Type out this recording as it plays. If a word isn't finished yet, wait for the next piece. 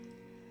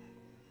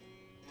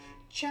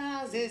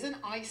Chaz is an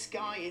ice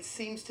guy, it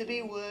seems to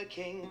be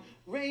working.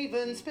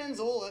 Raven spends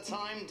all the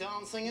time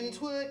dancing and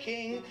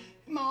twerking.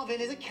 Marvin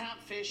is a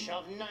catfish,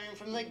 I've known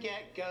from the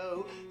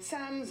get-go.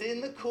 Sam's in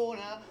the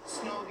corner,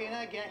 snogging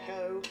a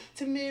gecko.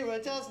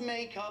 Tamira does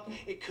makeup,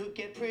 it could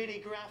get pretty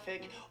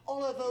graphic.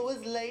 Oliver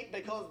was late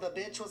because the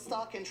bitch was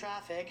stuck in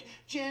traffic.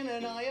 Jen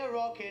and I are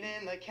rocking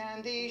in the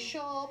candy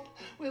shop.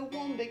 We're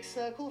one big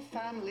circle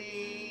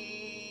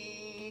family.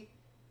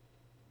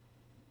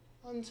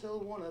 Until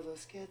one of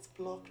us gets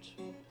blocked.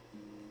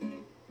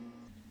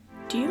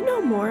 Do you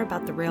know more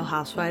about the Real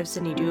Housewives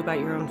than you do about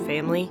your own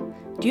family?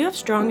 Do you have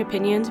strong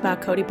opinions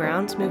about Cody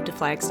Brown's move to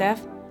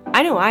Flagstaff?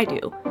 I know I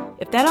do.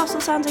 If that also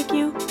sounds like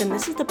you, then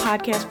this is the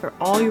podcast for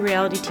all your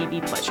reality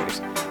TV pleasures.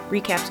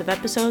 Recaps of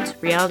episodes,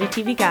 reality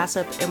TV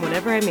gossip, and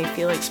whatever I may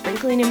feel like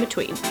sprinkling in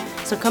between.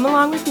 So come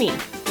along with me,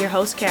 your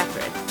host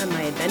Catherine, on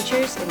my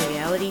adventures in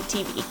reality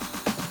TV.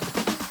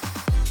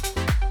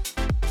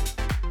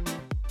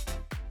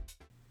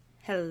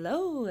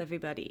 Hello,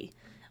 everybody.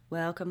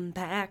 Welcome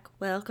back,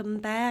 welcome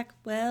back,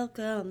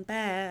 welcome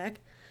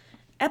back.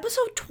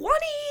 Episode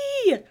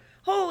 20!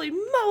 Holy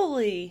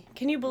moly!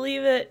 Can you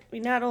believe it? We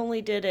not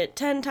only did it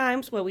 10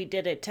 times, but we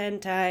did it 10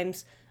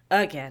 times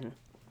again.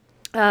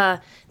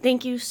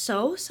 Thank you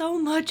so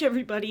much,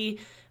 everybody,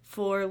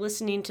 for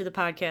listening to the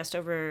podcast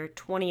over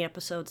 20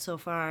 episodes so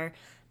far.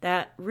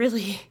 That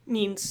really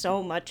means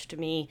so much to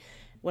me.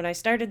 When I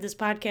started this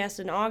podcast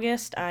in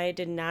August, I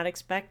did not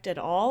expect at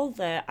all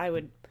that I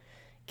would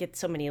get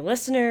so many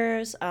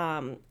listeners.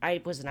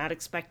 I was not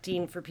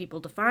expecting for people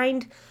to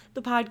find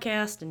the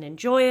podcast and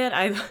enjoy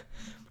it.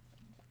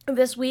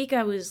 This week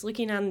I was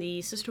looking on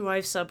the Sister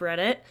Wives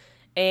subreddit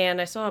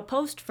and I saw a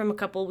post from a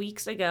couple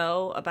weeks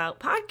ago about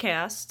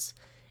podcasts,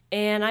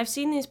 and I've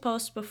seen these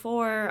posts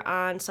before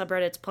on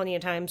subreddits plenty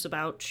of times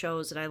about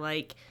shows that I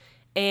like,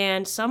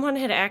 and someone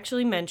had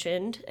actually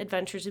mentioned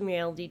Adventures in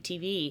Reality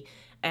TV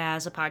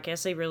as a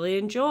podcast they really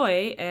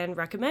enjoy and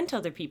recommend to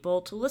other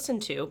people to listen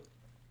to.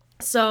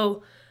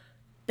 So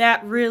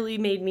that really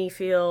made me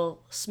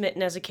feel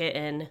smitten as a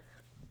kitten,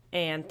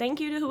 and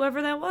thank you to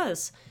whoever that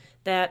was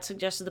that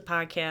suggested the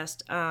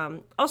podcast.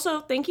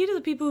 Also, thank you to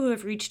the people who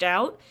have reached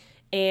out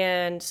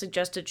and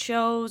suggested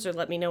shows or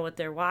let me know what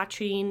they're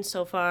watching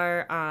so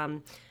far.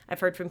 I've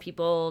heard from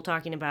people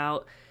talking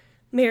about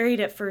Married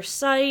at First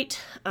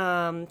Sight.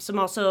 Some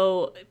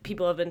also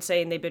people have been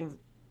saying they've been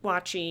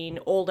watching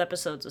old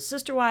episodes of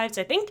Sister Wives.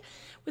 I think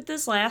with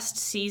this last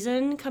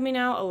season coming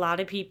out, a lot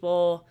of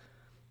people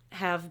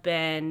have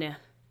been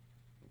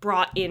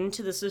brought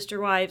into the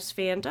Sister Wives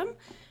fandom.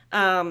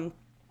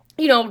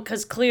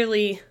 Because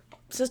clearly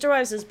Sister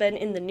Wives has been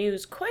in the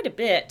news quite a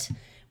bit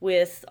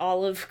with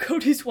all of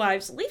Cody's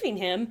wives leaving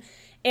him.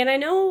 And I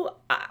know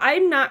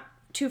I'm not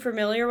too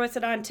familiar with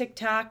it on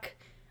TikTok.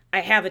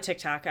 I have a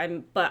TikTok,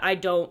 but I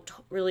don't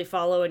really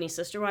follow any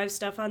Sister Wives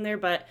stuff on there.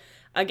 But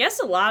I guess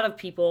a lot of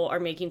people are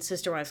making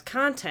Sister Wives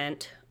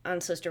content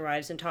on Sister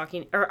Wives and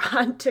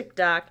on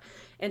TikTok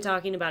and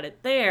talking about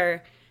it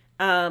there.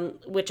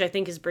 Which I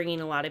think is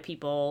bringing a lot of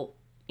people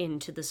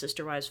into the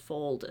Sister Wives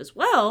fold as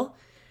well.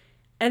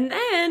 And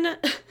then,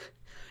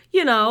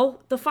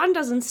 the fun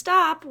doesn't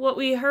stop. What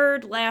we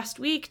heard last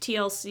week,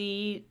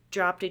 TLC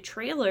dropped a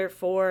trailer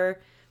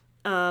for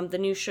the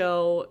new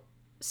show,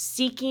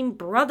 Seeking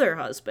Brother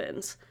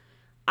Husbands.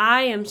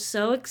 I am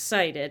so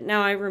excited.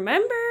 Now, I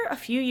remember a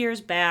few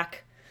years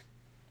back,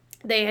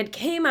 they had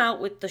came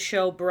out with the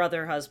show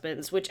Brother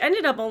Husbands, which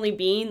ended up only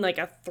being like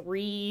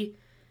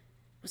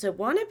was it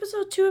one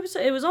episode, 2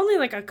 episodes? It was only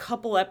like a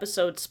couple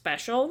episodes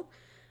special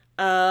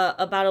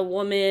about a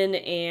woman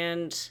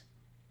and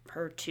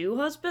her 2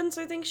 husbands,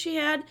 I think she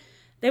had.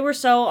 They were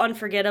so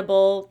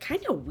unforgettable,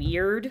 kind of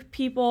weird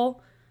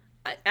people.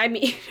 I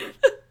mean,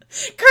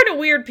 kind of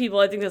weird people.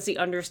 I think that's the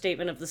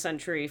understatement of the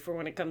century for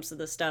when it comes to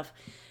this stuff.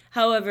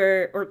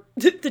 However, or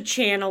the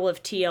channel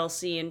of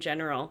TLC in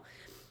general.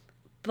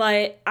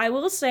 But I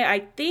will say, I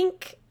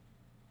think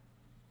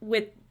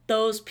with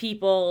those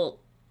people,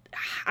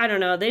 I don't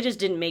know, they just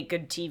didn't make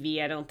good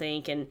TV, I don't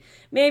think, and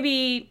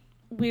maybe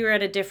we were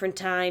at a different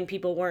time,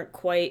 people weren't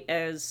quite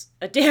as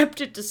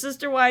adapted to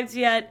Sister Wives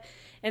yet,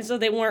 and so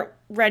they weren't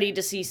ready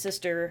to see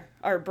sister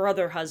or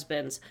brother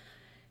husbands.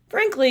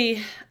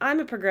 Frankly, I'm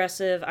a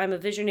progressive, I'm a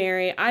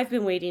visionary, I've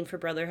been waiting for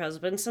Brother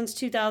Husbands since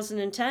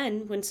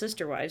 2010 when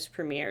Sister Wives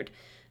premiered.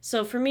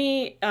 So for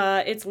me,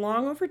 it's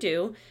long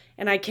overdue,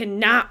 and I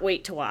cannot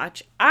wait to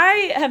watch.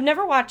 I have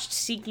never watched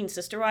Seeking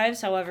Sister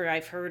Wives, however,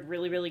 I've heard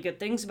really, really good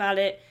things about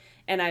it,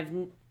 and I've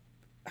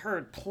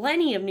heard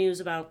plenty of news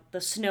about the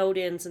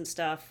Snowdens and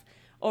stuff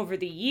over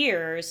the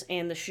years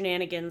and the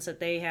shenanigans that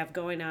they have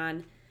going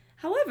on.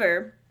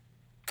 However,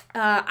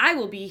 I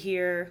will be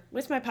here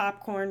with my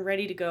popcorn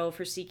ready to go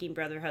for Seeking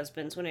Brother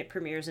Husbands when it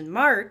premieres in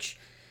March,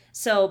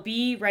 so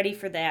be ready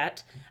for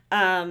that.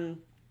 And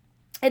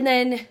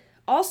then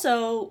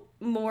also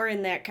more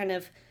in that kind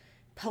of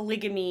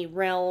polygamy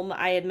realm,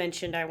 I had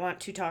mentioned I want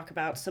to talk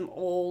about some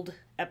old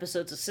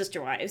episodes of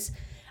Sister Wives.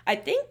 I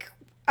think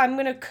I'm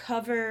going to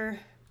cover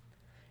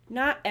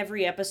not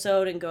every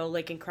episode and go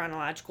like in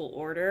chronological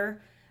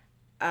order.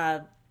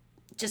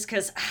 just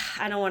because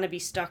I don't want to be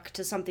stuck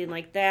to something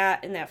like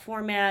that in that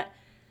format.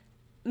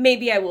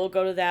 Maybe I will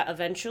go to that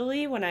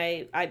eventually when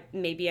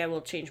maybe I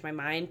will change my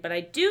mind. But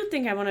I do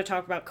think I want to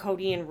talk about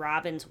Cody and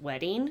Robin's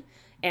wedding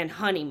and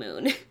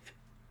honeymoon.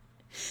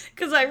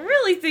 Because I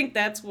really think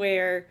that's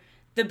where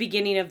the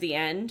beginning of the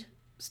end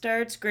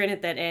starts.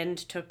 Granted, that end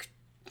took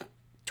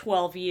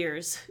 12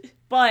 years.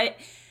 But,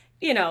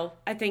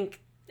 I think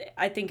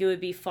it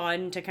would be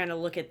fun to kind of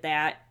look at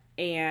that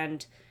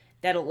and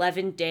that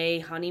 11-day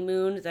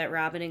honeymoon that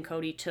Robin and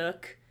Cody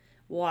took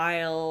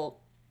while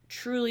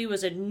Truly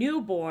was a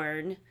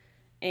newborn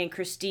and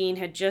Christine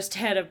had just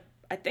had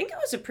I think it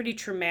was a pretty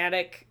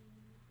traumatic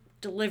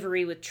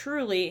delivery with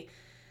Truly.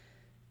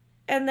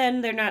 And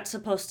then they're not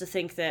supposed to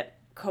think that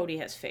Cody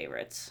has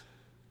favorites.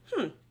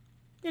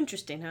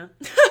 Interesting, huh?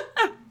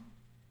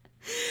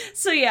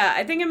 So yeah,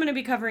 I think I'm going to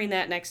be covering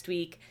that next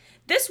week.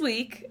 This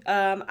week,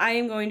 I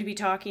am going to be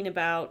talking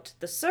about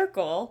The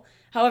Circle.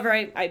 However,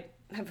 I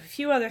have a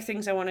few other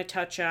things I want to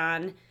touch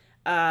on.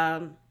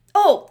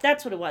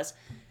 That's what it was.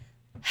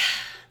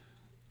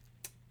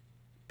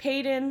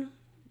 Peyton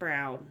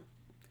Brown.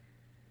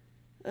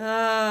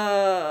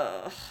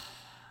 The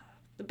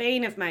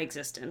bane of my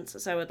existence,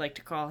 as I would like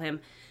to call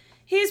him.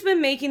 He's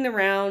been making the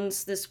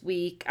rounds this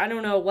week. I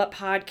don't know what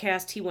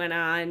podcast he went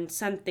on,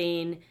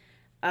 something,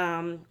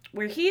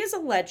 where he is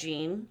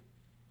alleging,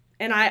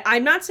 and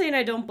I'm not saying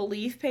I don't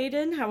believe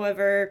Peyton,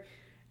 however,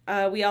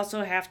 we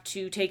also have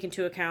to take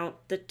into account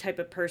the type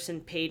of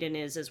person Peyton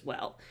is as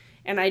well.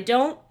 And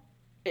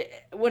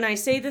when I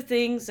say the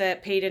things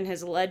that Peyton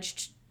has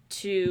alleged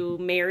to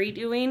Mary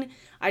doing,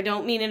 I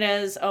don't mean it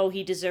as,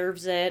 he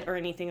deserves it or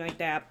anything like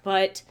that,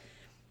 but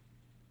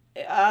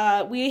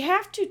we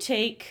have to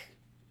take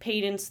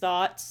Peyton's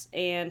thoughts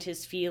and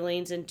his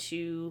feelings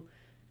into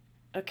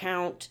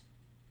account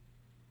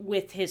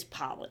with his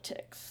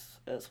politics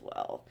as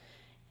well.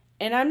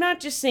 And I'm not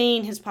just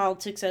saying his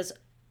politics as,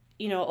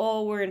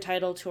 we're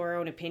entitled to our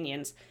own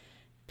opinions.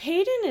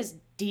 Peyton is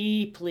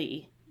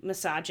deeply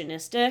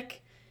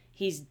misogynistic.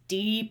 He's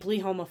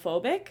deeply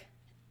homophobic.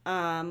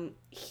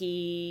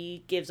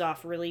 He gives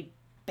off really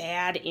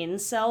bad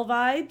incel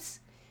vibes.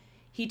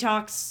 He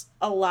talks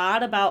a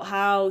lot about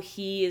how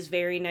he is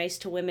very nice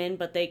to women,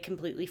 but they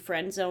completely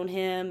friend zone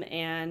him,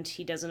 and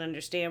he doesn't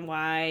understand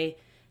why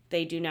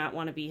they do not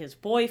want to be his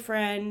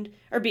boyfriend,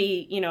 or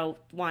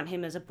want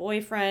him as a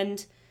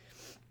boyfriend.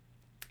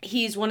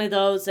 He's one of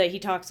those that he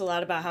talks a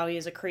lot about how he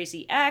is a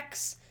crazy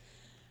ex.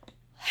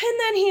 And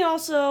then he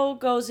also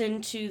goes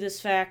into this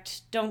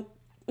fact,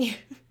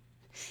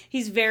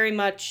 he's very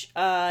much,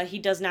 he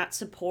does not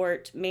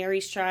support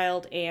Mary's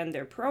child and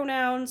their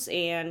pronouns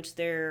and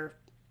their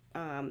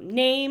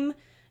name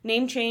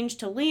change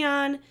to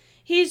Leon.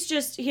 He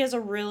has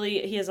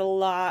a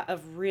lot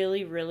of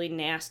really, really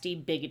nasty,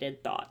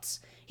 bigoted thoughts.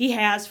 He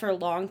has for a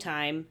long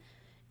time,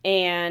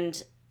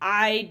 and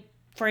I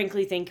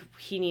frankly think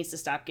he needs to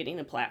stop getting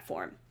a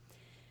platform.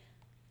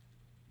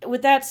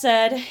 With that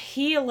said,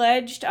 he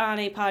alleged on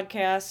a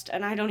podcast,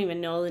 and I don't even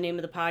know the name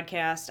of the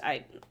podcast.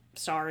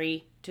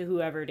 Sorry to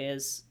whoever it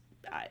is.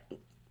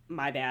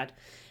 My bad.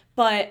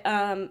 But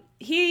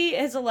he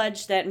has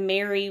alleged that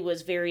Mary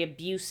was very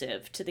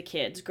abusive to the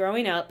kids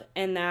growing up,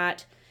 and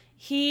that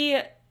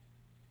he's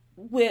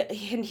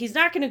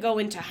not going to go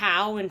into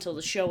how until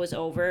the show is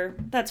over.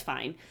 That's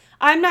fine.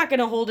 I'm not going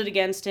to hold it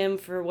against him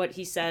for what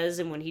he says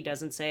and when he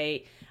doesn't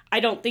say. I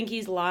don't think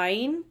he's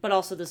lying, but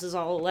also this is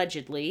all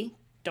allegedly.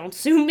 Don't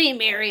sue me,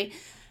 Mary.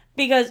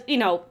 Because,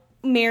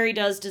 Mary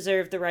does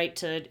deserve the right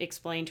to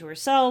explain to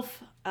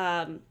herself.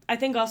 I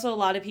think also a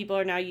lot of people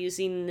are now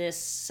using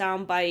this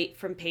soundbite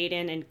from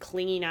Peyton and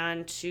clinging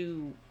on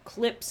to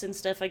clips and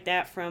stuff like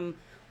that from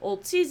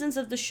old seasons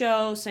of the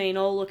show, saying,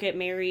 look at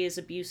Mary is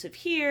abusive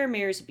here,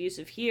 Mary's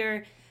abusive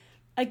here.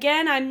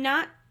 Again, I'm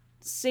not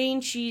saying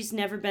she's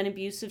never been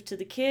abusive to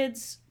the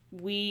kids.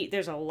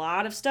 There's a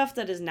lot of stuff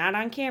that is not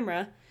on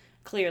camera,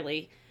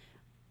 clearly.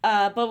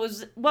 But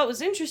what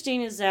was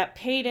interesting is that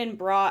Peyton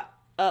brought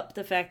up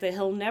the fact that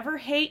he'll never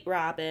hate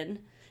Robin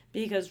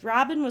because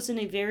Robin was in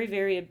a very,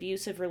 very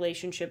abusive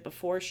relationship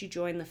before she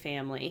joined the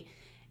family.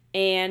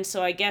 And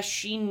so I guess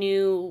she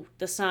knew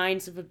the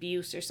signs of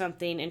abuse or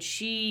something, and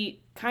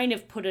she kind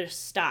of put a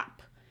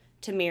stop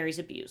to Mary's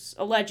abuse,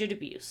 alleged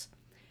abuse,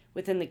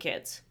 within the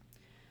kids.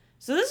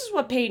 So this is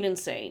what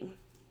Peyton's saying.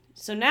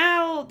 So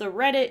now the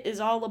Reddit is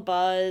all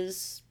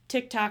abuzz,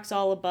 TikTok's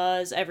all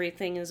abuzz,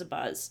 everything is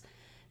abuzz.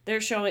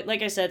 They're showing,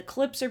 like I said,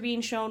 clips are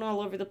being shown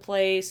all over the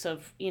place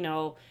of,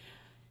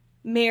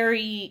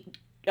 Mary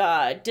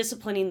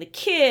disciplining the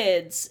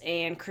kids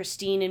and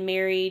Christine and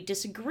Mary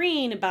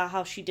disagreeing about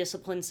how she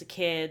disciplines the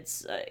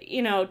kids,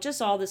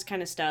 just all this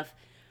kind of stuff.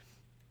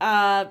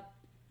 Like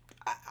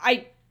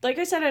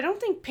I said, I don't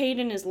think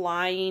Peyton is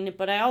lying,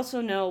 but I also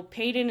know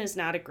Peyton is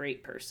not a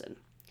great person.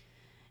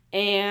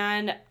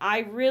 And I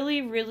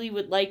really, really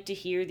would like to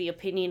hear the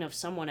opinion of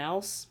someone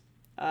else.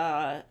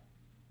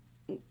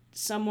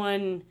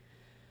 Someone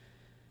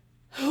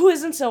who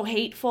isn't so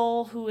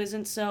hateful, who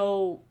isn't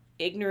so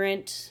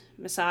ignorant,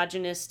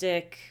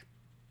 misogynistic,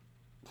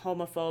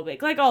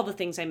 homophobic, like all the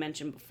things I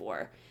mentioned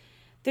before.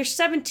 There's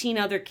 17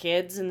 other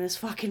kids in this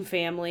fucking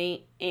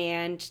family,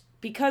 and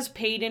because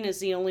Peyton is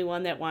the only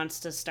one that wants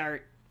to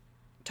start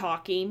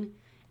talking,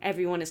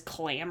 everyone is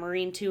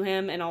clamoring to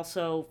him, and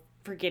also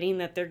forgetting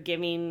that they're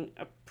giving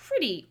a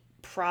pretty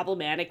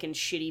problematic and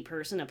shitty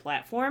person a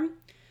platform.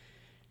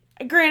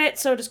 Granted,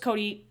 so does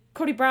Cody.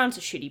 Cody Brown's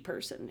a shitty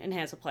person and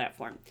has a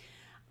platform.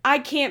 I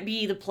can't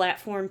be the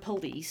platform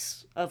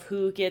police of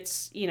who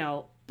gets,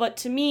 but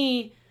to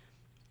me,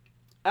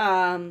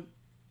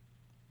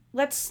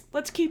 let's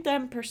keep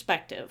that in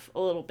perspective a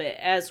little bit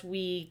as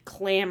we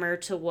clamor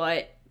to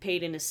what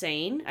Peyton is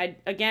saying.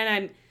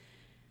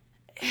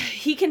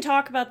 He can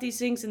talk about these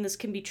things and this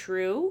can be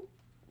true,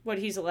 what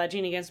he's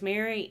alleging against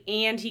Mary,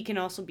 and he can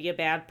also be a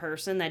bad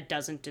person that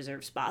doesn't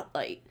deserve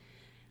spotlight.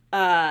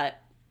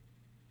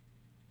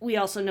 We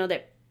also know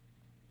that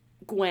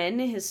Gwen,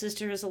 his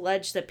sister, has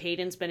alleged that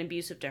Peyton's been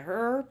abusive to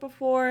her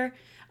before.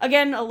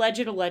 Again,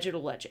 alleged.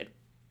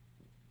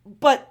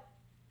 But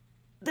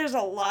there's a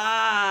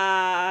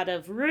lot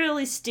of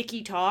really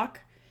sticky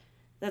talk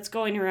that's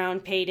going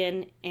around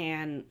Peyton,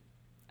 and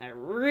I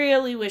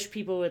really wish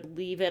people would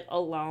leave it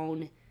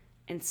alone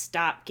and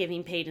stop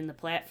giving Peyton the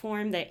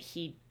platform that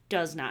he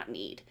does not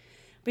need.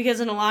 Because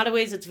in a lot of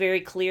ways, it's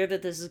very clear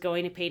that this is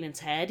going to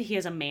Peyton's head. He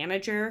has a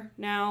manager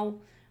now.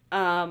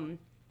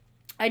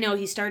 I know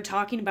he started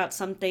talking about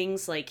some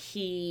things, like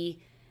I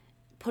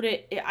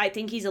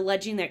think he's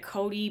alleging that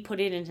Cody put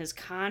it in his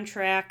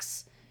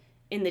contracts,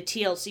 in the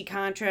TLC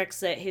contracts,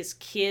 that his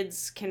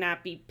kids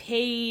cannot be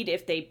paid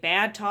if they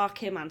bad talk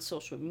him on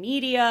social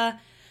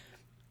media.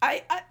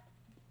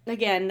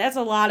 Again, that's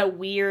a lot of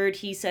weird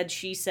he said,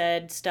 she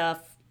said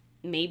stuff.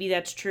 Maybe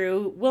that's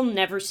true. We'll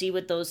never see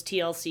what those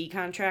TLC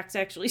contracts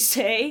actually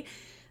say.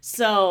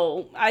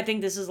 So I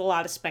think this is a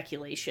lot of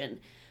speculation.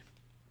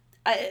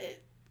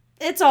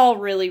 It's all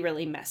really,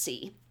 really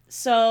messy.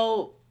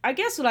 So I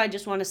guess what I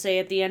just want to say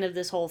at the end of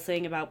this whole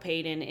thing about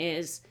Peyton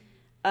is,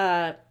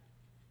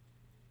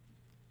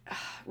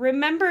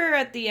 remember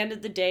at the end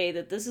of the day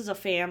that this is a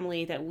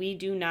family that we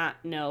do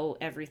not know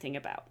everything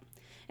about.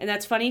 And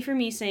that's funny for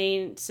me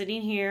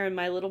sitting here in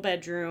my little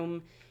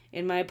bedroom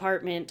in my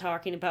apartment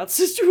talking about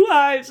Sister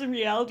Wives and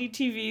reality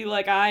TV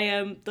like I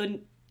am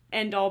the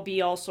end-all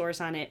be-all source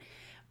on it.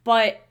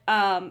 But,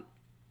 and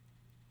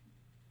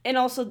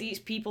also these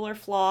people are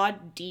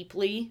flawed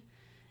deeply,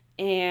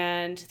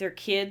 and their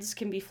kids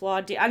can be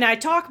flawed. And I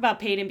talk about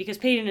Peyton because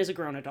Peyton is a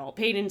grown adult.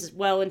 Peyton's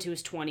well into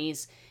his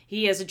 20s.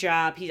 He has a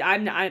job. He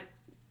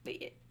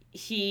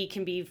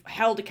can be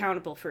held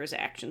accountable for his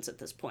actions at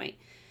this point.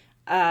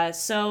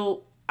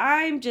 So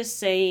I'm just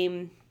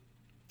saying,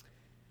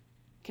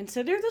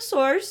 consider the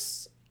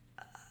source.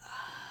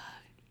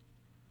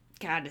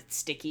 God, it's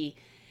sticky.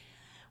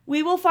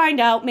 We will find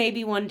out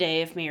maybe one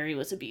day if Mary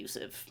was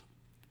abusive.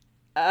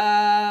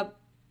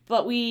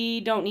 But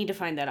we don't need to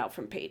find that out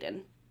from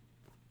Peyton.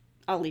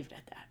 I'll leave it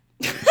at that.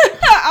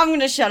 I'm going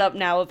to shut up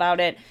now about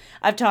it.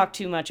 I've talked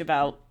too much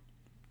about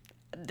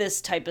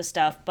this type of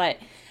stuff, but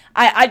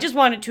I just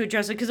wanted to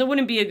address it because it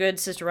wouldn't be a good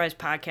Sister Wives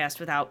podcast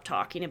without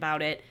talking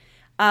about it.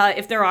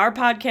 If there are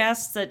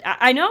podcasts that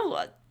I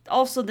know,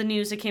 also the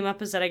news that came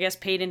up is that I guess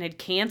Peyton had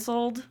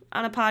canceled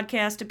on a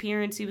podcast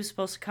appearance he was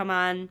supposed to come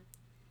on.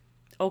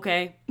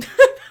 Okay.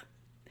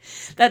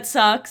 That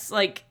sucks.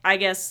 Like, I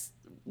guess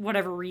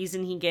whatever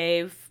reason he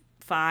gave,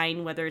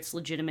 fine, whether it's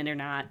legitimate or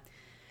not.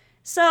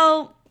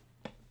 So,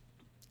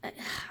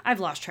 I've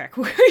lost track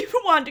where I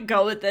even wanted to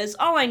go with this.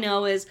 All I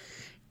know is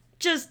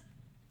just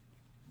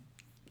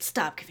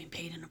stop giving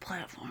Peyton a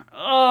platform.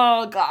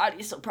 Oh, God,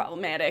 he's so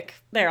problematic.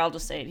 There, I'll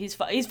just say it. He's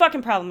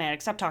fucking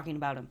problematic. Stop talking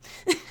about him.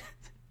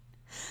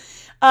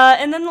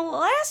 And then the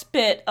last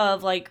bit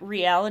of,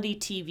 reality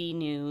TV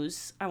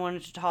news I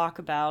wanted to talk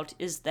about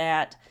is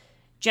that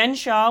Jen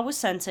Shah was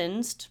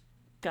sentenced,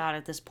 God,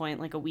 at this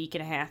point, a week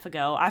and a half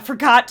ago. I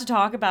forgot to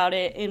talk about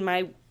it in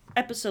my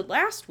episode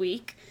last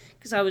week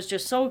because I was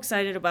just so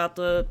excited about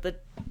the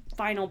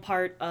final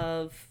part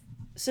of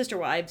Sister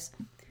Wives.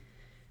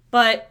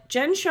 But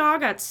Jen Shah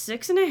got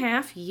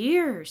 6.5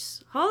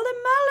 years. Holy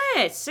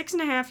moly!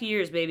 6.5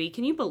 years, baby.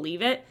 Can you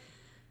believe it?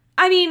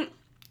 I mean,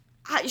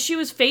 she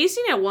was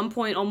facing at one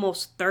point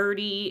almost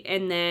 30,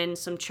 and then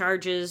some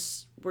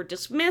charges were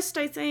dismissed,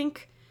 I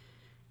think.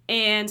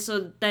 And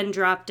so then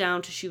dropped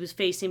down to she was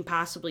facing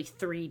possibly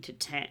 3 to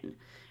 10.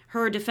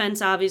 Her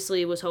defense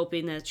obviously was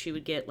hoping that she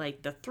would get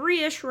the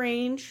 3-ish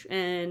range,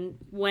 and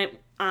went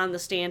on the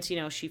stance,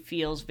 she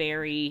feels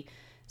very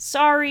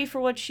sorry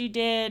for what she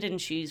did, and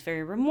she's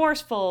very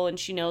remorseful, and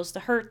she knows the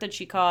hurt that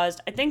she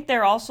caused. I think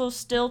they're also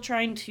still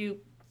trying to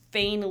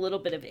feign a little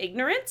bit of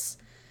ignorance,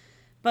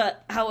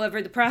 but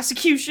however, the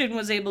prosecution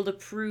was able to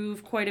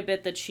prove quite a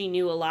bit that she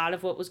knew a lot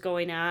of what was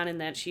going on,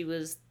 and that she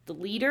was the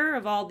leader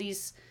of all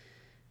these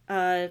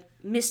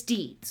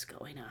misdeeds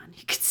going on,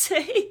 you could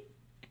say.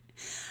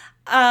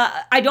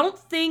 I don't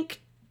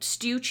think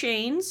Stu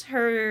Chains,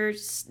 her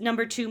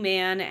number 2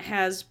 man,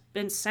 has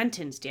been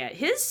sentenced yet.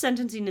 His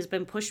sentencing has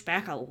been pushed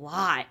back a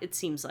lot, it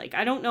seems like.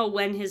 I don't know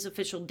when his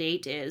official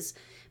date is,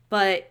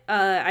 But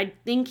I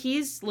think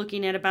he's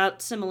looking at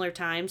about similar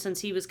time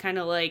since he was kind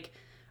of like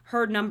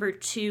her number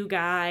 2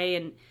 guy.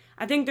 And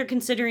I think they're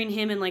considering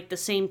him in like the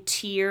same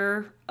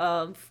tier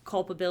of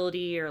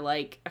culpability or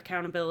like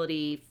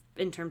accountability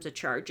in terms of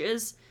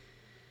charges.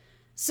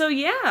 So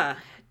yeah,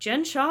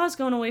 Jen Shah is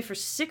going away for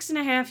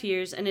 6.5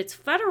 years, and it's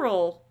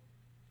federal,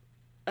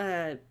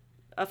 a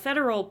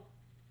federal,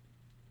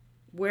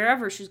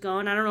 wherever she's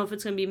going. I don't know if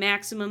it's going to be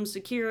maximum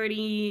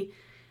security,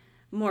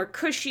 more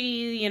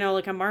cushy,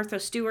 like a Martha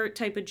Stewart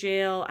type of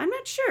jail. I'm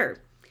not sure.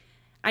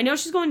 I know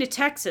she's going to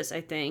Texas,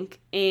 I think,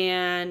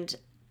 and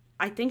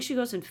I think she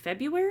goes in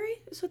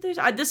February, is what there's.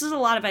 This is a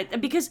lot of it,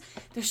 because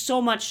there's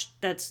so much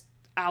that's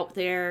out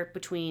there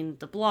between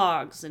the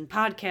blogs and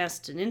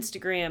podcasts and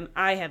Instagram.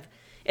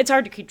 It's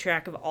hard to keep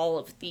track of all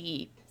of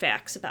the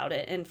facts about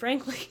it, and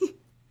frankly,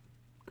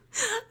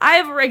 I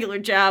have a regular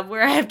job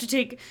where I have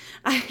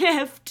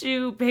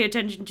to pay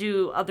attention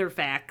to other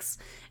facts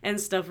and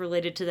stuff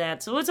related to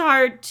that. So it's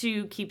hard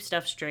to keep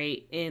stuff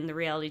straight in the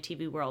reality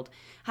TV world.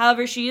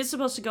 However, she is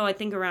supposed to go, I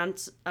think,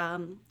 around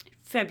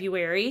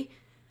February.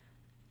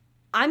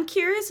 I'm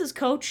curious, is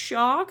Coach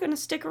Shah going to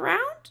stick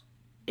around?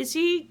 Is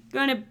he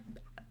going to...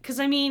 Because,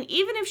 I mean,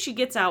 even if she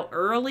gets out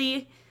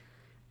early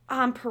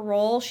on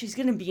parole, she's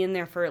going to be in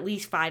there for at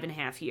least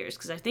 5.5 years.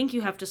 Because I think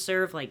you have to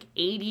serve like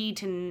 80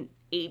 to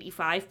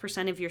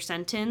 85% of your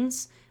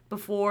sentence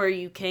before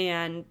you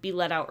can be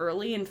let out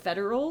early in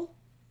federal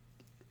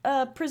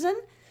prison.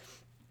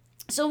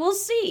 So we'll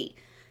see.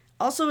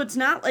 Also, it's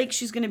not like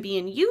she's going to be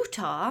in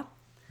Utah.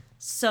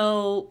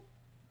 So,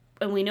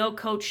 and we know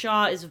Coach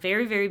Shah is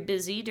very, very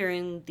busy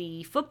during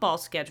the football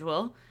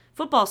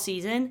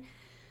season.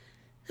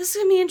 This is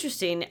going to be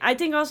interesting. I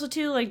think also,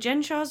 too, like,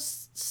 Jen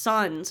Shah's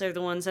sons are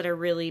the ones that are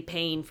really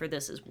paying for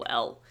this as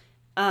well.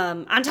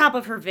 On top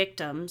of her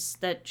victims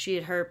that she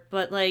had hurt.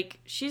 But, like,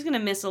 she's going to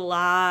miss a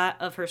lot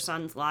of her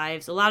sons'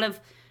 lives. A lot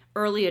of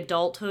early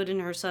adulthood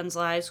in her sons'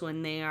 lives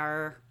when they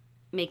are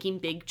making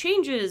big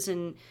changes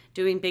and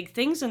doing big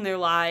things in their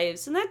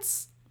lives. And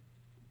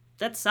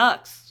that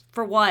sucks.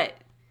 For what?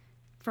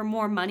 For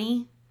more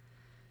money?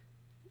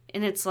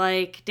 And it's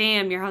like,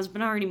 damn, your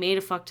husband already made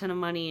a fuck ton of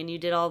money and you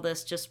did all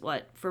this just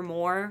what? For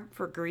more?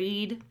 For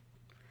greed?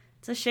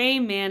 It's a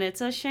shame, man.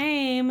 It's a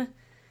shame.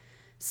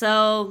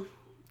 So,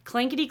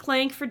 clankety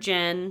clank for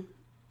Jen.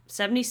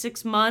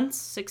 76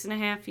 months,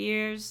 6.5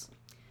 years.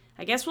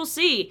 I guess we'll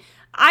see.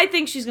 I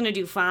think she's going to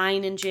do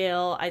fine in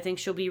jail. I think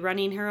she'll be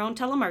running her own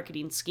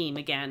telemarketing scheme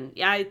again.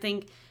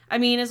 I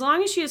mean, as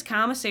long as she has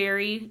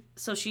commissary,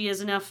 so she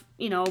has enough,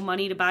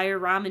 money to buy her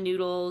ramen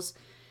noodles,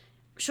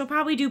 she'll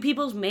probably do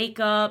people's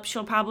makeup.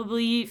 She'll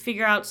probably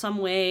figure out some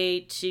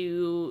way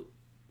to,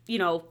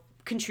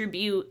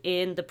 contribute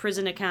in the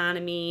prison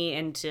economy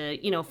and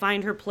to,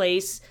 find her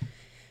place,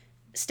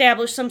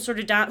 establish some sort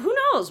of, who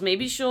knows,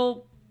 maybe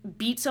she'll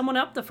beat someone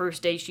up the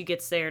first day she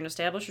gets there and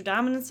establish her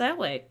dominance that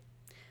way.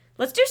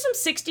 Let's do some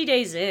 60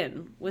 Days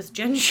In with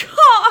Jen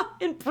Shah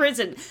in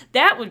prison.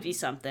 That would be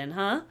something,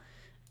 huh?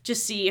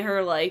 Just see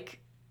her,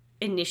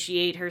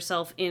 initiate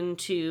herself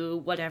into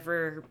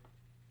whatever,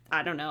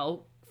 I don't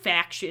know,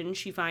 faction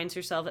she finds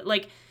herself at.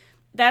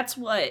 That's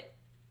what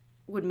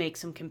would make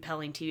some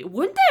compelling TV.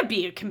 Wouldn't that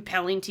be a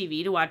compelling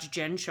TV to watch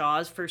Jen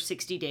Shah's for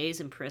 60 days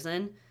in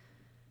prison?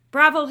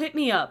 Bravo, hit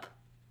me up.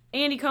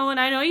 Andy Cohen,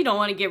 I know you don't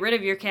want to get rid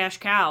of your cash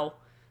cow,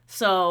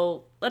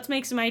 so let's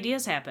make some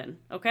ideas happen,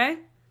 okay?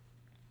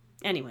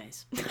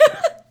 Anyways.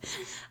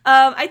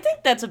 I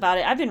think that's about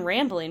it. I've been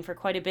rambling for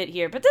quite a bit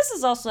here, but this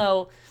is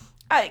also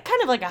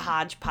kind of like a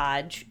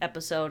hodgepodge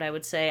episode, I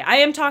would say. I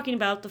am talking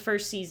about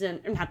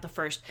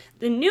the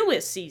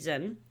newest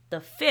season, the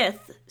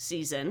 5th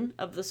season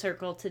of The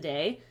Circle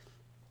today.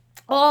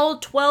 All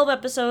 12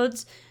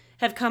 episodes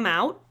have come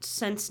out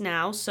since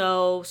now,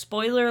 so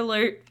spoiler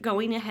alert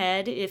going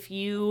ahead if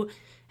you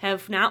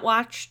have not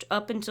watched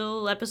up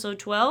until episode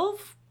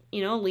 12,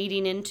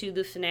 leading into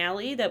the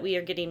finale that we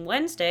are getting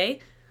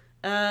Wednesday,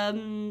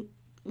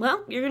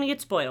 well, you're gonna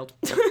get spoiled.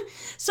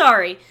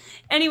 Sorry.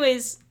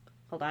 Anyways,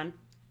 hold on.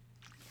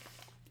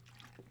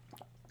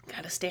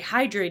 Gotta stay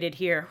hydrated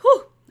here.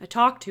 Whew! I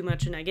talk too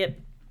much and I get,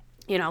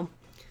 my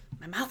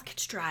mouth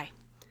gets dry.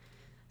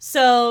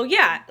 So,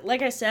 yeah,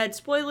 like I said,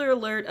 spoiler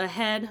alert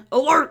ahead.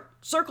 Alert!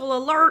 Circle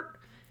alert!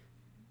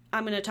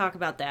 I'm gonna talk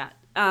about that.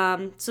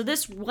 So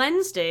this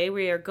Wednesday,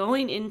 we are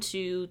going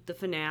into the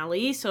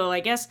finale, so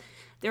I guess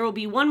there will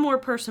be one more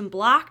person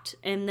blocked,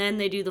 and then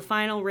they do the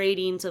final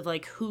ratings of,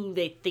 who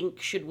they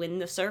think should win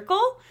the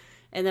circle,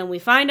 and then we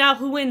find out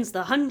who wins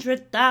the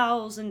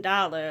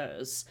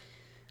 $100,000.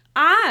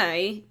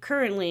 I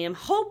currently am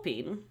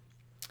hoping,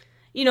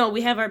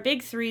 we have our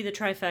big three, the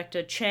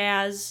trifecta,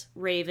 Chaz,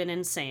 Raven,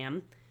 and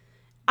Sam.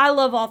 I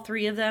love all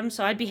three of them,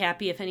 so I'd be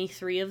happy if any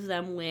three of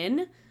them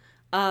win.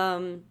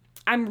 I'm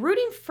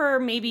rooting for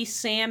maybe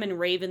Sam and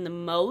Raven the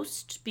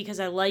most, because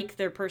I like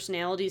their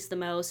personalities the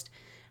most.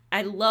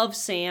 I love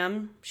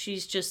Sam.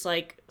 She's just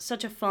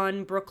such a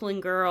fun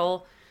Brooklyn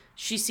girl.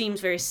 She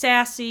seems very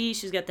sassy.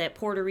 She's got that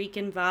Puerto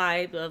Rican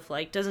vibe of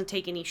doesn't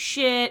take any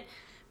shit,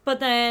 but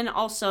then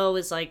also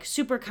is like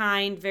super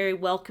kind, very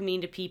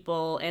welcoming to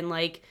people, and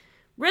like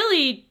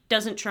really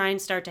doesn't try and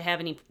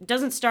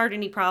doesn't start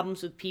any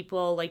problems with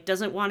people, like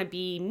doesn't want to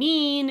be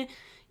mean,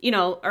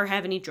 or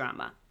have any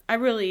drama. I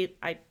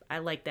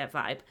like that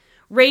vibe.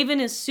 Raven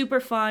is super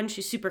fun.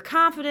 She's super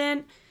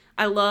confident.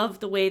 I love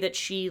the way that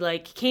she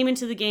like came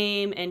into the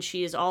game and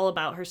she is all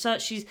about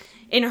herself. She's,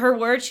 in her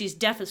words, she's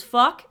deaf as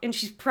fuck and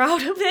she's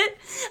proud of it.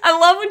 I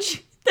love when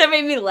that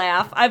made me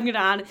laugh. I'm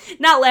gonna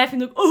not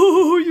laughing like,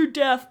 oh, you're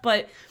deaf,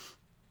 but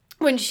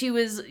when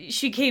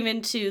she came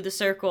into the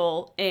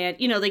circle and,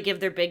 they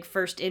give their big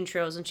first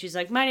intros and she's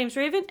like, my name's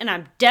Raven and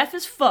I'm deaf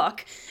as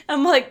fuck.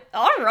 I'm like,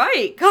 all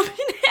right, coming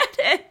at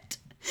it.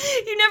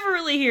 You never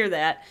really hear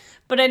that.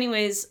 But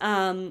anyways,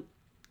 and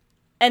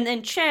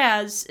then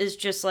Chaz is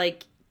just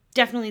like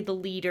definitely the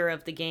leader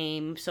of the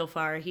game so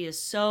far. He is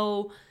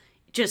so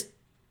just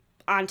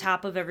on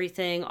top of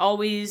everything,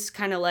 always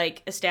kind of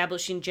like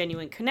establishing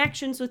genuine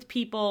connections with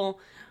people,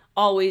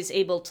 always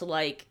able to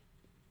like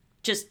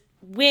just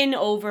win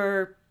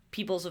over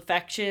people's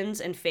affections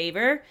and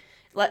favor.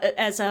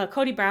 As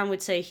Cody Brown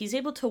would say, he's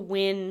able to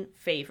win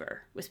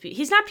favor with people.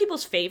 He's not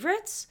people's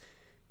favorites,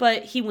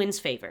 but he wins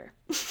favor.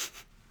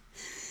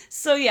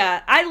 So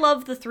yeah, I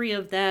love the three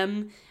of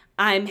them.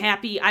 I'm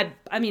happy. I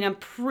mean, I'm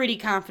pretty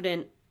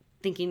confident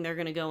thinking they're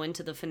going to go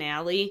into the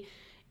finale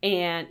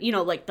and,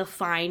 like the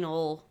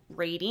final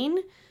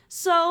rating.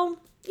 So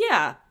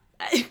yeah,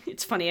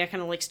 it's funny. I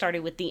kind of like started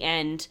with the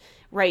end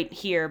right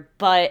here,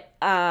 but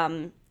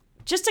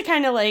just to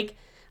kind of like,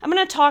 I'm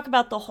going to talk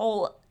about the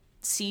whole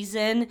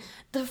season.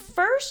 The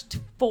first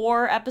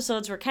 4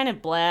 episodes were kind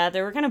of blah.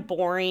 They were kind of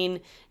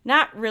boring.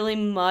 Not really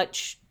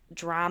much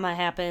drama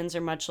happens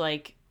or much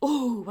like,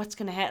 ooh, what's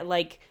going to happen?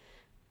 Like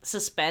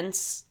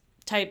suspense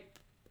type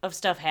of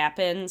stuff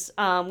happens.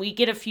 We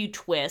get a few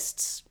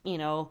twists,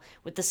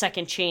 with the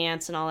second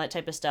chance and all that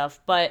type of stuff.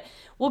 But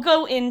we'll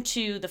go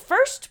into the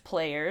first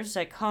players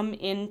that come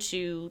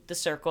into the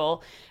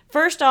circle.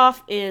 First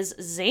off is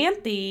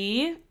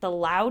Xanthi, the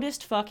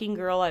loudest fucking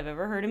girl I've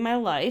ever heard in my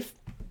life.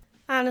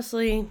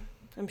 Honestly,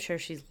 I'm sure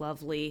she's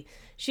lovely.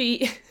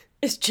 She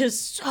is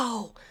just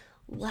so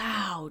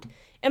loud.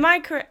 Am I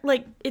correct?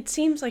 Like, it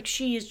seems like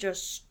she is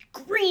just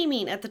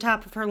screaming at the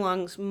top of her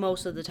lungs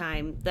most of the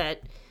time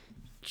that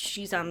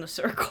she's on the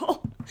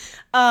circle.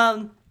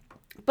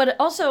 But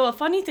also a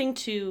funny thing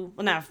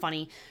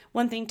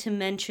one thing to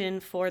mention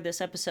for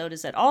this episode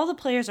is that all the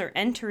players are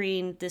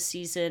entering this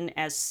season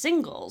as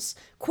singles,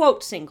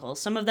 quote singles.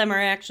 Some of them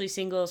are actually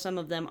singles, some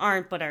of them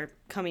aren't, but are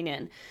coming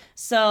in.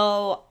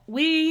 So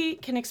we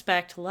can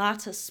expect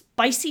lots of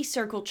spicy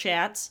circle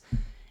chats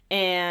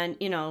and,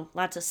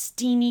 lots of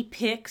steamy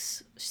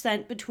pics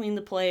sent between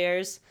the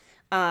players.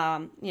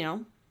 Are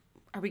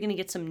we going to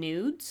get some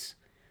nudes?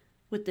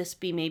 Would this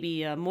be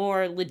maybe a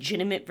more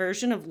legitimate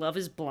version of Love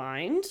is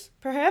Blind,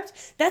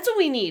 perhaps? That's what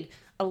we need.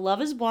 A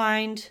Love is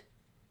Blind,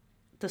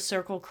 the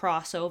circle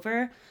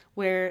crossover,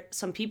 where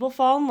some people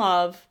fall in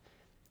love,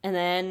 and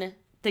then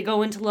they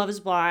go into Love is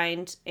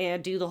Blind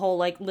and do the whole,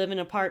 like, live in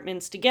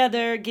apartments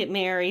together, get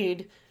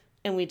married,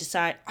 and we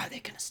decide, are they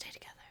going to stay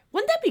together?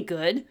 Wouldn't that be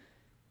good?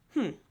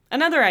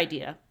 Another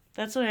idea.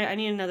 That's what I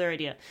need, another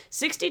idea.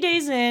 60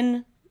 Days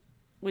In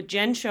with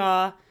Jen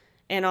Shah,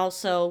 and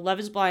also Love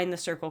is Blind, the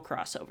circle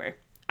crossover.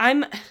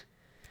 I'm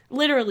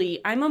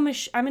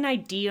an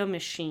idea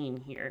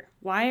machine here.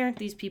 Why aren't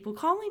these people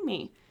calling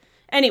me?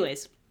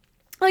 Anyways,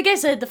 like I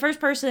said, the first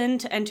person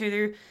to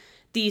enter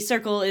the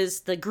circle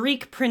is the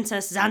Greek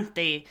princess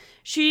Xanthi.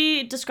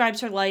 She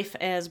describes her life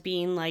as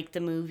being like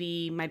the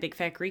movie My Big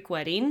Fat Greek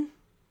Wedding.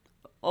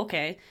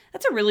 Okay,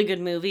 that's a really good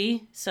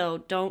movie, so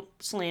don't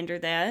slander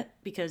that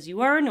because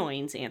you are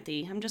annoying,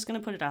 Xanthi. I'm just gonna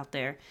put it out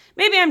there.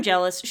 Maybe I'm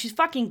jealous. She's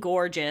fucking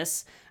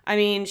gorgeous. I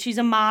mean, she's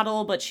a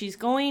model, but she's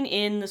going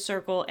in the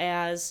circle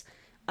as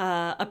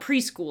a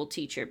preschool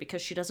teacher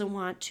because she doesn't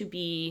want to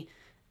be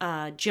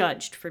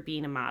judged for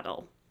being a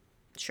model.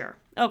 Sure.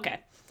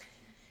 Okay.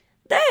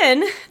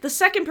 Then the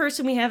second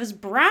person we have is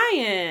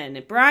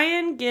Brian.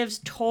 Brian gives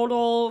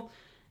total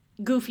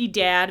goofy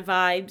dad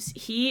vibes.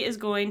 He is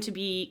going to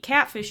be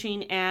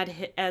catfishing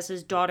as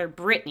his daughter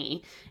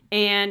Brittany,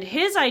 and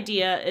his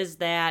idea is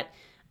that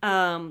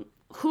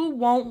who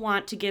won't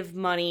want to give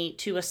money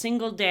to a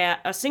single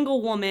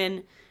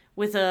woman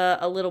with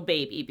a little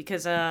baby,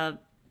 because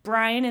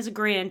Brian is a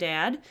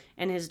granddad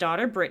and his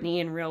daughter Brittany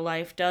in real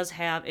life does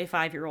have a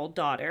 5-year-old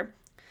daughter.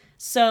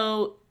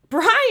 So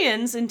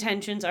Brian's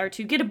intentions are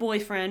to get a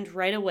boyfriend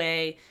right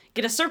away,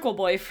 get a circle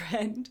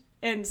boyfriend.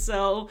 And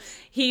so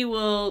he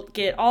will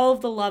get all of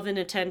the love and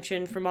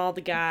attention from all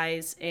the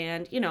guys,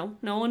 and, no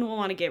one will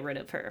want to get rid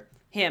of her.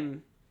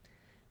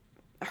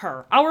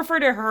 Her. I'll refer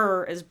to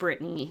her as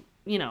Brittany,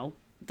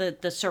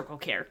 the circle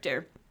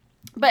character.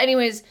 But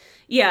anyways,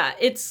 yeah,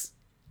 it's...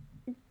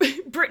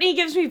 Brittany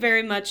gives me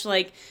very much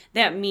like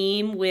that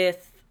meme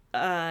with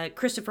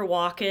Christopher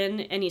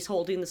Walken, and he's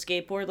holding the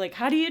skateboard, like,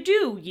 how do you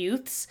do,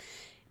 youths?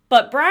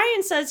 But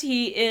Brian says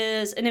he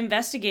is an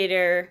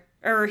investigator,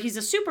 or he's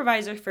a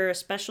supervisor for a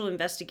special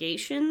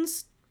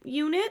investigations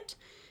unit,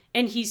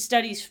 and he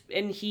studies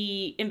and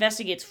he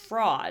investigates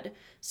fraud.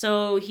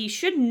 So he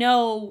should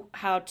know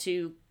how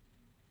to,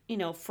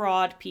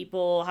 fraud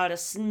people, how to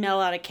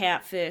smell out a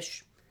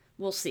catfish.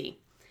 We'll see.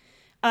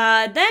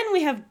 Then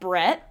we have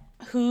Brett,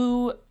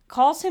 who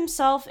calls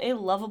himself a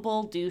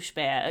lovable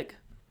douchebag.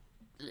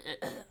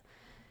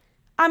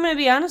 I'm going to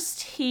be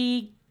honest,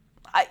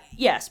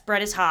 yes,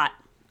 Brett is hot.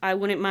 I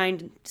wouldn't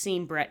mind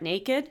seeing Brett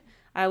naked.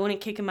 I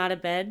wouldn't kick him out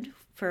of bed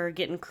for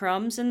getting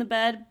crumbs in the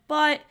bed,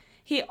 but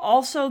he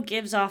also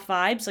gives off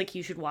vibes like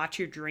you should watch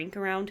your drink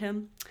around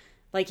him.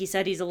 Like he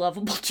said, he's a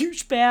lovable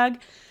douchebag.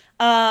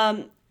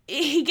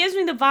 He gives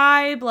me the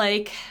vibe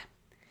like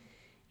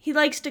he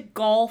likes to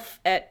golf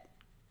at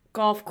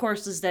golf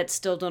courses that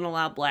still don't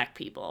allow black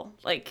people.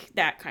 Like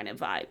that kind of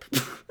vibe.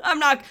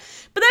 But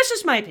that's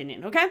just my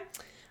opinion, okay?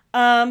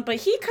 But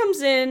he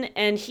comes in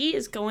and he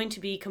is going to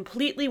be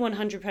completely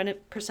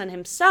 100%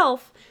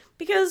 himself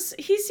because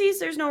he sees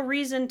there's no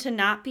reason to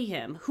not be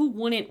him. Who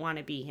wouldn't want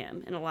to be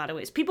him in a lot of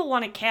ways? People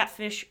want to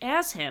catfish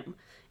as him,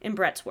 in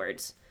Brett's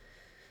words.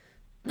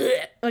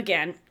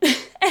 Again.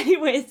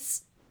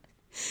 Anyways.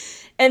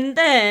 And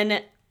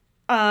then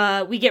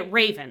we get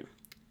Raven.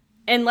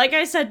 And like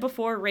I said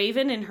before,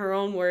 Raven, in her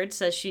own words,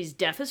 says she's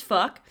deaf as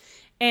fuck.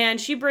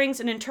 And she brings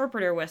an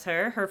interpreter with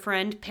her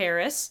friend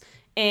Paris.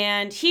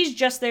 And he's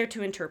just there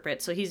to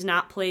interpret, so he's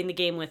not playing the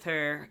game with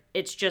her.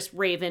 It's just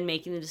Raven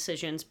making the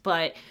decisions.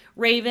 But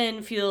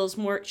Raven feels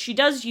more... She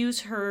does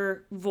use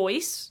her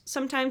voice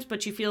sometimes,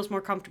 but she feels more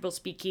comfortable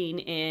speaking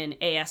in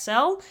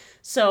ASL.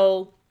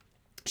 So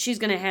she's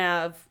going to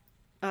have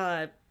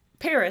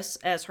Paris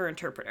as her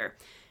interpreter.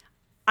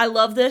 I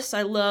love this.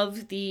 I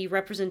love the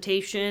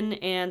representation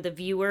and the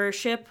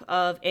viewership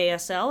of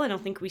ASL. I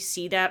don't think we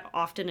see that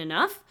often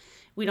enough.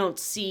 We don't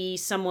see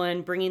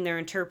someone bringing their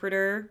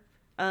interpreter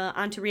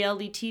onto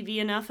reality TV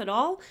enough at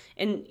all.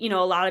 And, a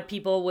lot of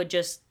people would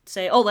just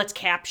say, oh, let's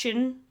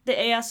caption the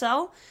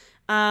ASL.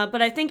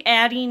 But I think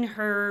adding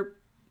her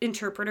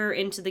interpreter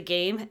into the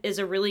game is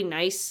a really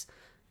nice,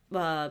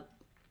 I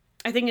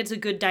think it's a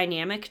good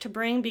dynamic to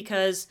bring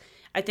because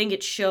I think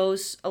it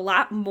shows a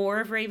lot more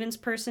of Raven's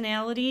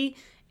personality.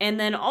 And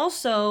then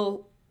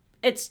also,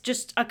 it's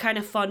just a kind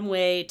of fun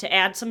way to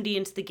add somebody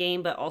into the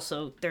game, but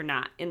also they're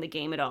not in the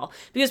game at all.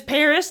 Because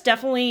Paris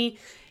definitely...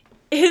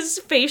 His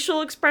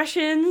facial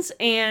expressions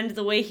and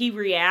the way he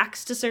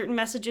reacts to certain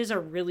messages are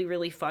really,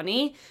 really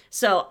funny.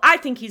 So I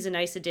think he's a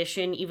nice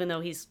addition, even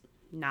though he's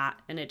not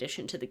an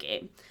addition to the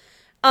game.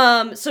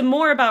 Some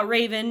more about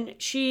Raven.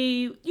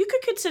 You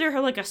could consider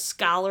her like a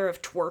scholar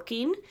of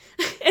twerking.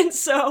 And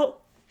so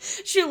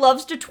she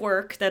loves to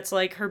twerk. That's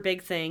like her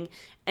big thing.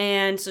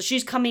 And so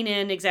she's coming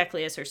in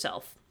exactly as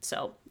herself.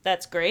 So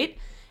that's great.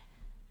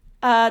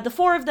 The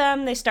four of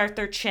them, they start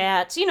their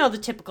chats, the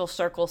typical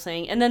circle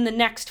thing, and then the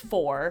next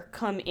four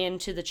come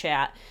into the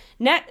chat.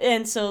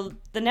 And so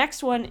the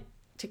next one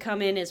to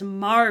come in is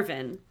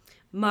Marvin.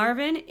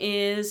 Marvin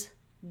is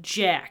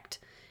jacked.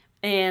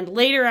 And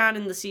later on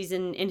in the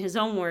season, in his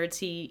own words,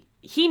 he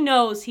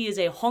knows he is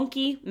a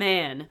honky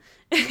man,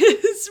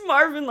 as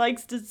Marvin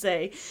likes to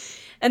say.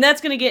 And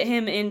that's going to get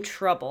him in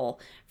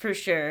trouble, for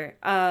sure.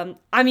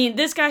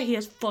 This guy, he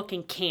has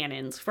fucking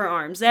cannons for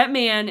arms. That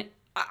man...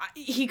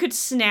 he could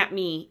snap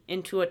me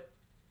into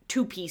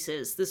two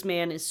pieces. This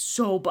man is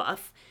so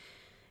buff.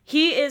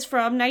 He is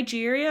from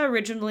Nigeria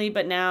originally,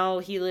 but now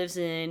he lives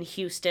in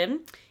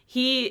Houston.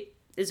 He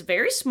is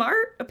very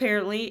smart,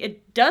 apparently.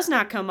 It does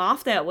not come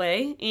off that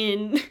way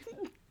in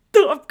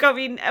the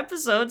upcoming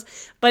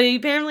episodes, but he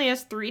apparently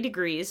has 3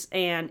 degrees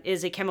and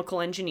is a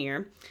chemical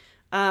engineer.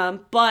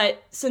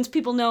 But since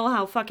people know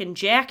how fucking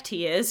jacked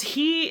he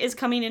is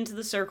coming into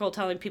the circle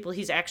telling people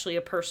he's actually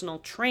a personal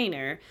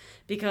trainer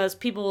because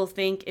people will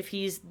think if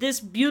he's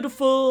this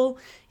beautiful,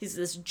 he's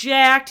this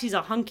jacked, he's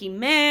a hunky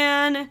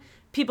man,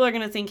 people are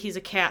going to think he's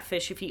a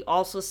catfish if he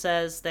also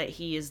says that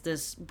he is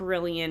this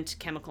brilliant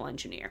chemical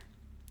engineer.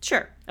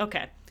 Sure,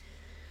 okay.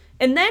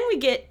 And then we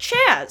get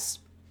Chaz.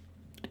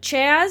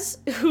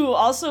 Chaz, who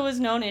also is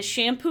known as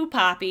Shampoo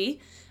Poppy.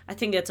 I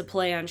think that's a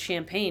play on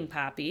Champagne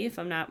Poppy, if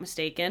I'm not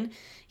mistaken.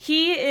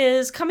 He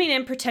is coming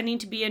in pretending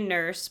to be a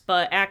nurse,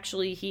 but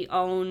actually he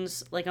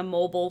owns like a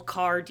mobile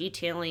car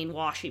detailing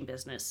washing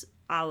business,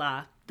 a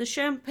la the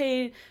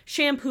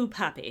Shampoo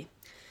Poppy.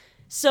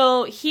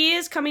 So he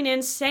is coming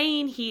in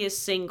saying he is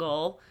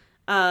single,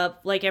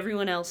 like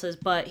everyone else is,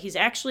 but he's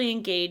actually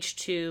engaged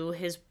to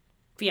his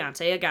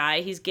fiance, a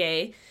guy. He's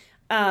gay.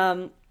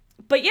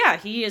 But yeah,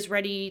 he is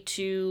ready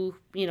to,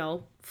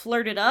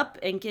 flirt it up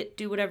and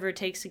do whatever it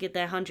takes to get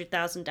that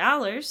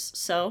 $100,000.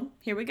 So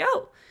here we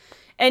go.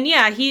 And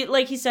yeah,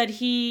 like he said,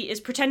 he is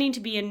pretending to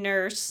be a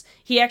nurse.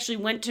 He actually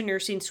went to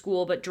nursing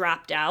school but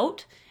dropped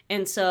out.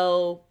 And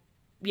so,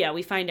 yeah,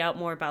 we find out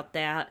more about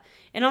that.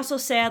 And also,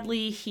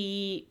 sadly,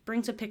 he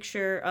brings a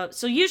picture of...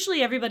 So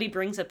usually everybody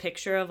brings a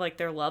picture of like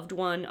their loved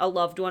one, a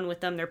loved one with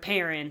them, their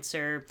parents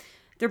or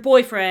their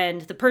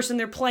boyfriend, the person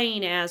they're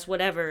playing as,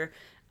 whatever.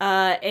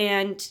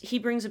 And he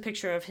brings a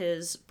picture of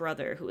his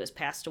brother who has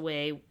passed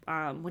away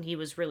when he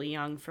was really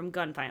young from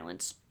gun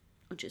violence,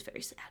 which is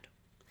very sad.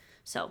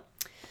 So,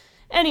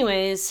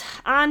 Anyways,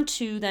 on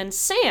to then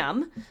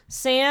Sam.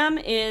 Sam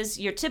is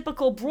your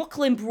typical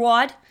Brooklyn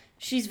broad.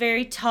 She's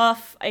very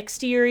tough,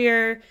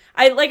 exterior.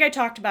 I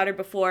talked about her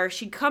before.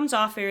 She comes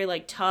off very,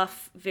 like,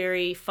 tough,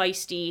 very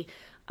feisty.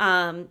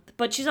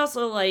 But she's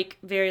also, like,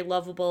 very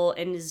lovable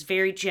and is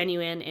very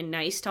genuine and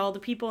nice to all the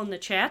people in the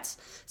chats.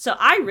 So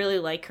I really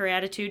like her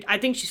attitude. I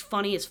think she's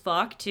funny as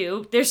fuck,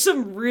 too. There's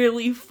some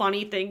really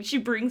funny things she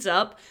brings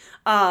up.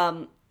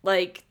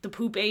 Like the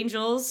poop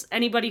angels.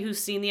 Anybody who's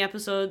seen the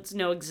episodes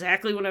know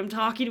exactly what I'm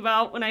talking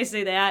about when I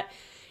say that.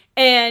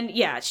 And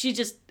yeah, she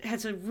just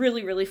has a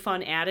really, really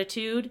fun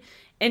attitude.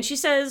 And she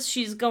says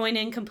she's going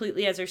in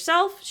completely as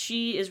herself.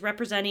 She is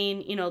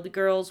representing, the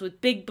girls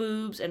with big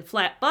boobs and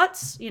flat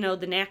butts, the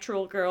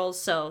natural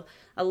girls. So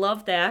I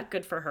love that.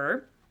 Good for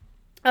her.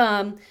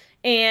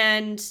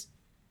 And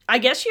I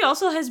guess she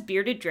also has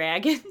bearded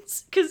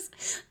dragons, because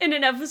in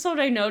an episode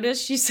I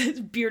noticed she says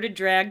bearded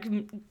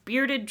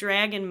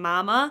dragon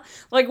mama,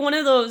 like one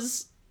of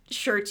those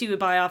shirts you would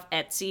buy off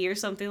Etsy or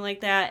something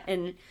like that,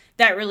 and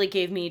that really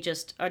gave me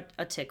just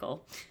a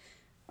tickle.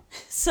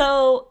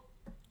 So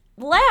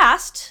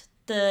last,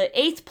 the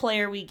 8th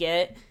player we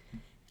get,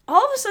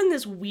 all of a sudden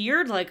this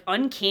weird, like,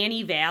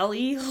 uncanny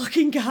valley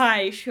looking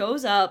guy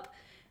shows up,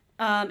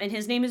 and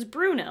his name is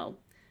Bruno.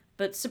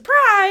 But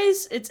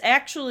surprise, it's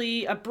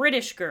actually a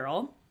British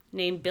girl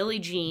named Billie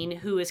Jean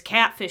who is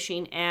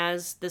catfishing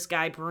as this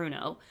guy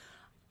Bruno.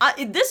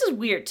 This is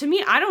weird. To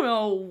me, I don't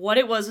know what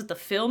it was with the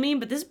filming,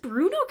 but this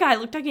Bruno guy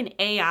looked like an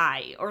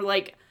AI, or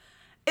like,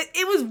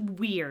 it was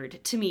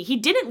weird to me. He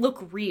didn't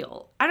look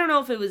real. I don't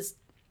know if it was,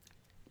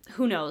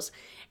 who knows.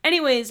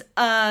 Anyways,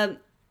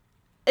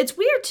 it's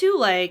weird too,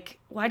 like,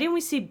 why didn't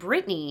we see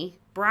Brittany,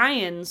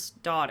 Brian's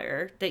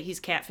daughter, that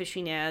he's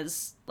catfishing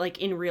as, like,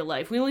 in real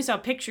life? We only saw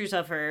pictures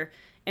of her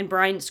and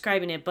Brian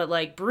describing it, but,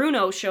 like,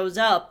 Bruno shows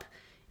up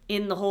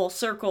in the whole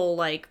circle,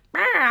 like,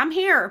 I'm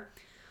here.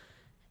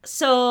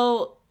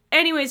 So,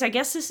 anyways, I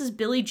guess this is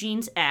Billie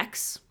Jean's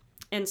ex,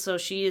 and so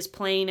she is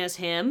playing as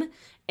him,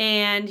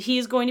 and he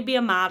is going to be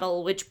a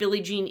model, which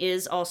Billie Jean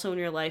is also in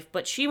real life,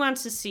 but she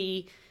wants to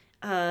see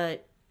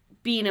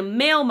being a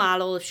male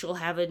model if she'll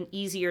have an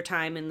easier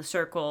time in the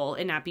circle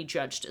and not be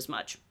judged as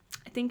much.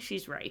 I think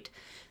she's right.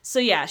 So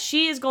yeah,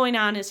 she is going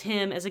on as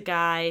him, as a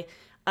guy,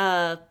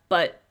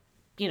 but,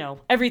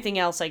 everything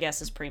else, I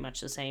guess, is pretty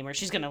much the same, or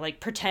she's gonna, like,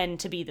 pretend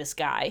to be this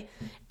guy.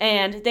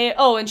 And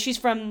and she's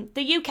from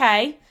the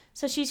UK,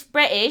 so she's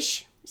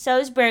British, so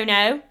is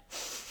Bruno.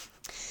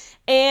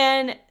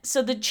 And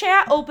so the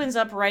chat opens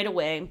up right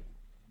away,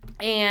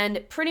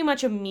 and pretty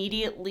much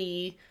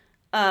immediately,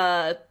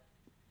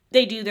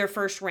 they do their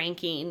first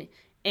ranking,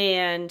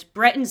 and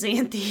Brett and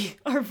Xanthi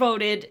are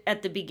voted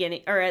at the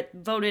beginning, or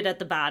voted at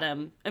the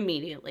bottom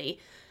immediately.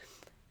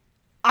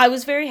 I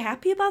was very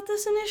happy about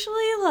this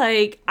initially.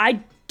 Like,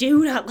 I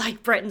do not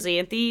like Brett and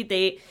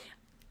Xanthi.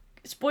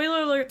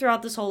 Spoiler alert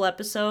throughout this whole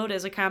episode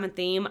as a common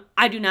theme,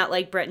 I do not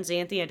like Brett and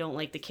Xanthi. I don't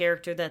like the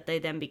character that they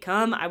then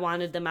become. I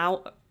wanted them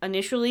out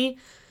initially.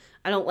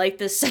 I don't like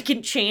this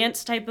second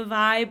chance type of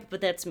vibe,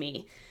 but that's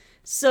me.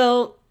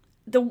 So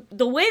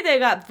the way they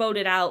got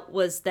voted out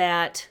was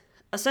that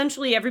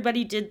essentially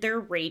everybody did their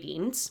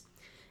ratings.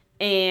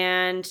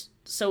 And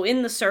so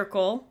in the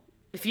circle,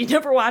 if you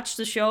never watched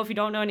the show, if you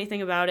don't know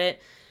anything about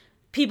it,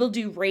 people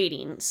do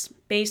ratings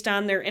based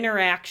on their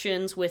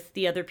interactions with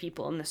the other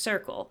people in the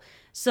circle.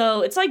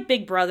 So it's like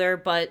Big Brother,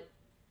 but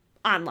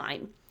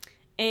online.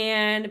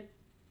 And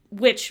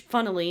which,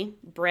 funnily,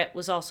 Brett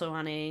was also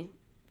on a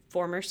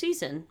former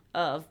season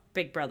of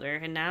Big Brother,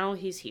 and now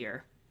he's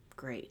here.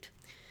 Great.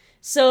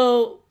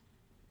 So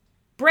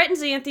Brett and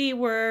Xanthi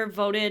were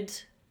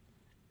voted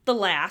the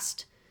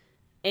last,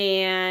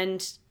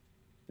 and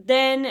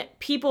then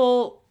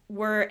people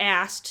were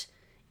asked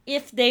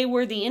if they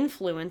were the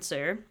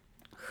influencer,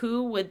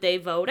 who would they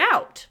vote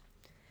out?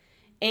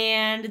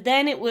 And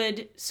then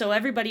so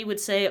everybody would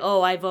say,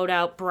 oh, I vote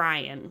out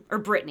Brian, or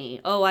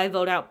Brittany. Oh, I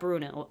vote out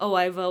Bruno. Oh,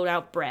 I vote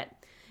out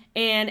Brett.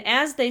 And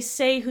as they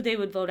say who they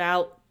would vote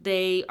out,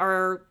 they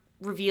are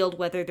revealed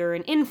whether they're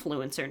an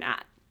influencer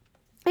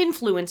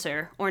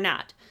or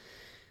not.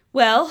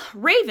 Well,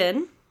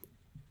 Raven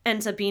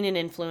ends up being an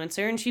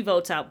influencer, and she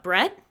votes out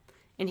Brett,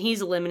 and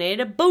he's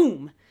eliminated.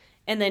 Boom!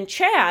 And then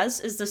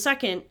Chaz is the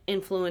second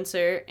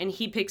influencer, and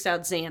he picks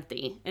out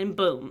Xanthi, and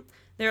boom,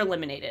 they're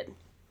eliminated.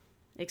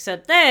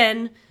 Except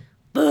then,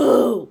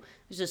 boo!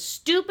 There's a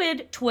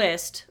stupid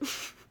twist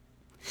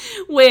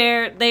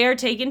where they are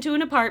taken to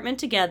an apartment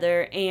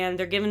together, and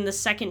they're given the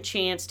second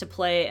chance to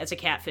play as a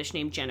catfish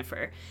named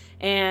Jennifer.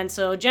 And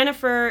so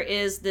Jennifer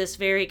is this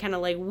very kind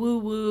of like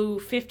woo-woo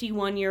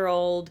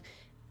 51-year-old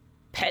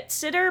pet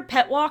sitter,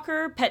 pet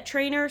walker, pet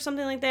trainer,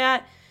 something like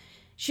that.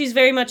 She's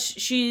very much,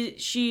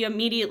 she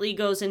immediately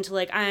goes into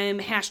like, I'm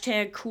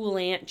hashtag cool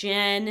Aunt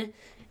Jen,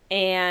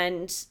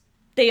 and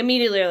they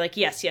immediately are like,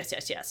 yes.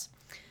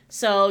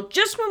 So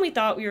just when we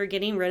thought we were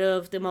getting rid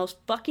of the most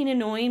fucking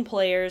annoying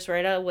players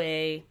right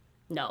away,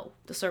 no.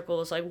 The circle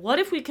was like, what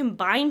if we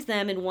combined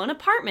them in one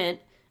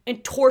apartment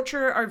and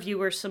torture our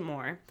viewers some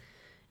more?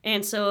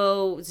 And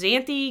so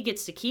Xanthi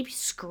gets to keep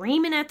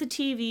screaming at the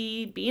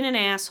TV, being an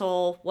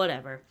asshole,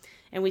 whatever.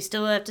 And we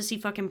still have to see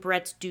fucking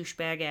Brett's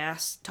douchebag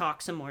ass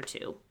talk some more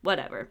too.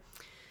 Whatever.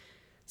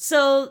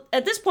 So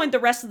at this point, the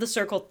rest of the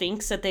circle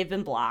thinks that they've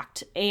been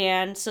blocked.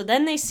 And so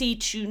then they see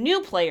 2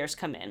 new players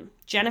come in,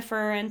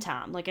 Jennifer and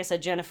Tom. Like I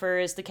said, Jennifer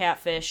is the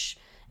catfish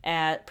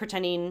at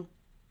pretending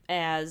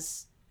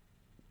as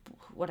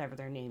whatever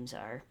their names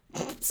are.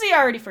 See, I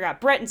already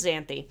forgot. Brett and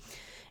Xanthi.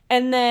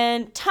 And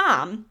then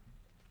Tom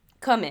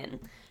come in.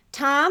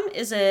 Tom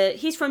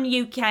he's from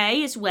UK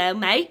as well,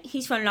 mate.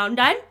 He's from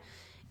London.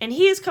 And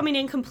he is coming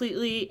in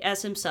completely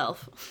as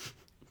himself.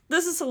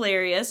 This is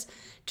hilarious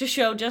to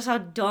show just how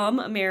dumb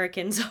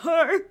Americans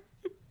are.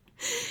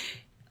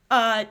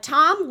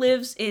 Tom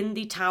lives in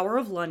the Tower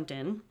of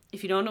London.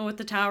 If you don't know what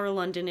the Tower of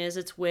London is,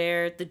 it's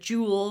where the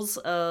jewels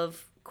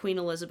of Queen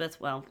Elizabeth,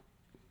 well,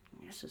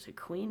 I guess is it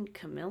Queen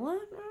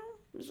Camilla?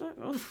 Is that?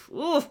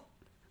 Oof.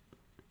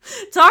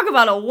 Talk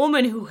about a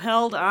woman who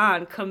held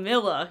on.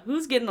 Camilla.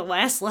 Who's getting the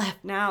last laugh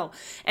now?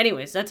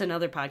 Anyways, that's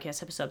another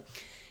podcast episode.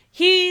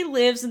 He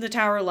lives in the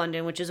Tower of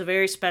London, which is a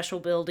very special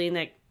building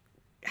that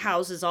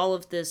houses all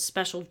of the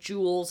special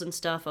jewels and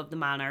stuff of the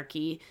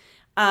monarchy.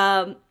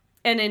 And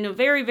in a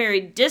very,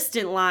 very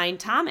distant line,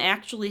 Tom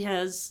actually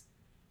has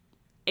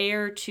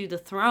heir to the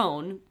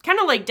throne. Kind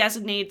of like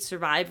designated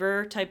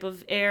survivor type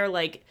of heir.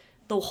 Like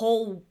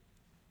all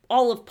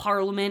of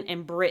Parliament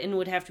and Britain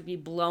would have to be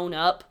blown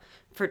up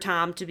for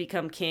Tom to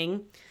become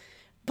king.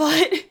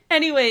 But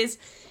anyways,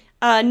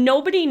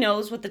 nobody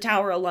knows what the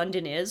Tower of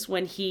London is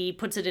when he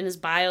puts it in his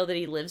bio that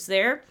he lives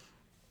there.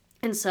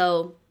 And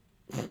so,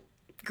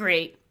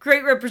 great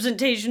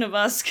representation of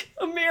us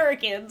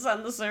Americans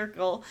on the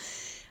circle.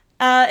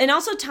 And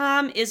also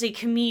Tom is a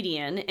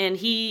comedian, and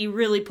he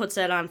really puts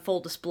that on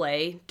full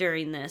display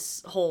during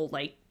this whole,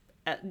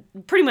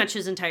 pretty much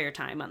his entire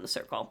time on the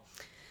circle.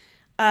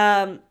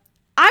 I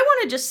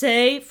want to just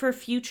say, for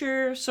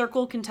future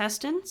circle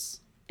contestants,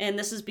 and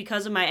this is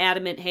because of my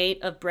adamant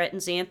hate of Brett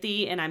and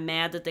Xanthi, and I'm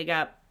mad that they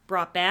got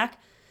brought back,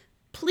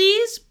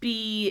 please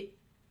be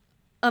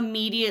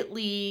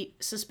immediately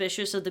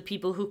suspicious of the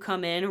people who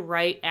come in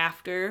right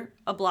after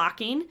a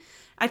blocking.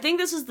 I think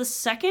this is the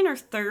 2nd or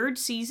 3rd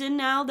season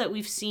now that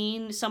we've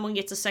seen someone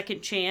gets a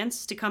second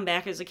chance to come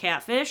back as a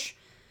catfish.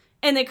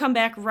 And they come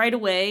back right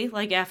away,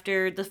 like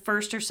after the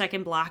 1st or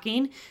 2nd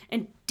blocking.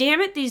 And damn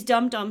it, these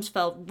dum-dums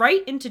fell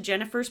right into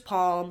Jennifer's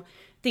palm,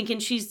 thinking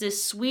she's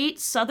this sweet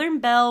Southern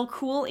belle,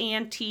 cool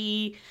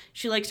auntie.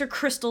 She likes her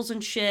crystals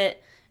and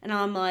shit. And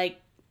I'm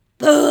like,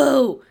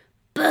 boo!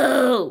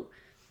 Boo!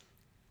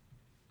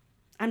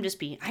 I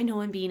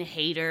know I'm being a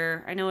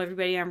hater. I know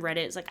everybody on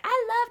Reddit is like,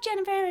 I love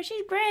Jennifer,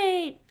 she's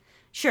great.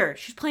 Sure,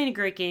 she's playing a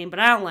great game, but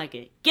I don't like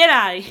it. Get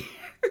out of here.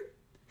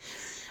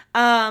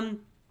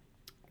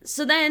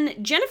 So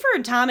then Jennifer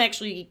and Tom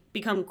actually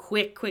become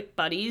quick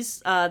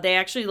buddies. They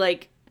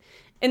actually,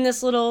 in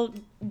this little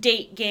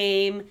date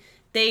game,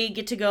 they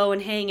get to go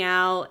and hang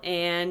out,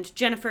 and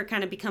Jennifer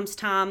kind of becomes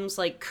Tom's,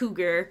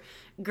 cougar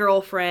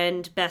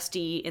girlfriend,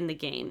 bestie in the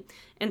game.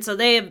 And so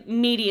they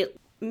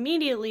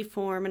immediately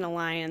form an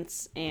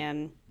alliance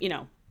and,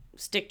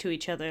 stick to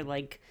each other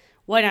like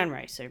white on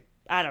rice, or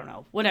I don't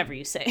know, whatever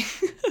you say.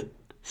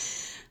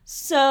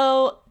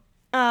 So,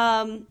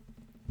 then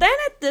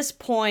at this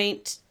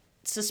point,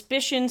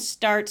 suspicion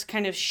starts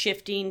kind of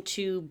shifting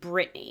to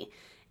Brittany.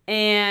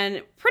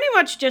 And pretty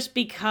much just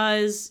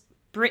because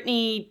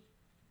Brittany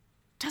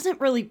doesn't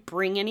really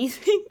bring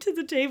anything to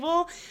the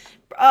table.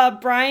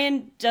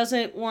 Brian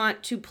doesn't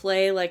want to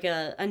play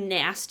a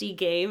nasty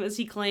game, as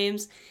he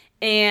claims.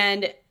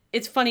 And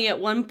it's funny, at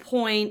one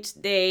point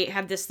they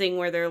have this thing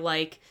where they're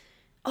like,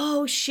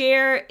 oh,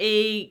 share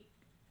a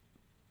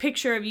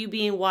picture of you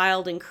being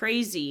wild and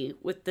crazy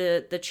with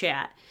the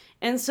chat.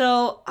 And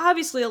so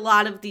obviously a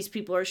lot of these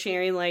people are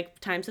sharing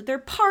times that they're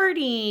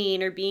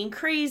partying or being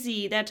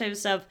crazy, that type of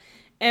stuff.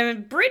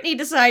 And Brittany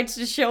decides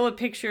to show a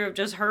picture of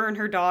just her and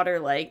her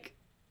daughter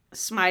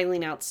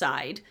smiling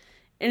outside.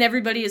 And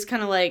everybody is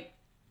kind of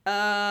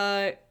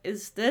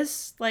is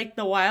this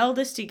the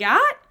wildest you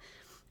got?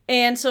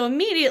 And so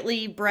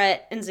immediately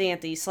Brett and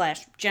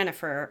Xanthi /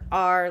 Jennifer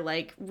are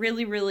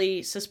really,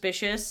 really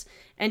suspicious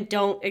and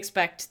don't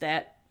expect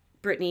that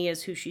Brittany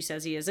is who she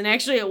says he is. And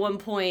actually at one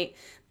point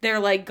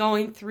they're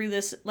going through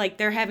this,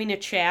 they're having a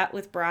chat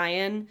with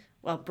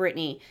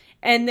Brittany,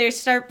 and they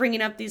start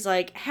bringing up these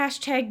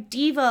hashtag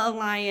Diva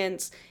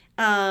Alliance,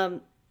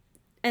 and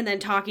then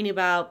talking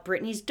about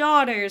Brittany's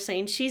daughter,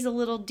 saying she's a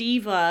little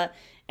diva,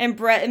 and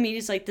Brett immediately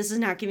is like, this is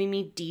not giving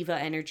me diva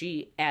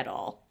energy at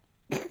all.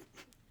 And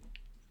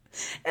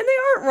they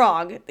aren't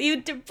wrong.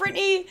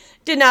 Brittany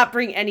did not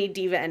bring any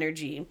diva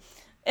energy.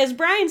 As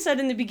Brian said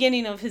in the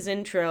beginning of his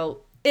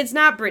intro, it's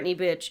not Brittany,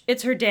 bitch.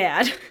 It's her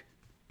dad.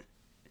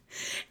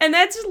 And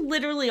that's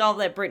literally all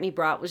that Brittany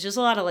brought, was just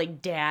a lot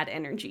of dad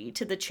energy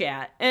to the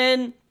chat.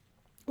 And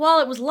while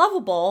it was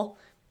lovable,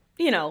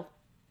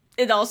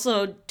 it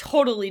also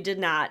totally did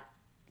not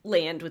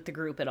land with the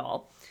group at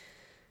all.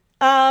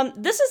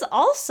 This is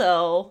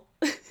also,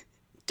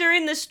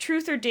 during this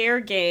Truth or Dare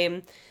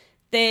game,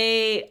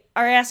 They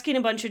are asking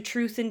a bunch of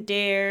truth and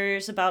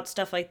dares about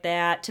stuff like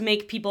that to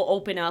make people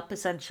open up,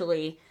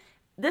 essentially.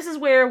 This is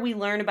where we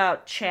learn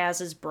about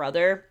Chaz's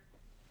brother,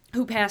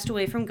 who passed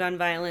away from gun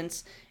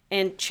violence.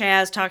 And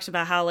Chaz talks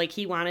about how, like,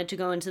 he wanted to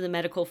go into the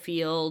medical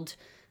field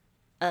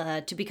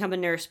to become a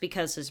nurse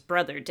because his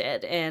brother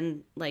did.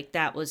 And, like,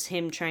 that was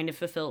him trying to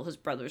fulfill his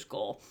brother's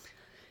goal.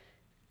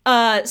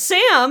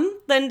 Sam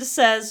then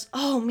says,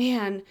 oh,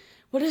 man,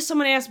 what if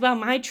someone asks about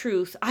my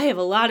truth? I have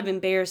a lot of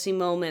embarrassing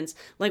moments.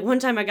 Like, one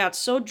time I got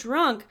so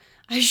drunk,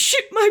 I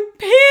shit my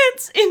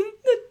pants in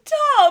the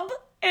tub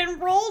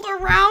and rolled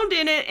around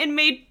in it and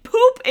made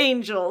poop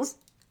angels.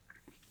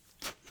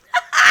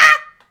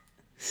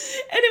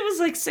 And it was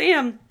like,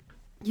 Sam,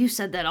 you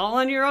said that all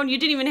on your own. You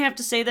didn't even have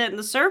to say that in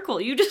the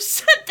circle. You just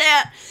said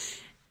that.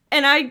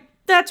 And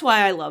that's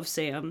why I love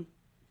Sam.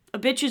 A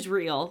bitch is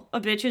real.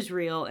 A bitch is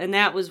real. And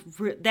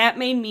that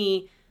made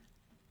me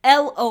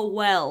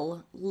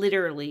LOL,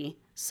 literally.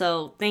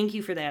 So thank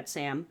you for that,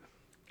 Sam.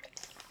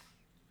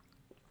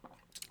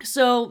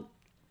 So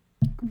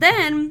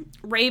then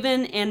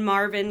Raven and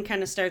Marvin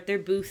kind of start their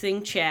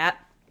boothing chat.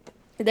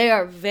 They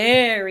are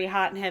very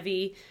hot and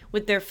heavy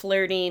with their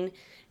flirting.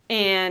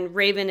 And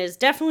Raven is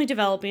definitely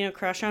developing a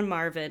crush on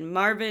Marvin.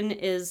 Marvin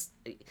is,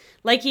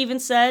 like he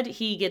even said,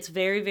 he gets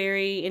very,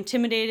 very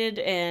intimidated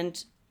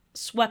and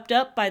swept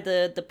up by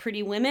the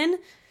pretty women.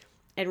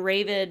 And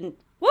Raven,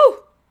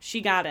 woo,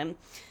 she got him.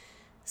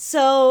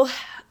 So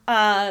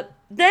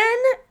then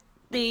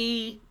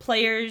the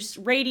players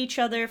raid each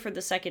other for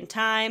the second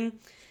time.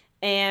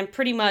 And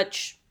pretty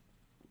much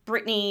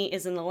Brittany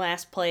is in the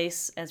last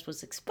place, as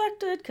was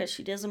expected, because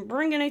she doesn't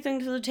bring anything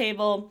to the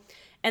table.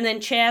 And then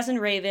Chaz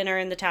and Raven are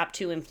in the top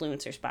 2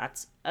 influencer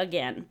spots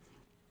again.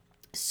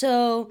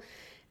 So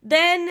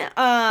then,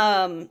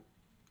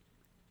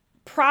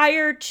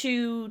 prior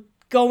to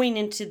going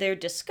into their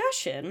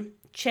discussion,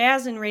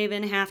 Chaz and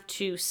Raven have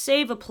to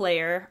save a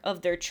player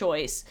of their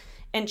choice.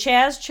 And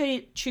Chaz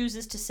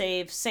chooses to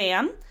save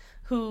Sam,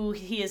 who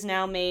he has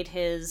now made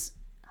his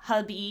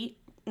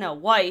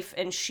wife,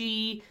 and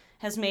she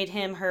has made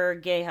him her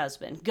gay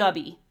husband,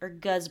 Gubby, or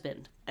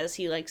Gusband, as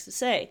he likes to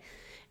say.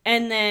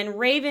 And then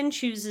Raven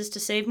chooses to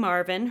save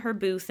Marvin, her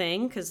boo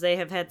thing, because they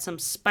have had some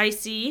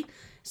spicy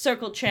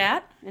circle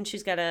chat, and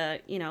she's got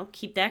to,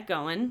 keep that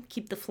going,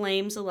 keep the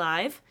flames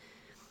alive.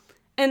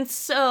 And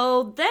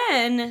so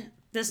then,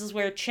 this is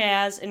where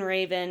Chaz and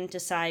Raven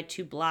decide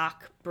to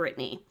block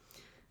Brittany.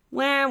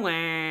 Wah,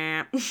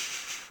 wah.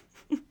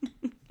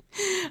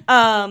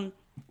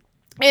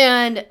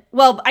 And,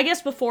 well, I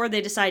guess before they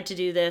decide to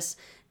do this,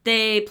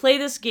 they play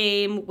this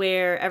game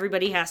where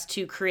everybody has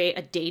to create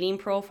a dating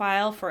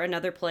profile for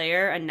another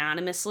player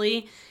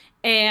anonymously.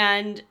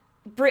 And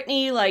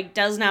Brittany,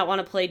 does not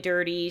want to play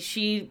dirty.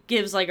 She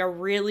gives, a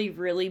really,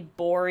 really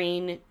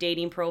boring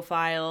dating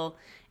profile.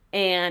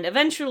 And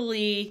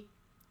eventually,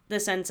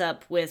 this ends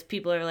up with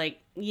people are like,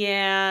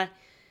 yeah,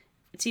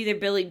 it's either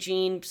Billie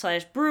Jean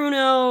 /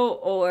 Bruno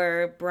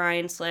or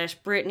Brian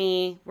 /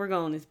 Brittany. We're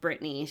going with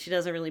Brittany. She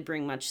doesn't really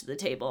bring much to the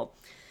table.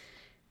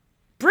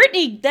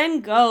 Brittany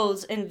then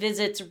goes and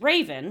visits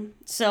Raven.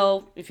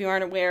 So, if you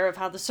aren't aware of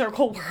how the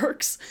circle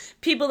works,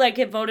 people that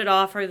get voted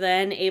off are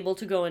then able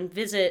to go and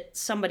visit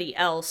somebody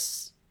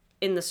else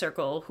in the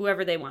circle,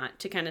 whoever they want,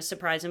 to kind of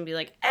surprise them and be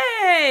like,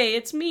 hey,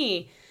 it's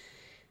me.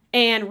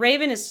 And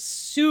Raven is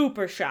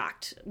super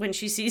shocked when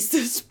she sees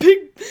this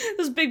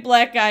big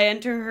black guy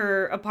enter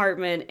her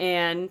apartment,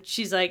 and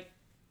she's like,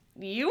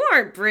 you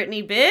aren't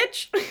Brittany,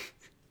 bitch.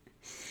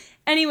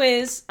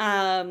 Anyways,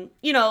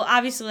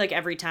 obviously,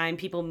 every time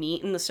people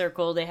meet in the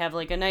circle, they have,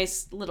 a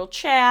nice little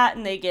chat,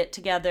 and they get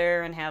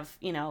together and have,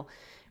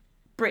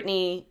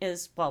 Brian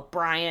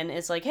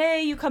is like,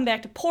 hey, you come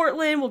back to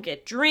Portland, we'll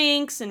get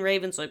drinks, and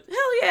Raven's like,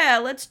 hell yeah,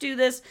 let's do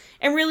this,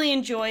 and really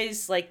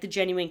enjoys, the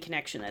genuine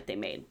connection that they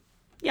made.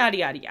 Yada,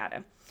 yada,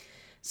 yada.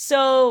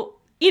 So,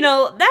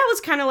 that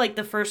was kind of,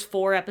 the first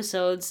 4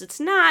 episodes. It's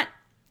not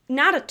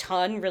a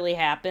ton really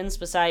happens,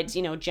 besides,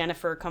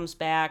 Jennifer comes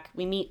back,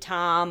 we meet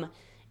Tom,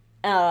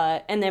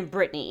 and then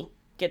Brittany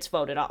gets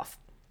voted off.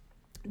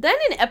 Then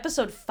in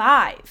episode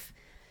 5,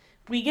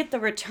 we get the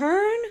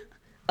return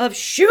of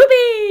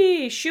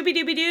Shooby!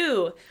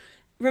 Shooby-Dooby-Doo!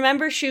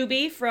 Remember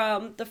Shooby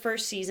from the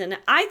first season?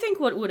 I think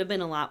what would have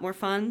been a lot more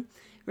fun,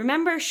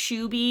 remember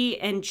Shooby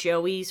and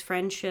Joey's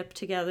friendship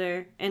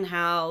together and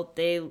how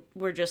they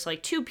were just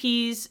 2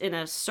 peas in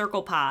a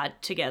circle pod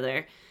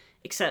together,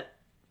 except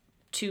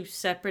 2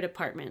 separate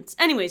apartments.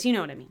 Anyways, you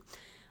know what I mean.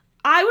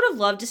 I would have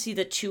loved to see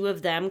the 2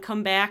 of them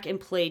come back and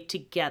play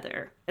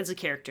together as a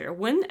character.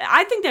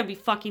 I think that'd be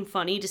fucking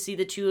funny to see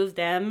the 2 of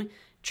them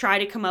try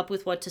to come up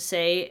with what to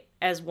say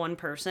as one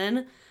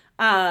person.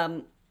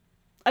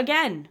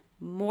 Again,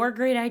 more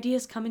great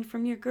ideas coming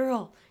from your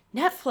girl.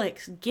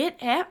 Netflix,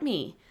 get at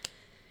me.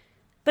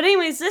 But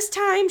anyways, this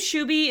time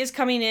Shooby is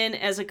coming in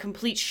as a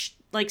complete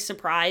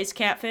surprise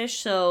catfish,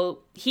 so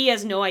he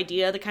has no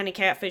idea the kind of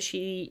catfish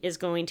he is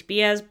going to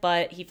be as,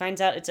 but he finds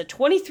out it's a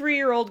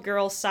 23-year-old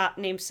girl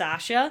named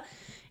Sasha,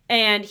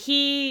 and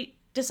he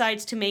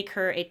decides to make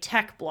her a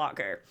tech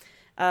blogger.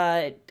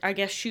 I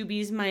guess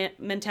Shuby's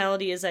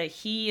mentality is that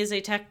he is a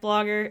tech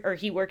blogger, or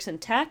he works in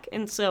tech,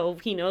 and so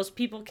he knows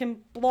people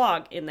can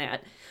blog in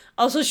that.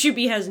 Also,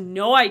 Shuby has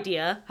no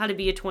idea how to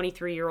be a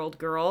 23-year-old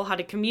girl, how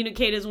to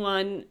communicate as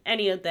one,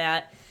 any of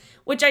that,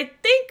 which I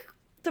think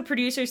the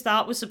producers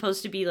thought was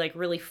supposed to be, like,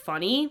 really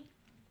funny,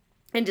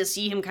 and to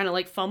see him kind of,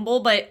 like,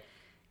 fumble, but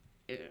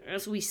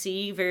as we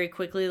see very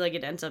quickly, like,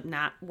 it ends up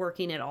not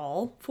working at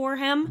all for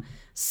him.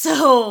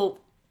 So,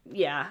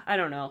 yeah, I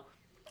don't know.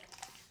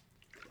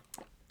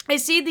 I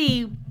see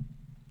the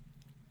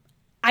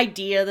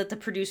idea that the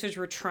producers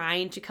were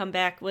trying to come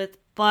back with,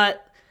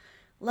 but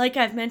like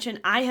I've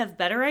mentioned, I have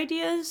better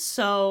ideas,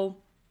 so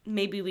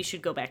maybe we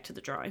should go back to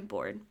the drawing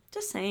board.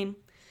 Just saying.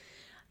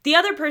 The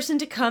other person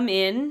to come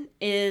in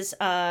is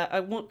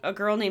a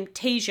girl named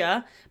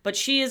Tasia, but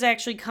she is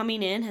actually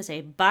coming in as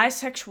a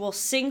bisexual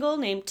single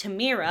named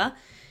Tamira.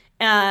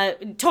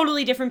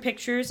 Totally different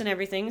pictures and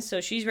everything, so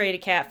she's ready to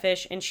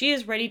catfish, and she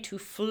is ready to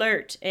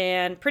flirt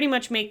and pretty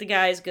much make the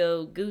guys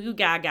go goo goo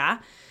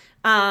gaga.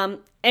 And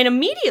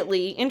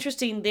immediately,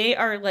 interesting, they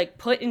are like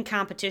put in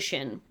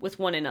competition with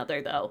one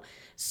another though.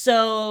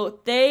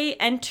 So they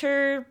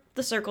enter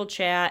the circle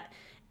chat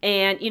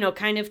and,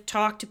 kind of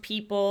talk to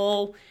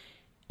people,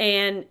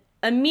 and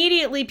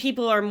immediately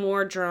people are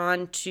more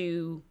drawn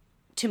to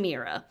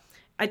Tamira.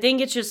 I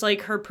think it's just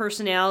like her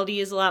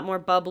personality is a lot more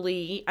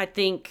bubbly. I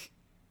think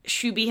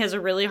Shuby has a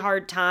really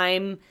hard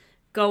time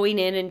going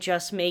in and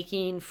just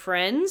making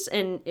friends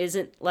and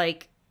isn't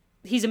like,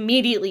 he's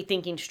immediately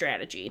thinking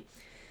strategy.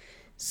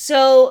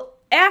 So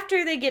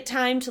after they get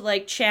time to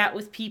like chat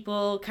with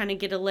people, kind of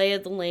get a lay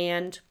of the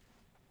land,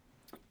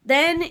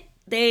 then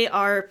they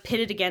are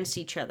pitted against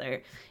each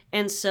other.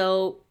 And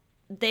so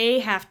they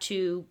have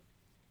to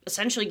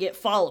essentially get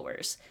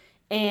followers.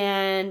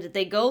 And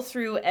they go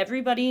through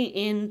everybody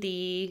in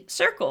the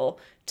circle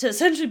to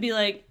essentially be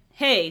like,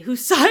 hey,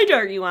 whose side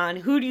are you on?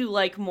 Who do you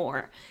like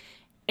more?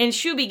 And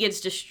Shuby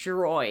gets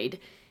destroyed.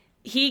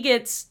 He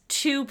gets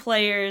 2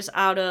 players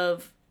out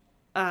of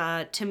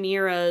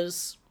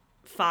Tamira's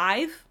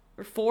 5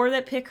 or 4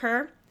 that pick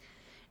her.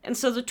 And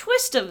so the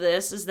twist of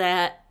this is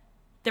that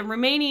the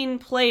remaining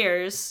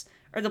players,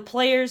 or the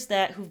players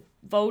who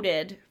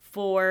voted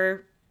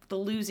for the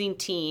losing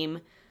team,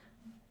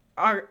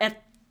 are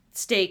at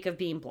stake of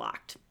being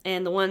blocked.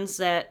 And the ones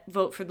that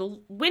vote for the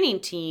winning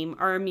team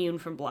are immune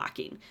from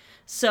blocking.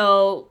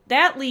 So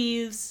that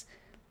leaves,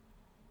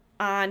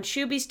 on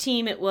Shuby's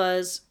team, it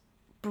was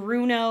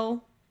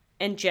Bruno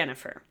and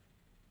Jennifer.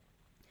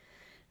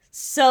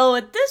 So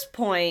at this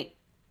point,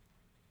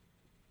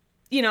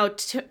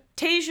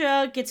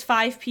 Tasia gets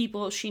 5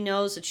 people. She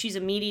knows that she's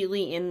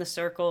immediately in the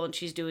circle and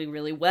she's doing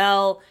really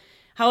well.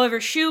 However,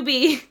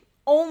 Shuby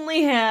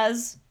only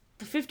has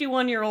the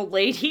 51-year-old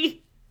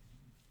lady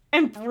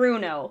and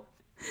Bruno.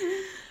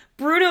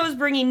 Bruno is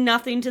bringing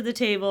nothing to the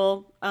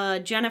table.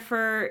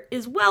 Jennifer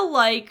is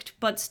well-liked,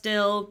 but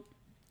still,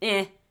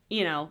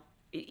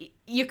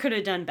 you could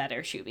have done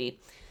better, Shuby.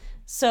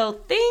 So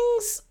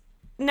things,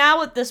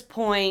 now at this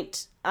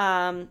point,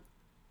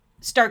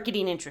 start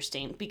getting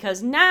interesting,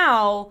 because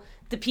now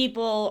the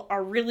people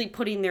are really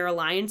putting their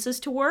alliances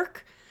to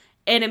work.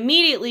 And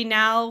immediately,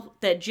 now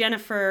that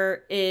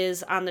Jennifer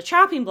is on the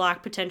chopping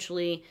block,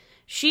 potentially,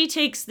 she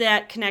takes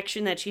that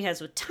connection that she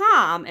has with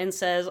Tom and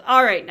says,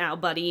 all right now,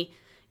 buddy,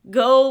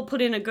 go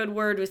put in a good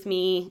word with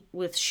me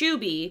with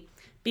Shuby,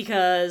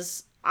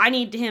 because I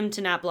need him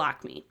to not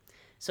block me.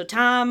 So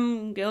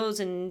Tom goes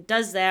and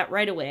does that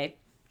right away.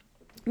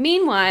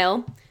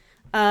 Meanwhile,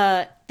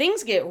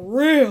 things get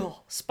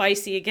real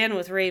spicy again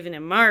with Raven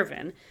and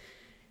Marvin.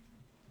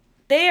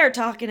 They are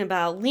talking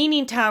about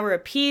Leaning Tower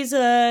of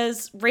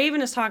Pisa's.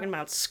 Raven is talking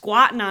about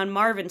squatting on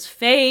Marvin's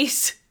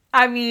face.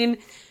 I mean,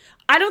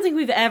 I don't think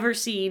we've ever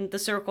seen the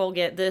circle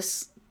get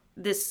this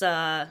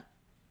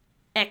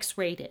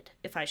X-rated,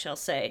 if I shall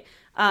say.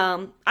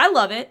 I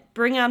love it.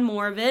 Bring on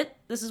more of it.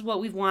 This is what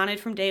we've wanted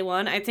from day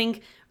one. I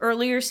think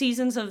earlier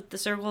seasons of the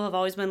circle have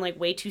always been like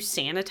way too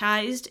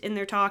sanitized in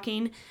their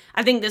talking.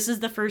 I think this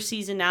is the first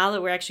season now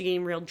that we're actually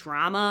getting real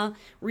drama,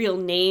 real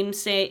name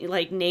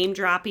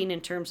dropping in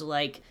terms of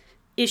like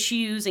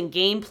issues and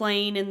game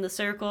playing in the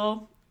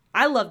circle.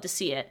 I love to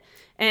see it.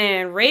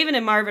 And Raven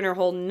and Marvin are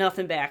holding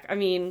nothing back. I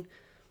mean,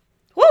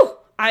 whoo!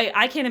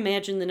 I can't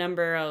imagine the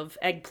number of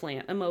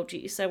eggplant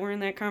emojis that were in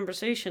that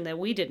conversation that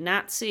we did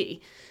not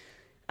see.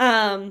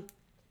 And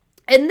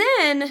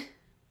then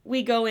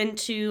we go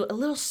into a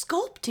little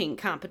sculpting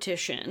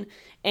competition.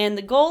 And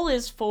the goal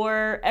is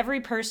for every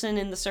person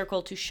in the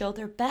circle to show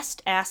their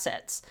best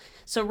assets.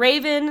 So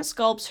Raven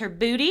sculpts her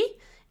booty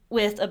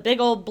with a big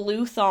old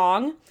blue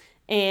thong.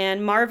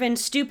 And Marvin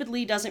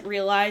stupidly doesn't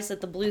realize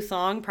that the blue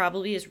thong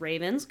probably is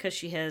Raven's, because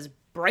she has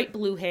bright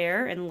blue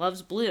hair and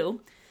loves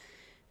blue.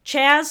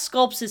 Chaz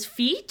sculpts his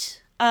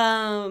feet.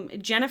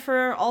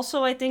 Jennifer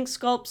also, I think,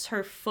 sculpts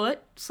her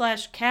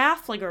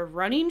foot/calf, like a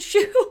running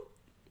shoe.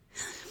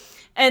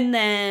 And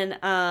then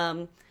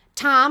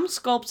Tom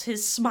sculpts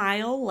his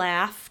smile,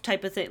 laugh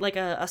type of thing, like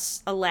a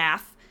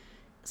laugh.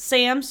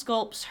 Sam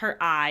sculpts her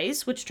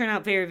eyes, which turn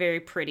out very, very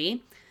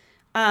pretty.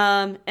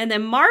 And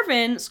then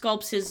Marvin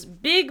sculpts his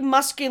big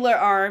muscular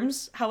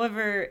arms.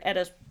 However, at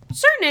a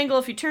certain angle,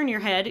 if you turn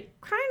your head,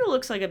 it kind of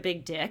looks like a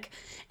big dick.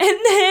 And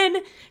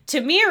then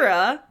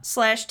Tamira /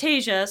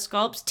 Tasia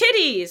sculpts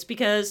titties,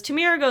 because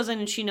Tamira goes in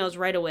and she knows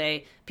right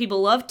away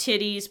people love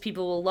titties,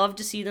 people will love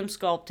to see them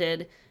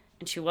sculpted,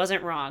 and she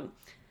wasn't wrong.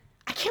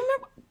 I can't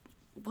remember,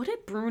 what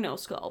did Bruno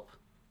sculpt?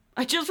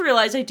 I just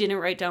realized I didn't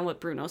write down what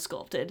Bruno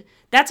sculpted.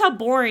 That's how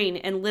boring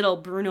and little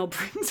Bruno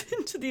brings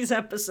into these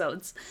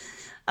episodes.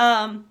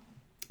 So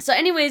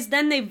anyways,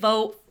 then they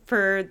vote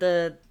for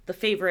the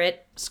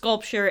favorite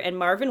sculpture, and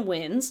Marvin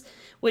wins,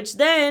 which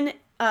then,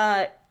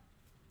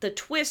 the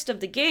twist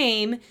of the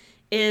game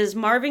is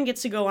Marvin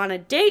gets to go on a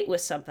date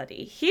with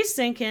somebody. He's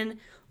thinking,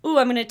 ooh,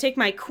 I'm going to take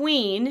my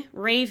queen,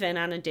 Raven,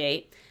 on a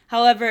date.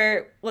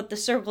 However, what the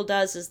circle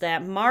does is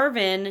that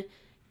Marvin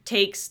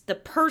takes the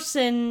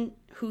person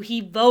who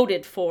he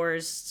voted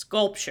for's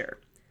sculpture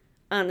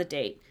on the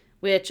date,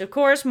 which, of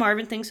course,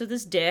 Marvin thinks with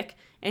his dick,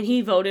 and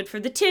he voted for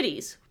the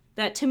titties,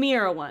 that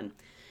Tamira one.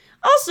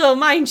 Also,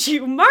 mind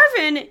you,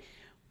 Marvin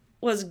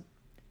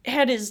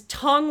had his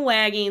tongue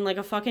wagging like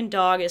a fucking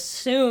dog as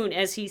soon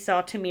as he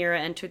saw Tamira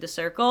enter the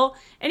circle,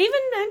 and even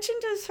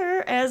mentioned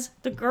her as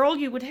the girl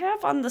you would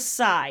have on the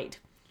side.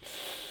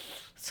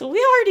 So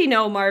we already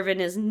know Marvin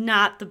is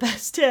not the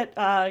best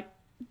at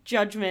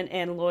judgment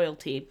and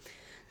loyalty.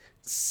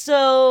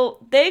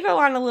 So they go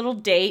on a little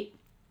date,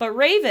 but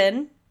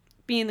Raven,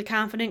 being the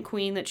confident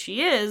queen that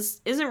she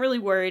is, isn't really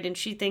worried, and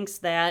she thinks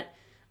that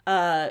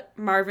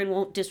Marvin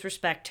won't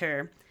disrespect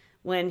her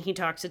when he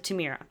talks to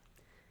Tamira.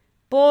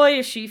 Boy,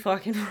 is she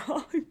fucking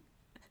wrong.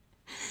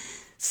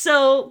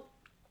 So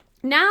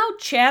now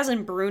Chaz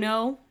and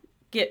Bruno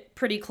get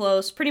pretty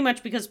close, pretty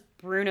much because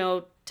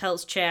Bruno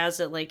tells Chaz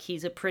that, like,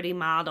 he's a pretty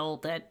model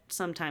that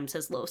sometimes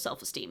has low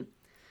self-esteem.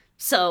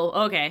 So,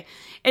 okay.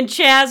 And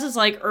Chaz is,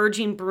 like,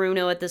 urging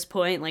Bruno at this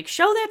point, like,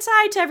 show that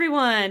side to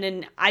everyone.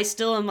 And I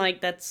still am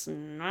like, that's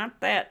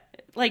not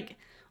that. Like,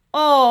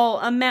 oh,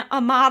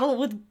 a model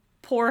with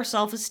poor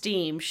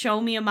self-esteem.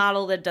 Show me a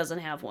model that doesn't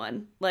have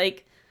one.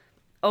 Like,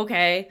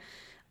 okay.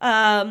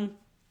 And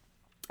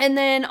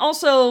then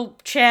also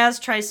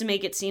Chaz tries to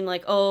make it seem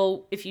like,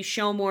 oh, if you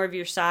show more of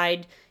your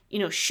side, you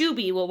know,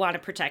 Shuby will want to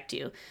protect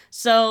you.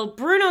 So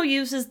Bruno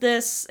uses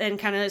this and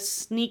kind of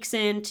sneaks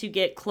in to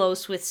get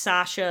close with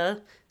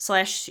Sasha /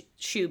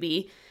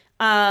 Shuby.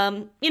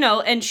 You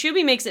know, and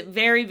Shuby makes it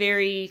very,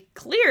 very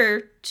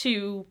clear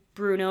to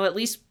Bruno, at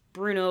least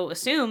Bruno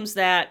assumes,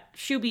 that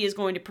Shuby is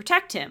going to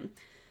protect him.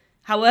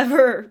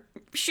 However,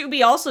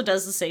 Shuby also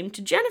does the same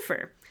to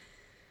Jennifer.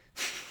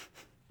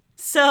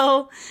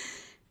 So,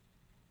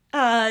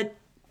 Marvin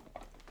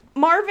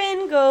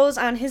goes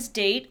on his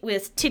date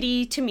with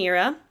Titty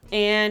Tamira,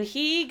 and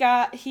he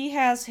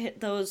has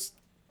those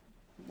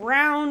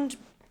round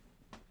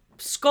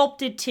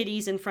sculpted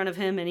titties in front of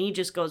him, and he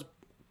just goes,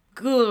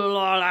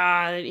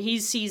 he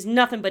sees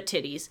nothing but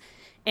titties.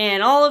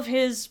 And all of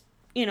his,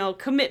 you know,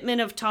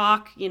 commitment of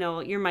talk, you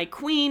know, you're my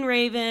queen,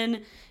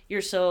 Raven,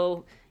 you're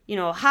so, you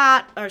know,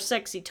 hot, or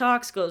sexy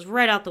talks goes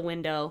right out the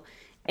window.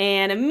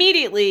 And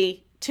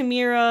immediately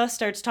Tamira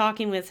starts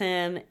talking with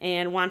him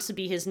and wants to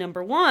be his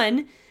number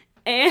one,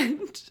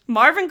 and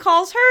Marvin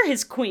calls her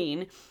his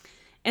queen.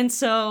 And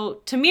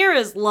so Tamira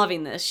is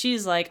loving this.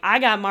 She's like, I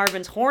got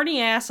Marvin's horny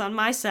ass on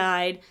my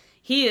side.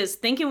 He is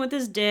thinking with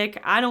his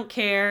dick. I don't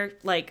care.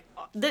 Like,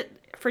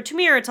 for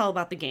Tamira, it's all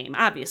about the game,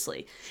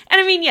 obviously.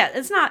 And I mean, yeah,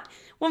 it's not,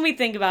 when we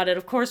think about it,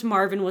 of course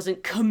Marvin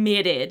wasn't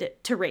committed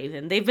to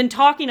Raven. They've been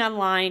talking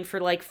online for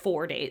like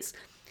 4 days.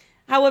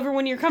 However,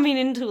 when you're coming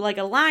into, like,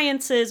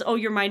 alliances, oh,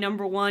 you're my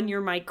number one, you're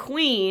my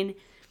queen,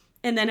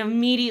 and then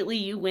immediately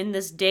you win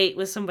this date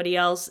with somebody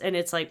else, and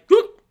it's like,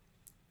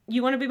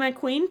 you want to be my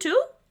queen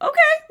too? Okay,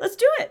 let's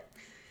do it.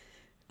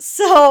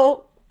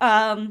 So,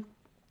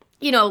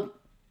 you know,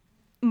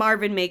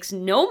 Marvin makes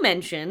no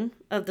mention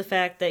of the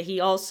fact that he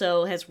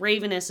also has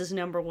Raven as his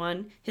number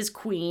one, his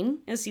queen,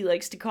 as he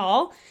likes to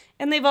call,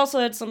 and they've also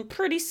had some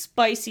pretty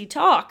spicy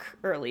talk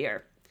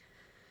earlier.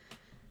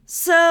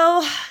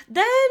 So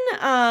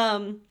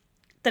then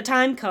the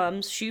time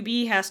comes,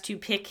 Shuby has to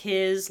pick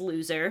his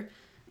loser,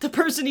 the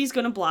person he's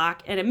going to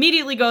block, and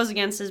immediately goes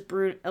against his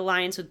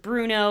alliance with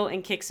Bruno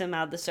and kicks him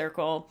out of the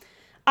circle.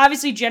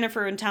 Obviously,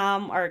 Jennifer and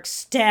Tom are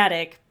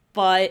ecstatic,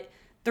 but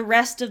the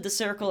rest of the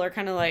circle are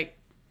kind of like,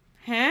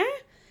 huh?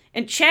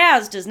 And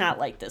Chaz does not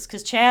like this,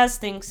 because Chaz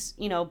thinks,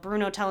 you know,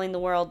 Bruno telling the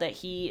world that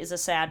he is a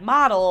sad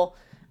model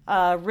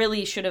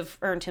really should have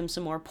earned him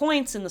some more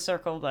points in the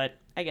circle, but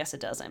I guess it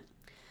doesn't.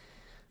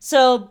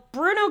 So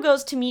Bruno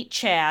goes to meet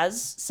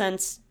Chaz,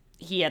 since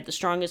he had the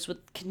strongest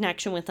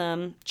connection with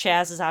him.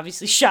 Chaz is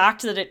obviously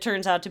shocked that it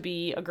turns out to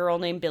be a girl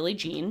named Billie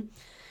Jean.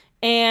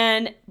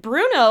 And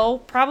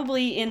Bruno,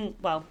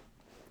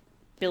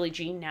 Billie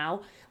Jean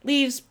now,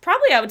 leaves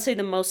probably, I would say,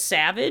 the most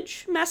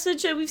savage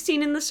message that we've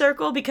seen in the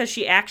circle, because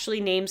she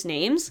actually names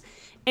names.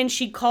 And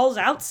she calls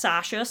out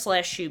Sasha /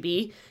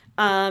 Shuby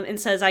and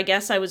says, I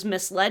guess I was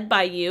misled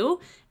by you,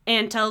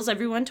 and tells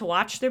everyone to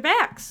watch their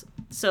backs.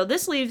 So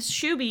this leaves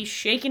Shuby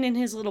shaking in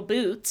his little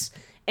boots,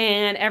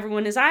 and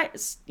everyone is,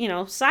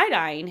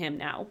 side-eyeing him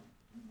now.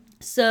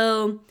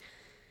 So,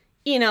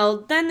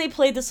 then they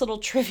played this little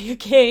trivia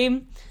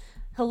game.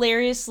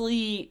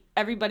 Hilariously,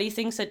 everybody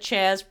thinks that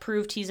Chaz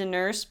proved he's a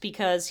nurse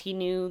because he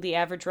knew the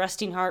average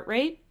resting heart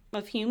rate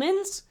of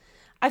humans.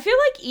 I feel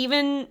like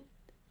even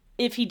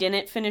if he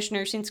didn't finish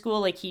nursing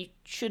school, like, he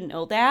should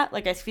know that.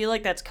 Like, I feel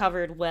like that's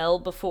covered well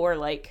before,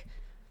 like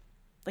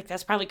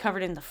that's probably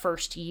covered in the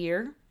first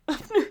year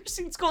of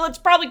nursing school. It's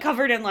probably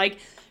covered in, like,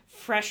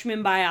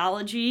 freshman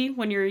biology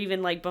when you're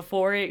even, like,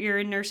 before you're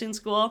in nursing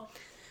school.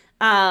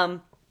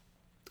 And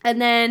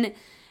then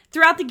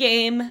throughout the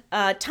game,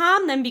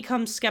 Tom then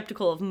becomes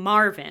skeptical of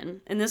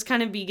Marvin. And this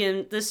kind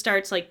of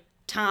starts, like,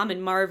 Tom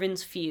and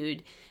Marvin's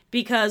feud.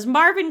 Because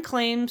Marvin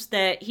claims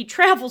that he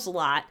travels a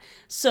lot.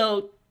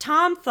 So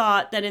Tom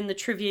thought that in the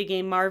trivia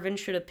game, Marvin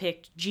should have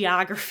picked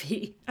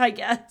geography, I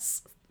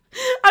guess.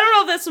 I don't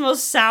know if that's the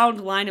most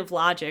sound line of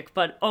logic,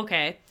 but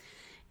okay.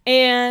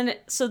 And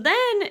so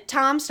then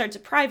Tom starts a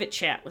private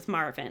chat with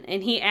Marvin,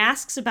 and he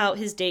asks about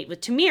his date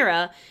with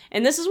Tamira,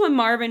 and this is when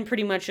Marvin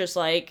pretty much just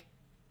like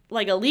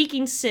a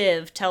leaking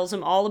sieve tells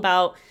him all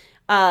about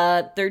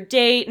their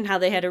date and how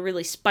they had a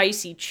really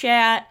spicy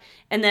chat,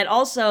 and that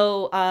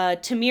also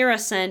Tamira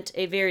sent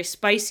a very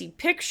spicy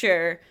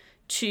picture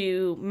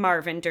to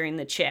Marvin during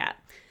the chat.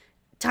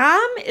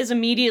 Tom is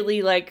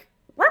immediately like,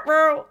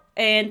 ruh-roh,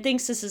 and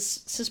thinks this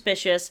is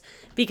suspicious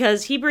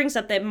because he brings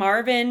up that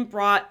Marvin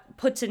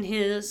puts in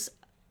his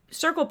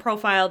circle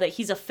profile that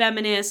he's a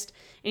feminist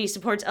and he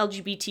supports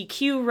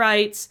LGBTQ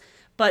rights,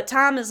 but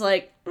Tom is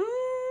like,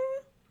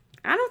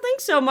 I don't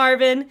think so,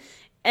 Marvin.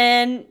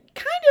 And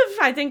kind of,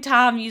 I think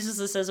Tom uses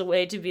this as a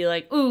way to be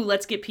like, ooh,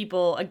 let's get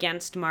people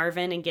against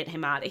Marvin and get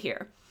him out of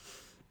here.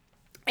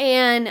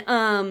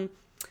 And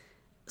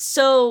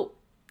so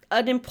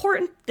an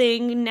important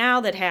thing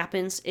now that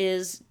happens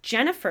is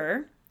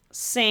Jennifer,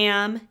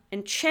 Sam,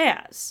 and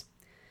Chaz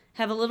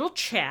have a little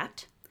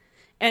chat.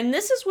 And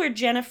this is where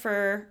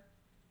Jennifer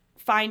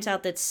finds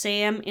out that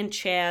Sam and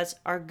Chaz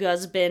are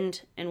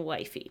husband and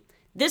wifey.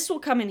 This will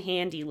come in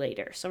handy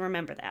later, so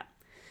remember that.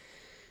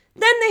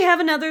 Then they have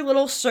another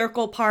little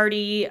circle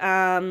party.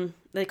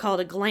 They call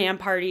it a glam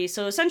party.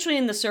 So essentially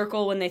in the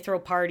circle, when they throw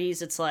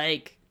parties, it's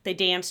like they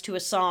dance to a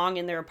song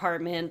in their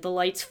apartment, the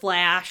lights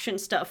flash and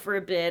stuff for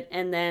a bit,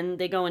 and then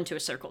they go into a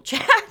circle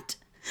chat.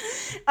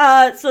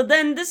 So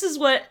then this is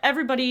what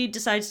everybody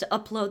decides to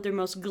upload their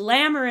most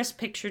glamorous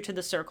picture to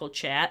the circle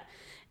chat.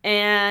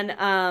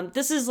 And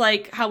this is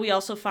like how we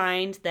also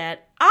find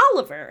that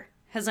Oliver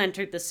has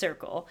entered the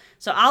circle.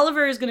 So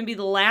Oliver is going to be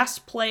the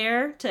last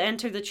player to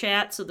enter the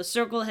chat. So the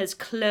circle has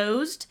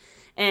closed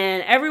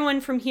and everyone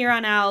from here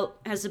on out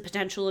has the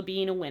potential of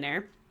being a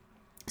winner.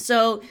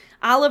 So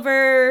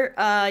Oliver,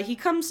 he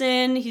comes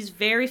in, he's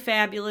very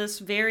fabulous,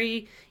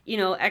 very,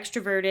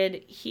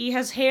 extroverted. He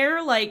has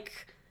hair like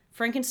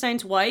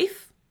Frankenstein's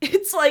wife.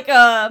 It's like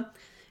a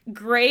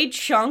gray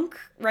chunk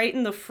right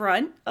in the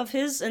front of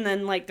his, and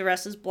then like the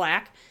rest is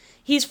black.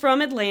 He's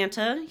from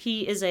Atlanta.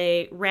 He is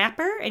a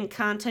rapper and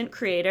content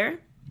creator.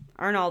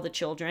 Aren't all the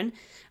children?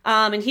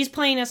 And he's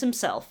playing as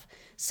himself.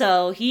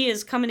 So he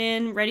is coming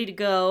in, ready to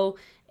go.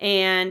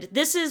 And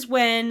this is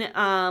when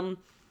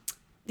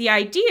the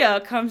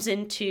idea comes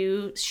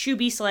into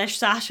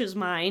Shuby/Sasha's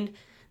mind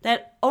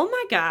that, oh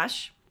my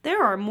gosh,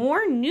 there are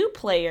more new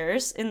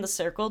players in the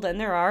circle than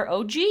there are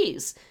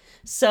OGs.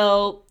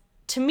 So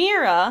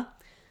Tamira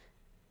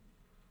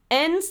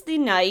ends the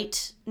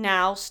night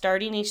now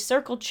starting a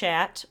circle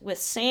chat with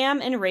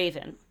Sam and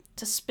Raven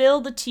to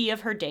spill the tea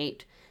of her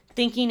date,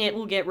 thinking it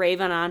will get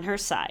Raven on her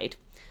side.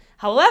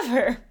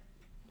 However,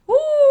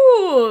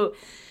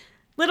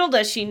 little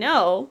does she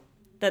know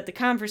that the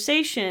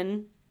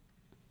conversation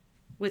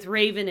with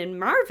Raven and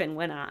Marvin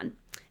went on.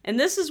 And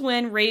this is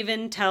when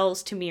Raven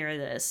tells Tamira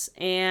this.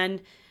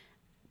 And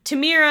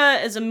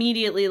Tamira is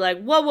immediately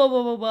like,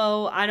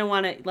 whoa, I don't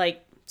want to,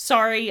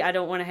 sorry, I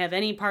don't want to have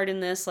any part in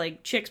this,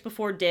 chicks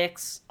before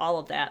dicks, all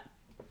of that.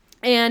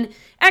 And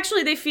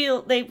actually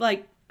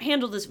they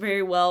handle this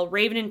very well.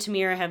 Raven and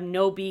Tamira have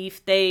no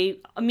beef.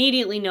 They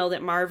immediately know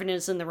that Marvin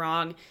is in the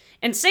wrong.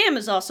 And Sam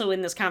is also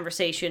in this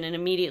conversation and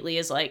immediately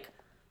is like,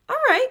 all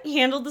right,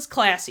 handled this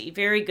classy,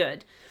 very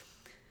good.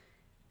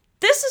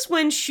 This is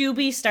when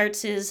Shuby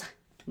starts his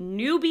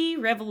newbie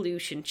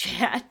revolution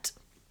chat.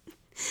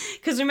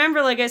 Because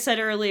remember, like I said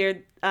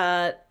earlier,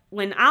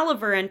 when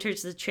Oliver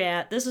enters the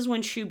chat, this is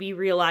when Shuby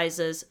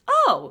realizes,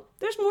 oh,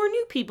 there's more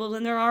new people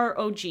than there are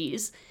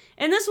OGs.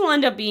 And this will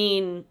end up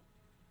being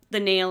the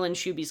nail in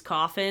Shuby's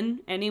coffin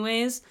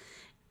anyways.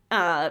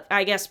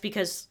 I guess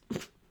because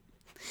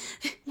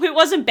it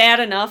wasn't bad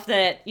enough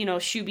that,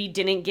 Shuby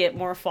didn't get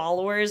more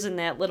followers in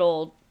that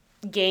little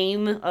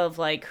game of,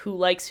 who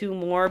likes who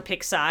more,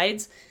 pick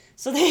sides.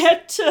 So they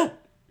had to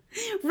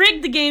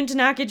rig the game to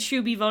not get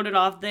Shuby voted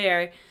off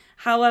there.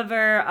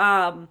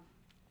 However,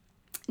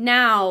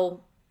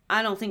 now,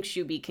 I don't think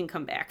Shuby can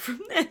come back from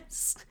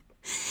this.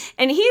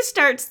 And he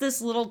starts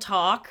this little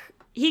talk.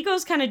 He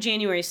goes kind of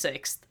January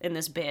 6th in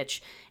this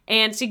bitch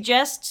and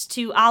suggests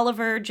to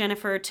Oliver,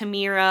 Jennifer,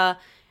 Tamira,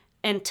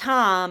 and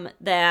Tom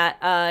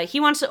that he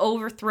wants to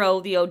overthrow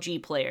the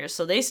OG players.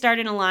 So they start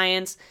an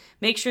alliance,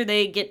 make sure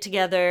they get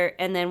together,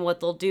 and then what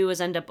they'll do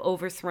is end up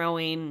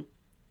overthrowing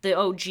the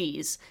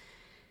OGs.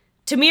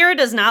 Tamira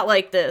does not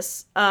like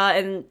this,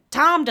 and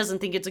Tom doesn't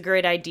think it's a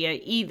great idea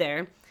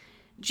either.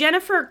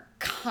 Jennifer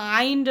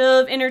kind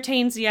of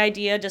entertains the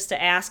idea just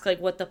to ask, like,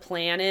 what the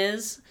plan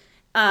is,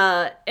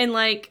 and,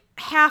 like,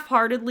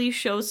 half-heartedly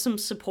shows some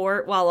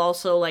support while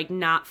also, like,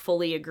 not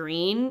fully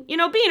agreeing. You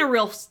know, being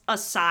a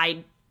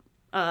side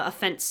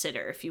fence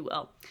sitter, if you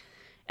will.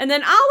 And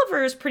then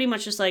Oliver is pretty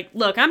much just like,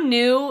 look, I'm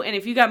new, and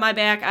if you got my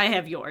back, I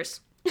have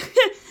yours.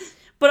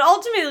 But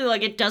ultimately,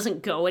 like, it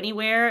doesn't go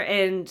anywhere,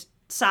 and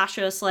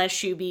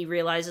Sasha/Shuby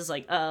realizes,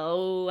 like,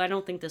 oh, I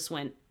don't think this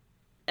went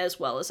as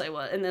well as I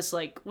was, and this,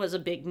 like, was a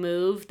big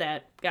move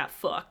that got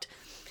fucked.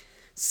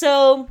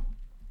 So,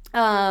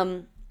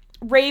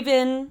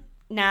 Raven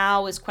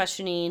now is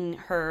questioning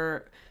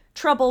her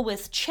trouble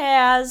with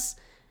Chaz,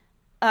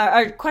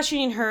 or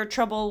questioning her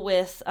trouble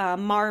with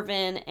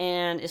Marvin,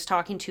 and is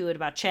talking to it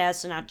about Chaz.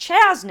 So now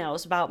Chaz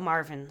knows about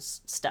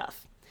Marvin's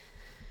stuff.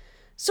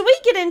 So we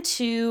get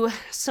into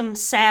some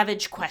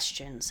savage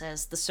questions,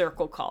 as the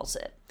circle calls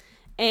it.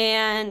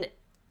 And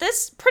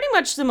this, pretty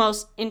much the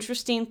most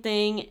interesting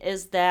thing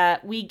is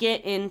that we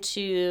get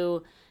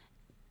into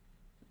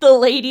the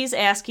ladies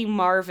asking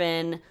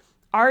Marvin,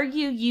 are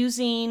you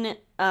using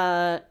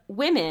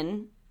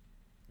women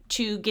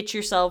to get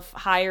yourself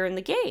higher in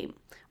the game?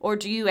 Or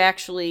do you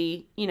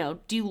actually,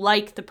 do you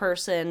like the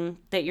person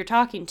that you're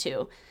talking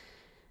to?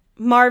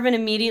 Marvin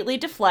immediately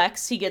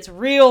deflects. He gets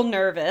real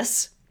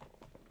nervous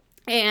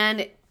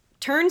and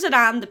turns it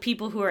on the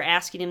people who are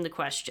asking him the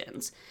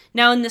questions.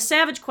 Now, in the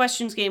Savage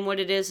Questions game, what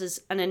it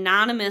is an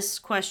anonymous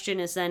question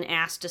is then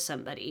asked to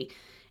somebody.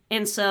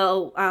 And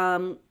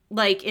so,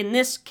 like in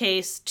this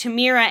case,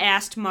 Tamira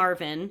asked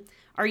Marvin,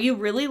 are you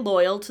really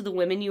loyal to the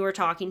women you are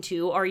talking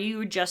to, or are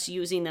you just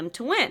using them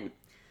to win?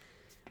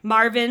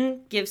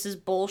 Marvin gives his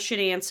bullshit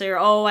answer,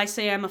 oh, I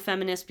say I'm a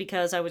feminist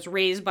because I was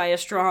raised by a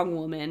strong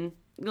woman,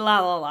 la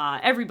la la,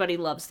 everybody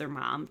loves their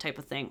mom, type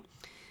of thing.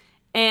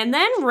 And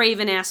then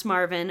Raven asks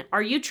Marvin,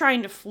 are you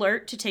trying to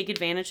flirt to take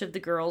advantage of the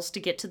girls to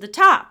get to the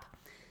top?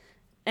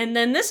 And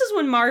then this is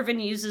when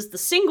Marvin uses the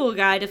single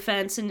guy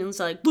defense and is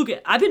like, look,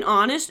 I've been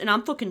honest and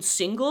I'm fucking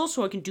single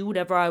so I can do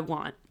whatever I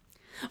want.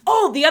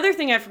 Oh, the other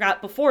thing I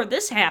forgot before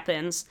this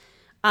happens,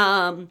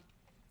 some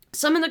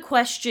of the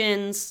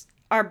questions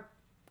are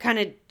kind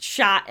of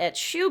shot at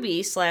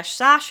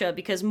Shuby/Sasha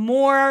because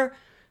more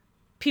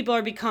people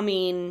are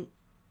becoming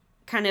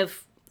kind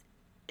of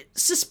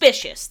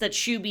suspicious that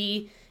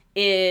Shuby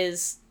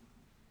is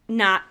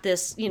not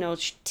this,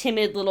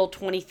 timid little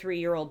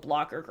 23-year-old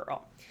blogger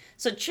girl.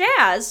 So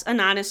Chaz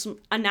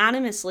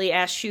anonymously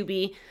asked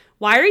Shuby,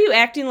 why are you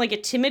acting like a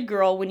timid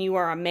girl when you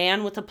are a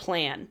man with a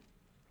plan?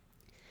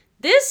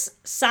 This,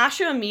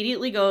 Sasha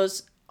immediately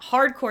goes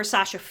hardcore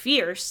Sasha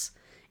fierce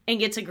and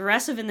gets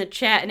aggressive in the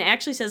chat and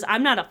actually says,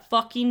 I'm not a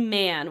fucking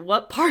man.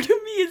 What part of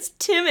me is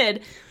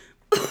timid?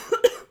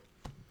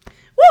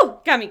 Woo!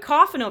 Got me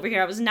coughing over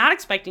here. I was not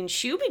expecting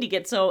Shuby to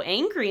get so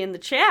angry in the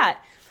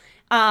chat.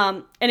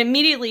 And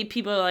immediately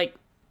people are like,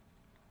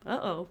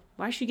 uh-oh,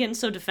 why is she getting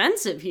so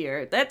defensive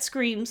here? That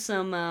screams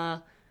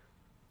some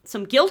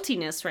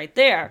guiltiness right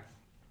there.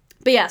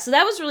 But yeah, so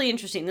that was really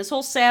interesting. This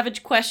whole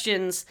Savage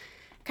Questions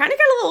kind of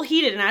got a little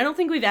heated, and I don't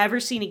think we've ever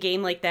seen a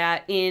game like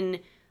that in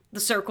the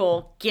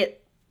circle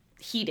get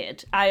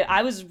heated.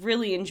 I was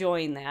really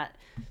enjoying that.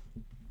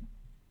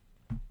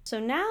 So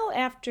now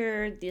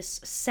after this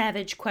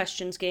Savage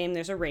Questions game,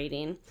 there's a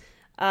rating.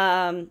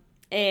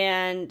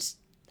 And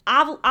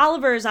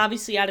Oliver is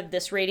obviously out of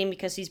this rating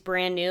because he's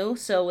brand new.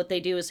 So what they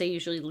do is they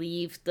usually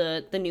leave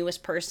the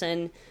newest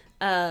person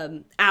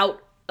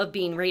out of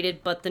being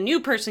rated, but the new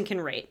person can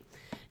rate.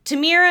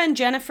 Tamira and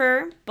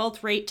Jennifer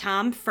both rate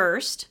Tom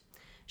first.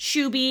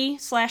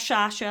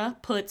 Shuby/Sasha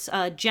puts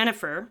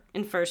Jennifer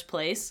in first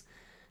place.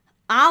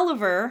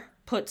 Oliver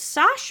puts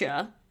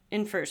Sasha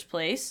in first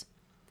place.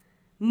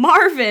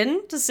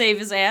 Marvin, to save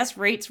his ass,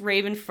 rates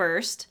Raven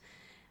first.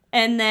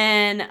 And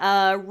then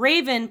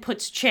Raven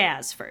puts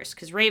Chaz first,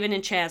 because Raven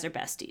and Chaz are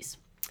besties.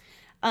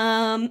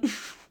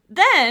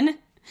 Then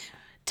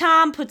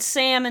Tom puts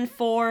Sam in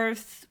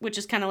fourth, which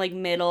is kind of like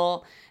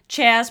middle.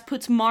 Chaz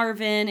puts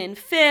Marvin in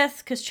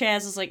fifth, because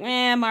Chaz is like,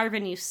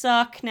 Marvin, you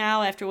suck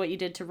now after what you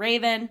did to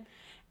Raven.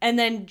 And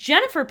then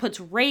Jennifer puts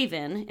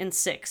Raven in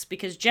sixth,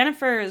 because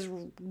Jennifer is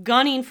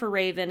gunning for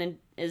Raven and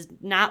is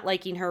not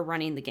liking her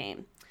running the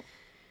game.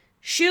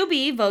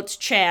 Shuby votes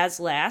Chaz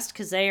last,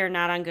 because they are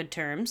not on good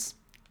terms.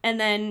 And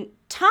then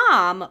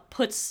Tom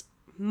puts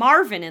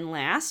Marvin in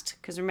last,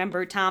 because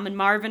remember, Tom and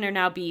Marvin are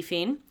now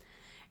beefing.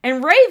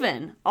 And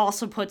Raven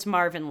also puts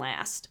Marvin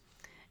last.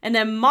 And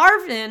then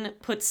Marvin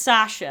puts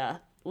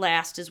Sasha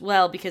last as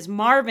well, because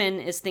Marvin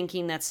is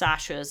thinking that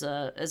Sasha is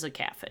a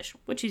catfish,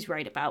 which he's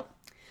right about.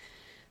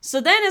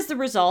 So then as the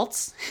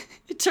results,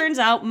 it turns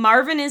out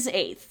Marvin is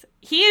eighth.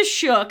 He is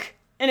shook,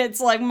 and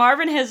it's like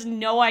Marvin has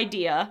no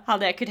idea how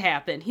that could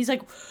happen. He's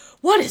like,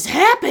 what has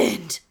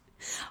happened?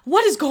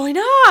 What is going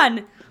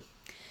on?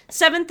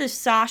 7th is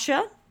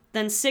Sasha.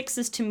 Then 6th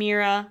is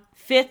Tamira.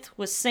 5th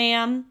was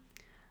Sam.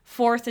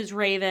 4th is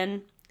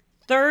Raven.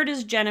 3rd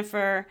is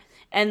Jennifer.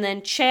 And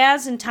then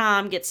Chaz and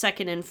Tom get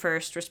 2nd and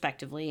 1st,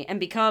 respectively, and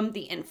become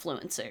the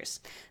influencers.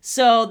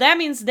 So that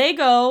means they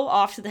go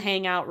off to the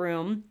hangout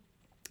room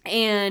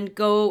and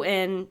go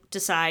and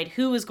decide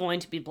who is going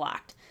to be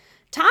blocked.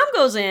 Tom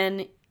goes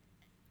in,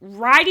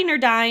 riding or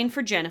dying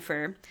for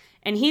Jennifer,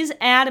 and he's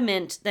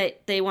adamant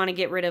that they want to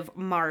get rid of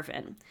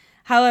Marvin.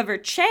 However,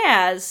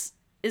 Chaz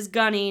is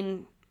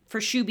gunning for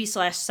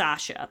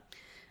Shuby/Sasha.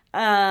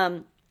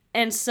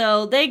 And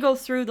so they go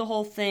through the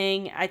whole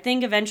thing. I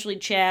think eventually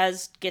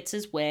Chaz gets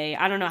his way.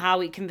 I don't know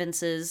how he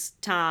convinces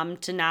Tom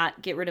to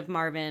not get rid of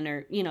Marvin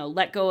or,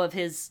 let go of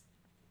his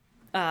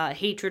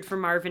hatred for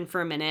Marvin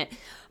for a minute.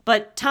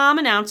 But Tom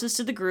announces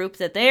to the group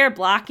that they are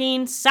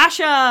blocking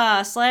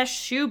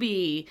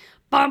Sasha/Shuby.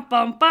 Bum,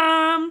 bum,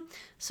 bum.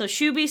 So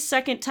Shuby's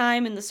second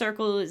time in the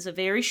circle is a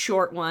very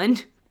short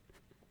one.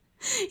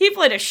 He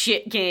played a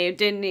shit game,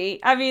 didn't he?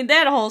 I mean,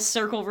 that whole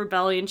Circle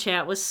Rebellion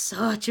chat was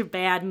such a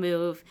bad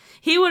move.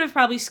 He would have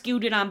probably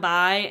scooted on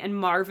by, and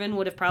Marvin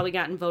would have probably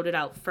gotten voted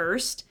out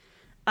first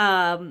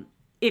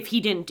if he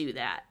didn't do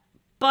that.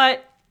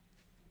 But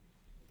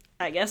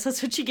I guess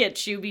that's what you get,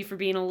 Shuby, for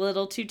being a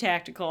little too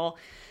tactical.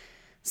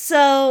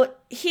 So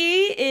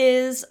he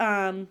is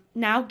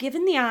now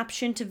given the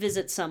option to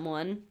visit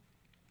someone.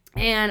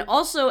 And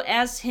also,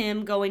 as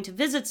him going to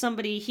visit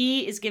somebody,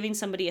 he is giving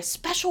somebody a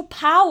special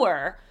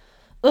power.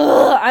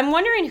 Ugh, I'm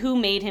wondering who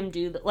made him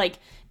do that. Like,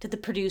 did the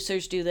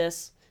producers do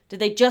this? Did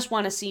they just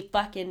want to see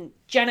fucking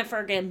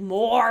Jennifer get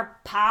more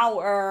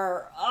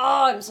power?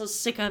 Oh, I'm so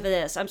sick of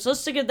this. I'm so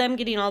sick of them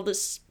getting all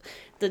this,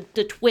 the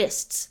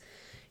twists.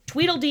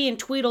 Tweedledee and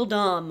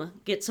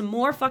Tweedledum get some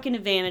more fucking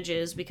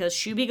advantages because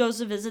Shuby goes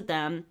to visit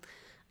them.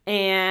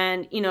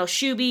 And,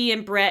 Shuby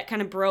and Brett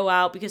kind of bro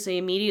out because they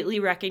immediately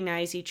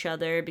recognize each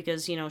other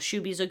because,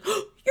 Shuby's like,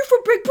 oh, you're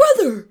from Big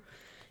Brother!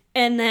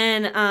 And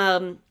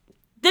then,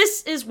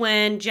 this is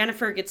when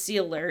Jennifer gets the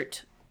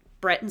alert,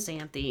 Brett and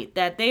Xanthi,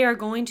 that they are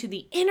going to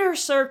the inner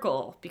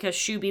circle because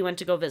Shuby went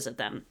to go visit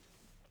them.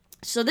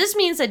 So this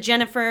means that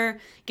Jennifer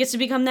gets to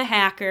become the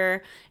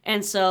hacker,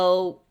 and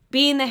so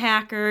being the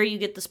hacker, you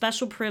get the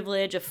special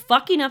privilege of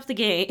fucking up the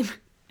game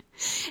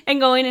and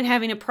going and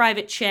having a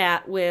private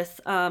chat with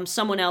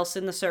someone else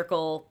in the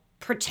circle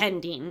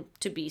pretending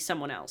to be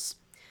someone else.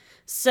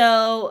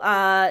 So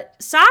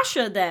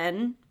Sasha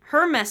then,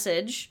 her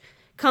message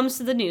comes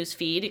to the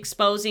newsfeed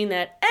exposing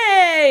that,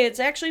 hey, it's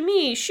actually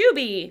me,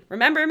 Shuby,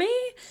 remember me?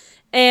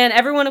 And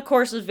everyone, of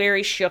course, is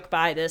very shook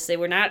by this. They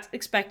were not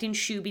expecting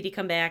Shuby to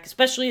come back,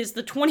 especially as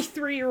the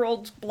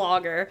 23-year-old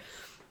blogger.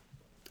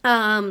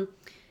 And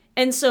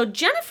so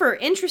Jennifer,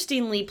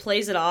 interestingly,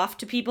 plays it off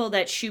to people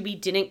that Shuby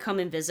didn't come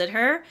and visit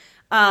her.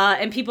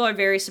 And people are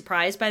very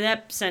surprised by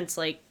that since,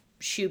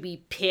 Shuby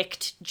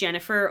picked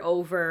Jennifer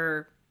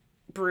over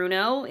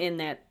Bruno in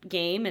that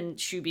game. And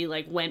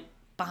Shuby, went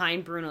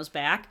behind Bruno's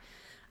back.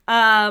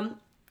 And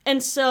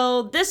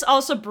so this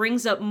also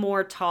brings up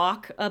more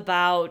talk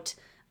about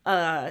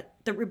the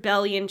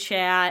rebellion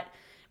chat.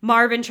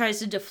 Marvin tries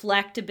to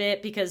deflect a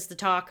bit because the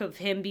talk of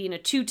him being a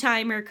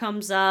two-timer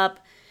comes up.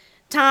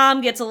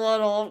 Tom gets a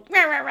little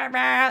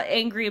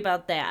angry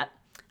about that.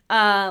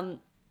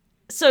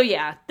 So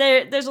yeah,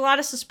 there's a lot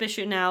of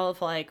suspicion now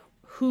of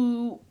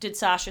who did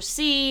Sasha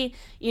see?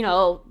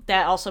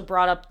 That also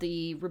brought up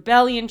the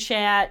rebellion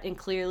chat, and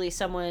clearly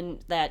someone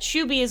that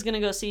Shuby is going to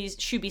go see,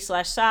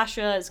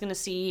 Shuby/Sasha is going to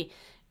see,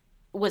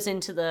 was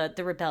into the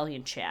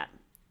rebellion chat.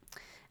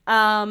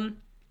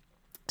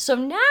 So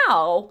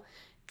now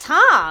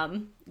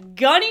Tom,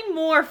 gunning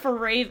more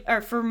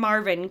for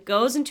Marvin,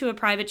 goes into a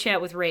private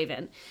chat with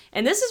Raven.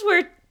 And this is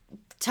where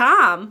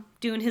Tom,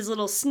 doing his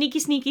little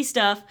sneaky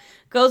stuff,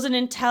 goes in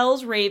and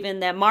tells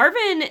Raven that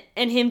Marvin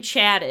and him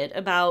chatted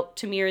about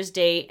Tamira's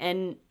date,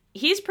 and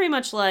he's pretty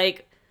much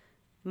like,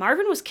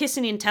 Marvin was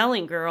kissing and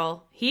telling,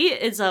 girl. He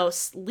is a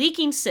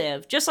leaking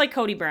sieve, just like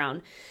Cody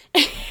Brown.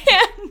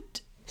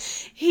 And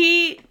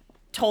he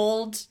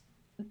told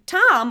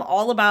Tom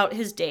all about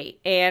his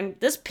date, and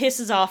this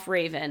pisses off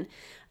Raven.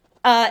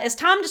 As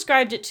Tom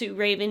described it to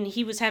Raven,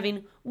 he was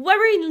having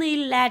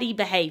worryingly laddie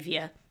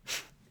behavior.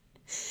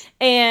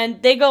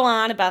 And they go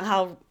on about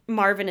how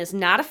Marvin is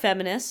not a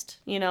feminist,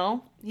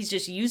 He's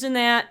just using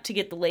that to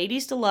get the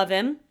ladies to love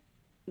him.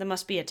 That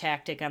must be a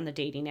tactic on the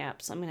dating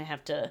apps. I'm going to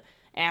have to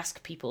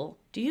ask people,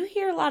 do you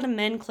hear a lot of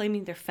men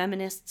claiming they're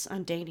feminists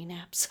on dating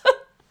apps?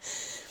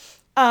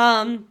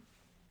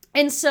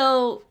 And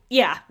so,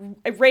 yeah,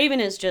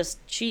 Raven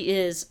she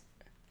is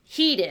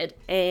heated,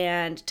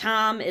 and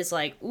Tom is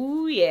like,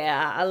 ooh,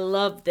 yeah, I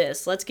love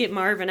this. Let's get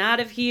Marvin out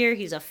of here.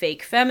 He's a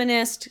fake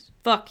feminist.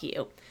 Fuck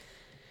you.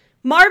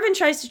 Marvin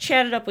tries to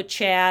chat it up with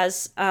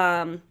Chaz,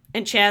 and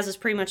Chaz is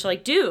pretty much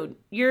like, dude,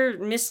 you're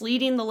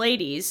misleading the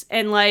ladies.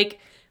 And,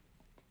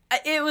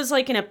 it was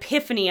like an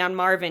epiphany on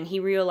Marvin. He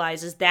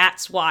realizes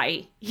that's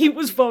why he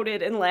was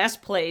voted in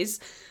last place.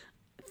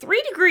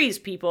 3 degrees,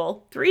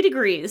 people. 3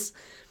 degrees.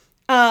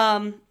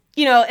 And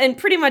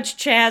pretty much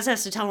Chaz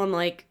has to tell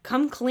him,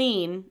 come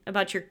clean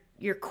about your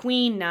your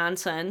queen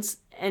nonsense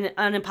and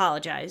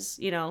apologize.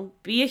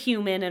 Be a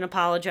human and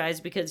apologize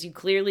because you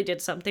clearly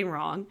did something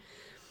wrong.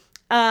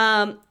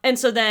 And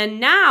so then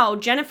now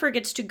Jennifer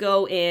gets to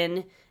go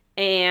in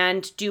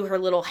and do her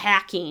little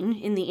hacking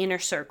in the inner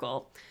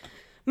circle.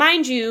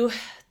 Mind you,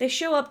 they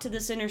show up to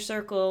this inner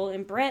circle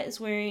and Brett is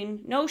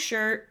wearing no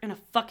shirt and a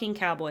fucking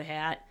cowboy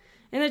hat.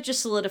 And it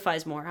just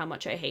solidifies more how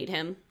much I hate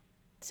him.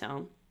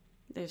 So,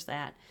 there's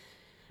that.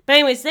 But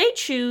anyways, they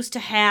choose to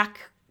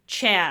hack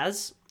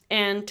Chaz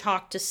and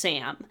talk to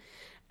Sam.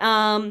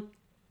 And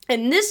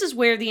this is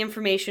where the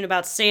information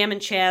about Sam and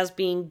Chaz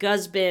being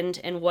husband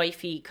and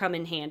wifey come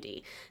in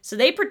handy. So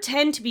they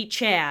pretend to be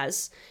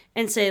Chaz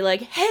and say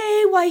like,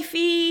 hey,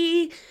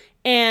 wifey,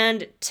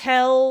 and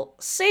tell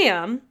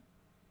Sam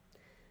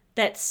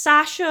that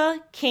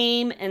Sasha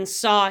came and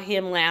saw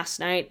him last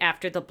night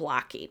after the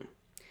blocking.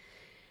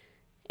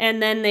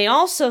 And then they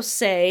also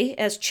say,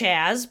 as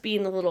Chaz,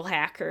 being the little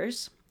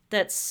hackers,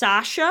 that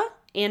Sasha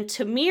and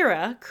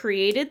Tamira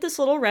created this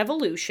little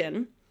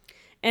revolution,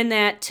 and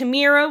that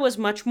Tamira was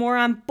much more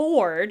on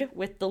board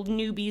with the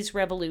newbies'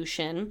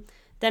 revolution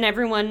than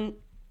everyone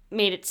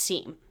made it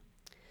seem.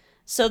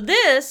 So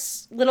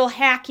this little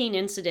hacking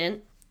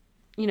incident,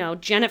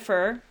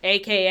 Jennifer,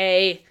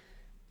 a.k.a.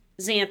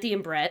 Xanthi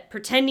and Brett,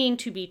 pretending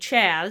to be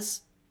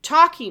Chaz,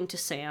 talking to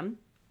Sam.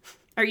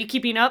 Are you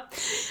keeping up?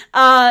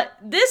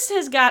 This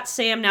has got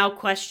Sam now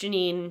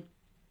questioning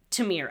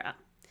Tamira.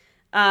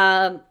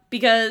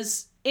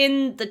 Because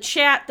in the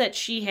chat that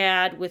she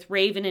had with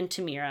Raven and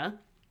Tamira,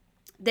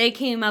 they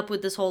came up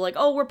with this whole like,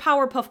 oh, we're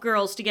Powerpuff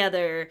Girls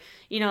together.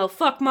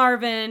 Fuck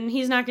Marvin.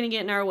 He's not going to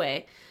get in our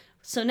way.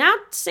 So now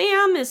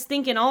Sam is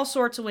thinking all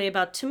sorts of way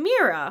about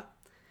Tamira.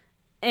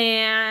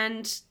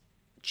 And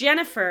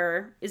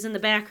Jennifer is in the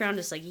background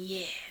just like,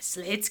 yes,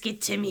 let's get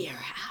Tamira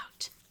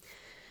out.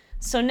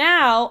 So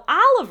now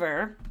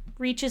Oliver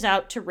reaches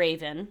out to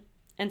Raven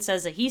and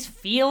says that he's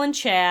feeling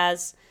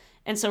Chaz.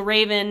 And so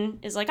Raven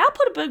is like, I'll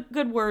put a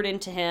good word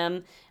into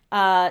him,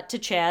 to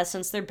Chaz,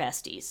 since they're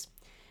besties.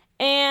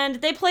 And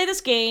they play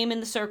this game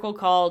in the circle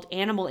called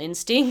Animal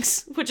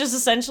Instincts, which is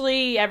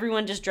essentially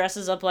everyone just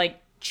dresses up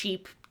like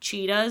cheap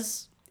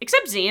cheetahs.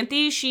 Except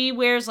Xanthi, she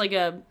wears like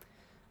a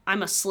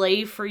I'm a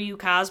slave for you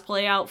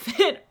cosplay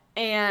outfit.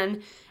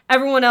 And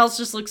everyone else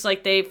just looks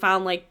like they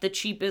found like the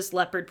cheapest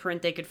leopard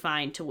print they could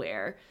find to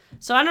wear.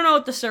 So I don't know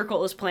what the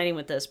circle is planning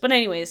with this. But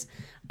anyways,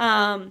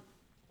 and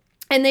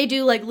they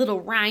do like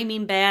little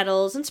rhyming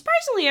battles. And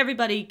surprisingly,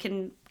 everybody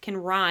can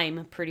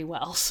rhyme pretty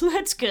well. So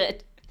that's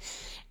good.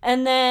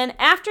 And then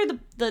after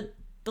the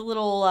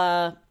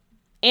little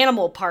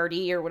animal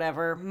party or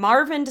whatever,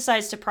 Marvin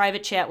decides to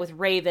private chat with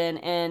Raven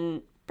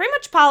and pretty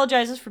much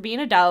apologizes for being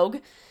a dog.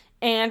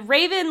 And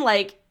Raven,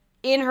 like,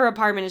 in her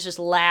apartment is just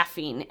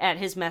laughing at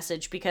his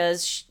message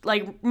because,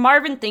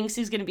 Marvin thinks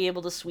he's going to be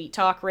able to sweet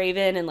talk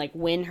Raven and,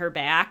 win her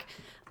back.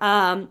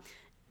 And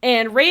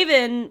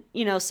Raven,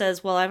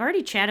 says, well, I've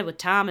already chatted with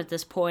Tom at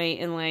this point,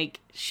 and,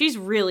 she's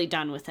really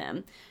done with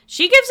him.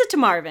 She gives it to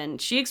Marvin.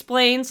 She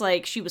explains,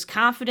 she was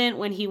confident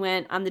when he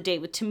went on the date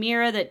with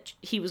Tamira that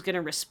he was going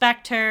to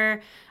respect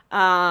her.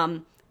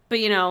 But,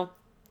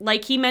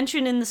 like he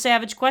mentioned in the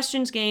Savage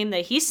Questions game,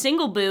 that he's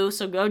single, boo,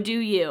 so go do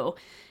you.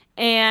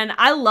 And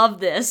I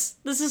love this.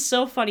 This is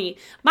so funny.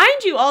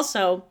 Mind you,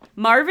 also,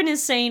 Marvin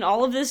is saying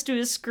all of this to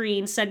his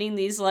screen, sending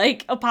these,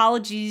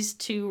 apologies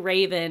to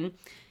Raven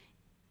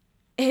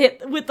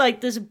with,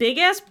 this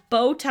big-ass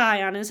bow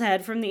tie on his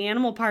head from the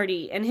animal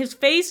party. And his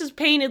face is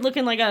painted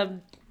looking like a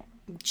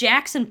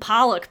Jackson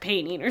Pollock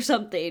painting or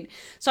something.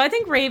 So I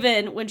think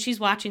Raven, when she's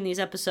watching these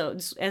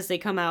episodes as they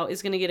come out,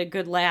 is going to get a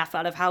good laugh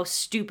out of how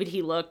stupid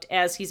he looked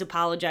as he's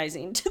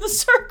apologizing to the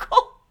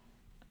circle.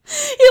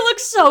 He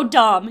looks so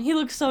dumb.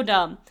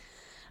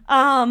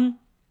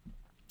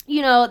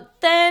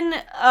 Then,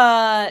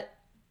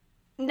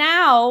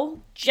 now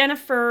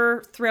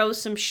Jennifer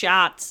throws some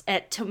shots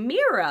at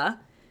Tamira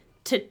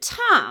to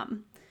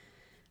Tom.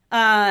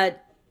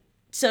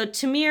 So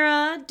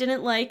Tamira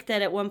didn't like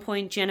that at one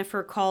point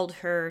Jennifer called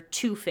her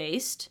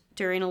two-faced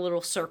during a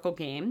little circle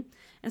game.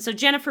 And so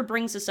Jennifer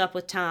brings this up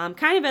with Tom,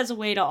 kind of as a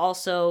way to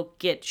also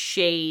get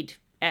shade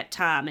at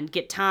Tom and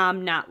get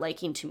Tom not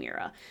liking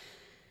Tamira.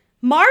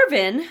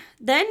 Marvin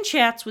then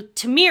chats with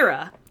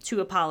Tamira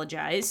to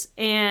apologize,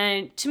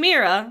 and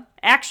Tamira,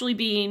 actually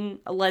being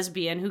a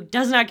lesbian who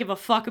does not give a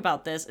fuck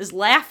about this, is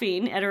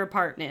laughing at her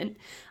apartment.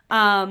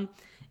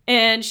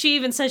 And she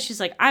even says, she's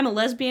like, I'm a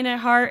lesbian at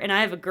heart, and I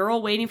have a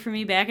girl waiting for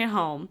me back at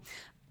home.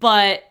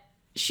 But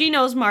she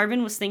knows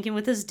Marvin was thinking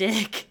with his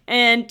dick,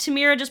 and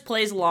Tamira just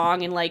plays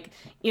along and,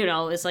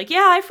 is like,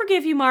 yeah, I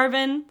forgive you,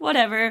 Marvin,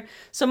 whatever.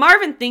 So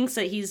Marvin thinks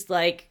that he's,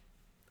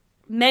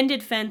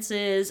 mended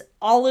fences,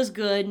 all is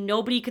good,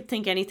 nobody could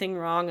think anything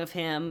wrong of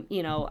him.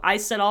 I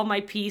said all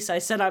my piece, I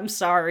said I'm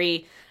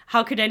sorry.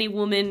 How could any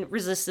woman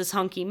resist this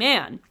hunky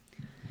man?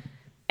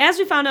 As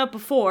we found out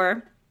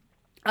before,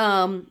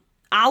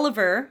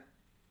 Oliver,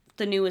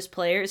 the newest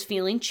player, is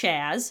feeling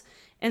Chaz,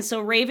 and so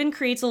Raven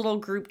creates a little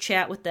group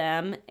chat with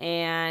them,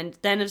 and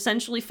then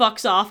essentially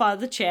fucks off out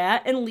of the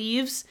chat and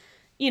leaves,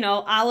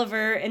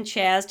 Oliver and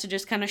Chaz to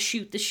just kind of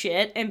shoot the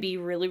shit and be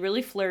really,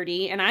 really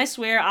flirty. And I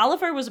swear,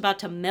 Oliver was about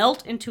to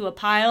melt into a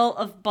pile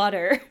of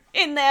butter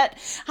in that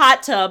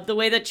hot tub, the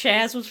way that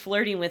Chaz was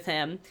flirting with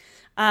him.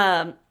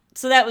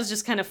 So that was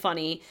just kind of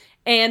funny.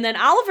 And then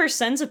Oliver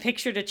sends a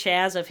picture to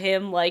Chaz of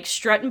him, like,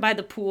 strutting by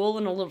the pool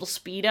in a little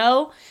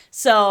Speedo.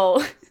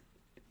 So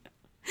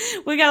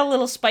we got a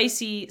little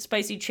spicy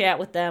chat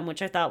with them,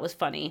 which I thought was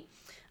funny.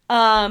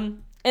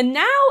 And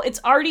now it's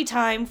already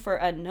time for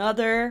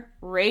another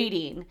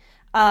rating.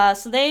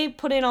 So they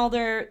put in all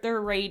their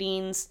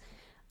ratings.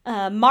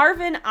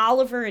 Marvin,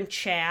 Oliver, and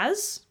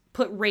Chaz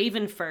put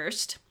Raven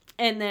first.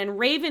 And then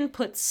Raven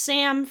puts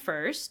Sam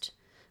first.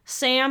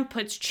 Sam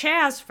puts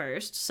Chaz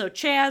first. So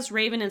Chaz,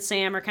 Raven, and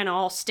Sam are kind of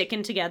all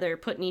sticking together,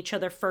 putting each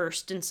other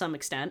first in some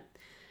extent.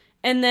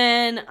 And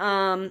then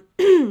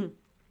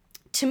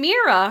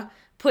Tamira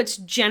puts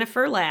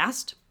Jennifer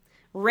last.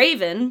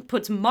 Raven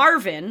puts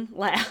Marvin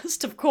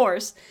last, of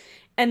course.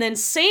 And then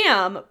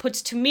Sam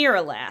puts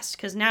Tamira last.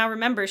 Because now,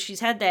 remember, she's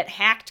had that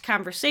hacked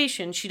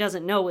conversation she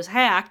doesn't know was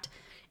hacked.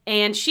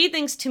 And she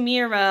thinks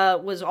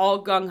Tamira was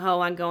all gung-ho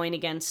on going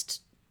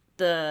against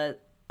the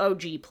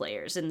OG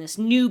players in this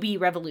newbie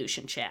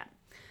revolution chat.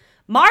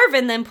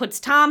 Marvin then puts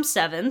Tom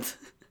 7th.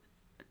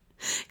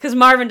 Because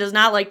Marvin does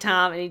not like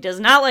Tom. And he does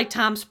not like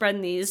Tom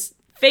spreading these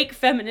fake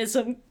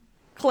feminism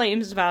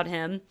claims about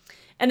him.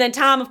 And then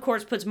Tom, of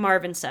course, puts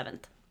Marvin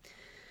 7th.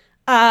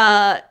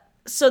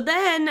 So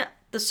then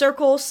the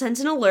Circle sends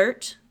an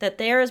alert that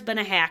there has been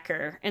a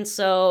hacker. And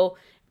so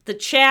the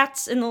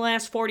chats in the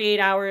last 48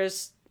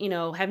 hours,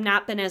 have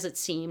not been as it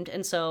seemed.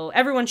 And so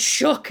everyone's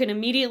shook and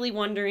immediately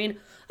wondering,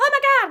 oh my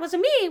God, was it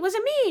me? Was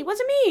it me? Was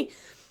it me?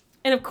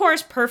 And of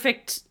course,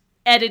 perfect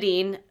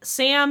editing.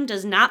 Sam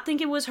does not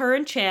think it was her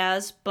and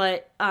Chaz,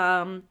 but,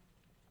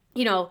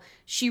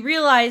 she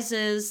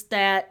realizes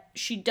that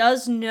she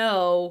does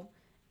know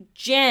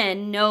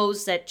Jen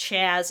knows that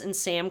Chaz and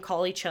Sam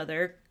call each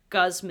other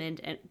husband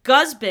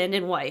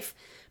and wife.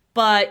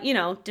 But,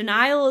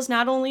 denial is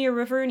not only a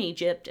river in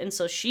Egypt, and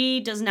so she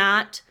does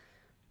not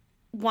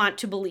want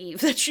to believe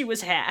that she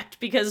was hacked,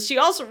 because she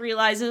also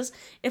realizes,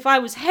 if I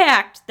was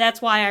hacked,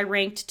 that's why I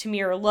ranked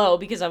Tamira low,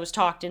 because I was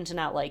talked into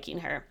not liking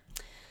her.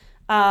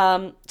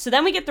 So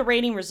then we get the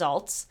rating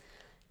results.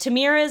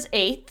 Tamira is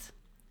 8th.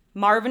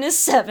 Marvin is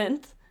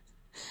 7th.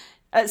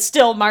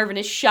 Still, Marvin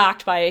is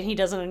shocked by it. He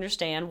doesn't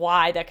understand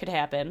why that could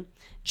happen.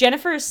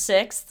 Jennifer is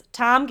 6th.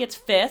 Tom gets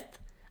 5th.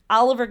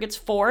 Oliver gets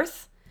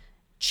 4th.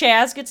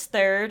 Chaz gets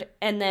 3rd.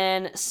 And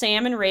then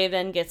Sam and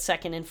Raven get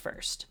 2nd and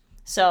 1st.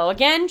 So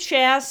again,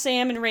 Chaz,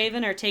 Sam, and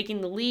Raven are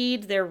taking the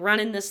lead. They're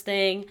running this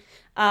thing.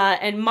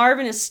 And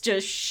Marvin is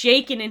just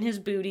shaking in his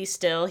booty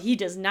still. He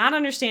does not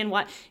understand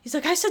why. He's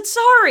like, I said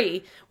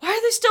sorry. Why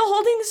are they still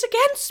holding this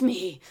against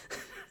me?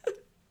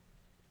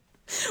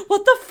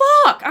 What the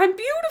fuck? I'm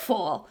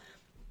beautiful.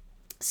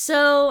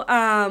 So,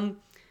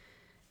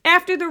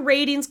 after the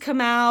ratings come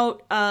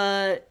out,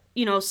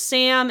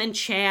 Sam and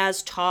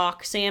Chaz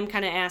talk. Sam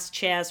kind of asks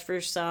Chaz for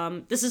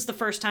this is the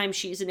first time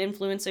she's an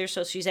influencer,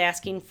 so she's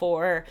asking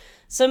for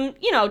some,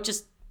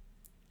 just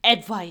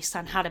advice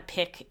on how to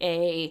pick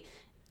a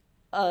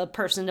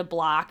person to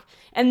block.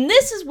 And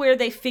this is where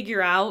they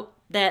figure out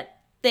that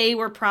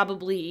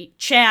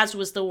Chaz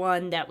was the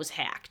one that was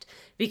hacked.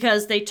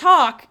 Because they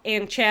talk,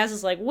 and Chaz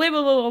is like,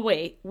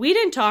 wait. We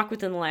didn't talk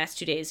within the last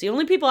 2 days. The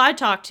only people I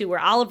talked to were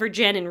Oliver,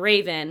 Jen, and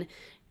Raven,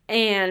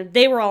 and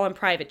they were all in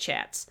private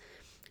chats.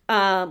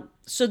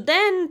 So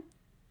then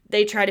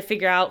they try to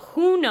figure out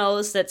who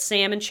knows that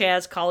Sam and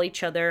Chaz call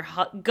each other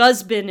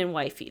husband and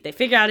wifey. They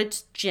figure out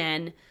it's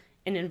Jen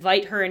and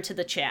invite her into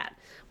the chat.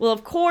 Well,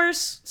 of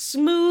course,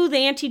 smooth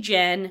Auntie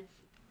Jen,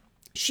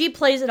 she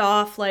plays it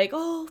off like,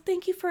 oh,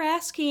 thank you for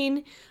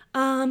asking.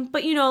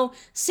 But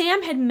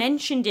Sam had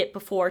mentioned it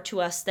before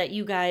to us that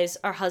you guys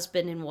are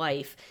husband and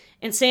wife.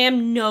 And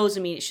Sam knows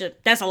immediately. She's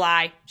like, that's a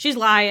lie. She's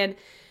lying.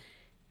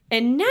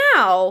 And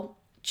now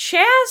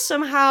Chaz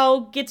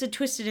somehow gets it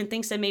twisted and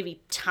thinks that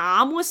maybe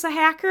Tom was the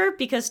hacker,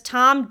 because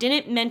Tom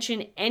didn't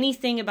mention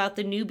anything about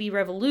the newbie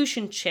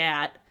revolution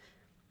chat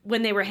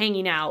when they were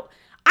hanging out.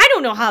 I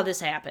don't know how this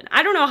happened.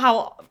 I don't know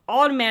how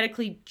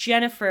automatically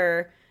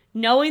Jennifer,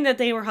 knowing that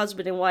they were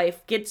husband and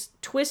wife, gets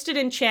twisted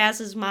in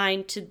Chaz's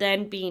mind to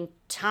then being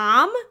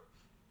Tom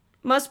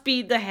must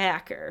be the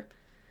hacker.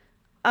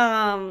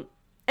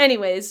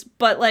 Anyways,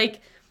 but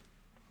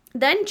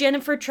then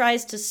Jennifer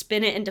tries to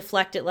spin it and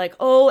deflect it like,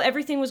 oh,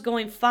 everything was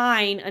going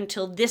fine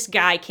until this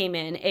guy came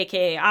in,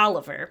 aka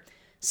Oliver.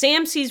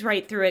 Sam sees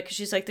right through it because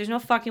she's like, there's no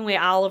fucking way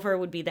Oliver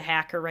would be the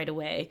hacker right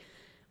away.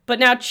 But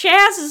now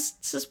Chaz is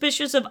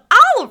suspicious of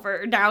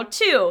Oliver now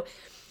too.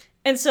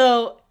 And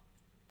so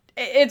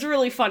it's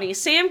really funny.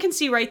 Sam can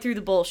see right through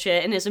the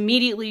bullshit and is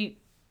immediately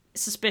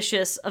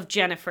suspicious of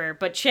Jennifer.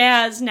 But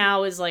Chaz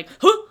now is like,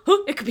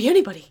 it could be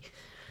anybody.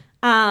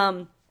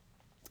 So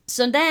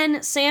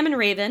then Sam and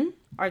Raven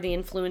are the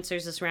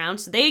influencers this round.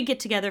 So they get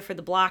together for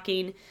the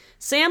blocking.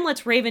 Sam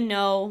lets Raven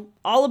know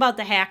all about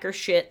the hacker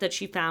shit that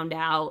she found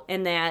out.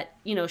 And that,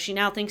 she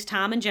now thinks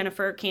Tom and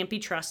Jennifer can't be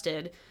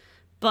trusted.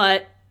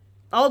 But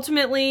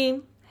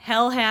ultimately,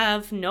 hell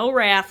have no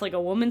wrath like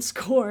a woman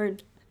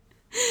scorned.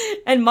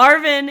 And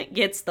Marvin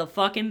gets the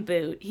fucking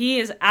boot. He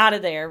is out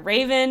of there.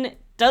 Raven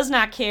does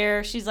not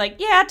care. She's like,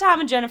 yeah, Tom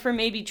and Jennifer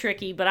may be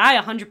tricky, but I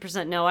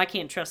 100% know I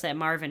can't trust that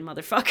Marvin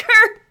motherfucker.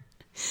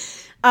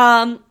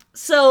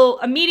 So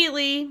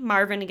immediately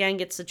Marvin again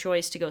gets the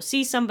choice to go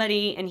see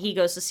somebody, and he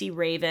goes to see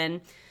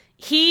Raven.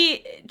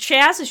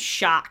 Chaz is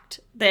shocked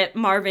that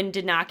Marvin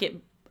did not get,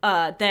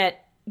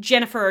 that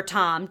Jennifer or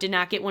Tom did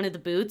not get one of the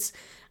boots.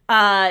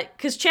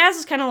 Cause Chaz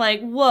is kind of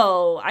like,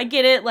 whoa, I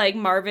get it. Like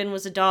Marvin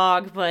was a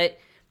dog, but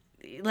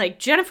like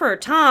Jennifer or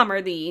Tom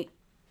are the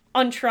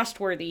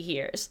untrustworthy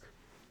here.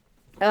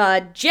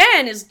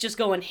 Jen is just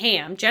going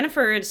ham.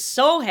 Jennifer is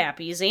so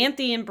happy.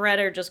 Xanthi and Brett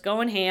are just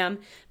going ham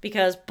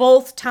because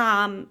both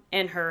Tom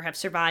and her have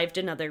survived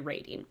another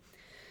raiding.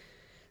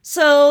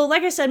 So,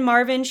 like I said,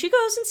 Marvin, he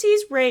goes and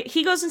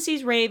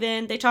sees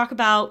Raven. They talk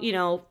about,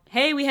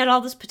 hey, we had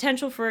all this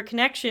potential for a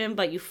connection,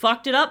 but you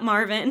fucked it up,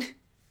 Marvin.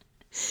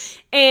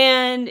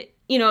 And,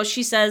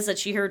 she says that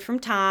she heard from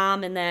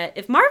Tom and that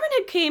if Marvin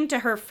had came to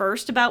her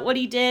first about what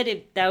he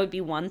did, that would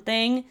be one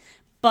thing.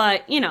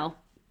 But,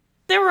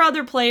 there were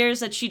other players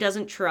that she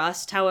doesn't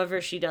trust.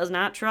 However, she does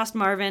not trust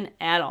Marvin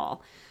at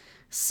all.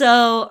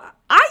 So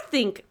I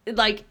think,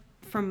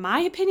 from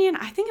my opinion,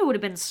 I think it would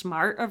have been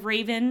smart of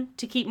Raven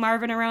to keep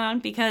Marvin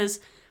around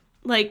because,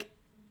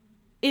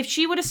 if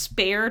she would have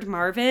spared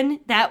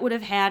Marvin, that would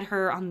have had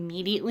her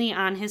immediately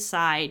on his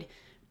side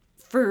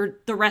for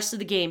the rest of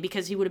the game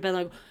because he would have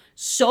been,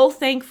 so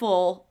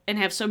thankful and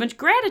have so much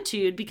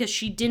gratitude because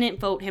she didn't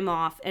vote him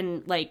off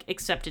and,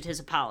 accepted his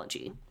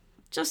apology.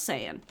 Just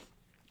saying.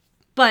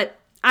 But,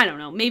 I don't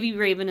know. Maybe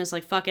Raven is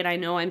like, fuck it, I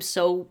know I'm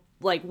so,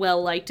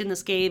 well-liked in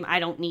this game. I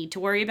don't need to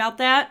worry about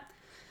that.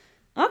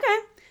 Okay.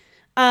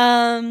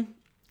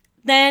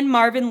 Then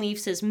Marvin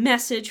leaves his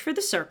message for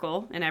the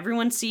circle, and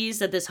everyone sees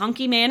that this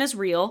hunky man is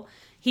real.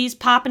 He's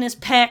popping his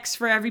pecs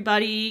for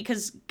everybody,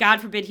 because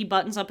God forbid he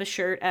buttons up his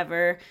shirt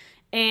ever.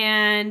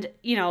 And,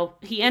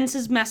 he ends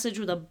his message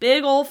with a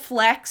big old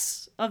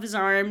flex of his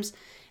arms,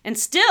 and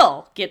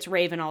still gets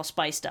Raven all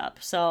spiced up.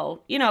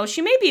 So,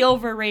 she may be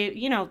over Raven,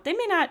 they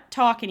may not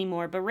talk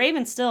anymore, but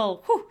Raven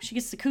still, she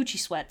gets the coochie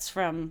sweats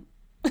from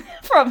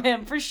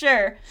him, for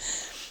sure.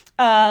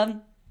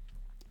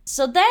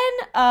 So then,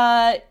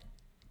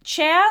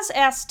 Chaz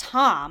asked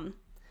Tom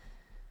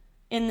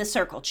in the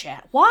circle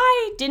chat,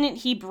 why didn't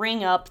he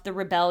bring up the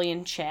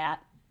rebellion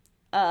chat,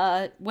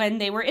 when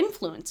they were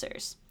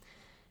influencers?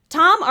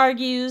 Tom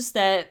argues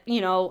that,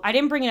 I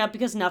didn't bring it up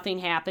because nothing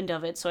happened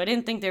of it, so I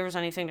didn't think there was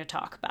anything to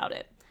talk about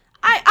it.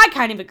 I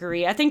kind of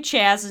agree. I think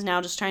Chaz is now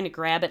just trying to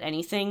grab at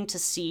anything to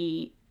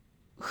see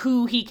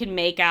who he can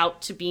make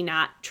out to be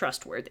not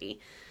trustworthy.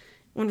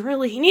 When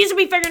really, he needs to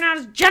be figuring out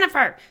is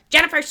Jennifer.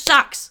 Jennifer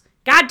sucks.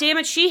 God damn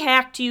it, she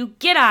hacked you.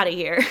 Get out of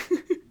here.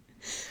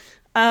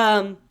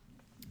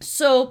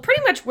 So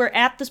pretty much we're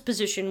at this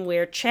position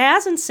where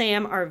Chaz and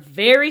Sam are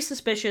very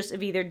suspicious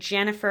of either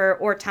Jennifer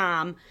or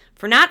Tom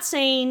for not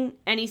saying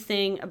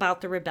anything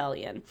about the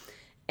rebellion.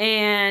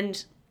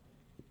 And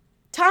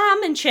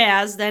Tom and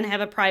Chaz then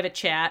have a private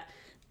chat.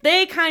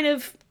 They kind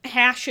of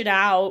hash it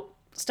out,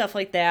 stuff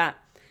like that.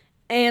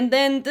 And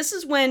then this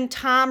is when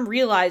Tom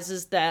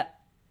realizes that,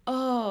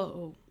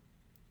 oh,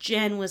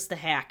 Jen was the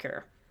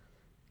hacker.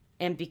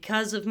 And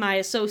because of my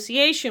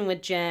association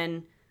with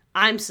Jen,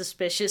 I'm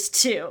suspicious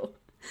too.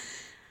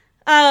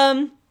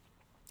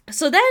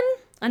 So then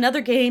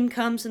another game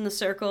comes in the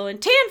circle,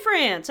 and Tan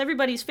France,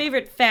 everybody's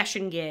favorite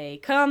fashion gay,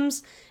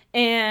 comes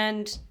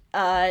and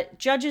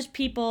judges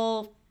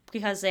people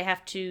because they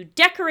have to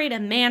decorate a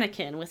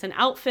mannequin with an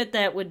outfit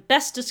that would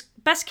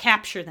best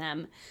capture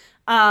them.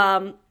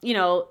 And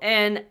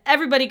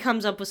everybody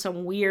comes up with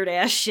some weird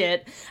ass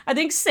shit. I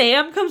think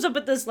Sam comes up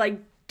with this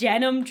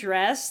denim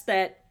dress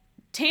that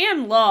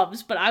Tan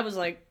loves, but I was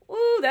like,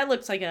 ooh, that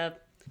looks like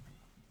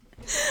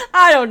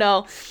I don't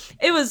know.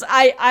 It was,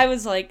 I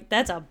was like,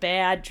 that's a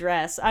bad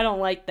dress. I don't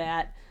like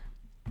that.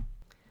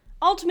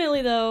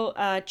 Ultimately, though,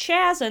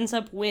 Chaz ends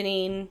up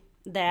winning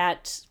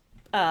that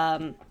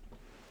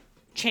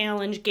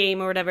challenge game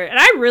or whatever. And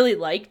I really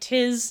liked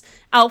his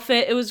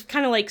outfit. It was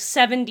kind of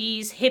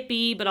 70s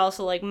hippie, but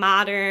also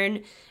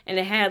modern. And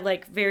it had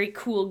very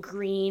cool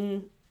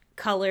green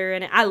color.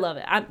 And I love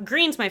it.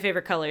 Green's my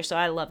favorite color, so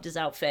I loved his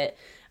outfit.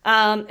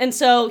 And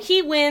so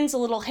he wins a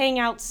little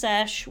hangout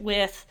sesh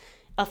with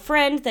a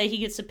friend that he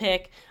gets to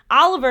pick.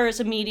 Oliver is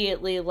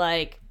immediately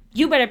like,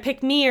 you better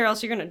pick me or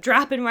else you're going to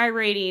drop in my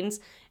ratings.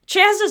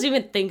 Chaz doesn't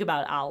even think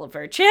about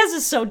Oliver. Chaz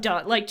is so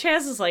dumb.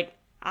 Chaz is like,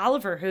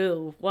 Oliver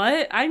who?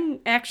 What? I'm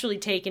actually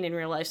taken in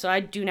real life, so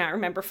I do not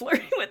remember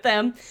flirting with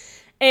them.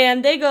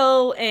 And they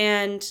go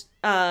and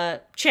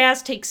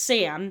Chaz takes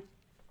Sam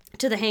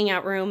to the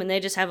hangout room and they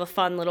just have a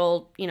fun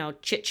little,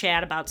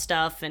 chit-chat about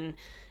stuff and,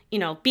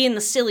 being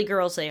the silly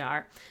girls they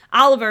are.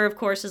 Oliver, of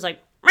course, is like,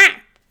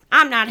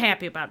 I'm not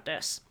happy about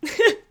this.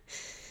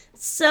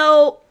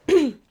 So,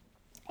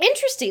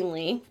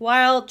 interestingly,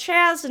 while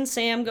Chaz and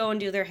Sam go and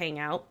do their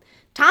hangout,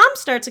 Tom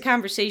starts a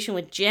conversation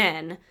with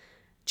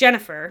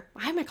Jennifer.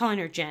 Why am I calling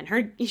her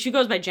Jen? She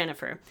goes by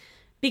Jennifer.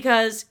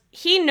 because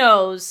he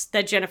knows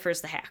that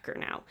Jennifer's the hacker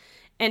now.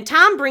 And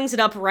Tom brings it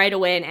up right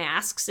away and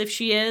asks if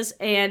she is.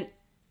 And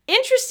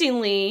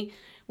interestingly,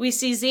 we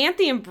see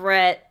Xanthi and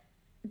Brett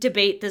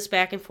debate this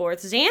back and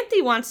forth.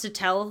 Xanthi wants to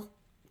tell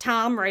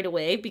Tom right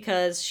away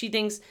because she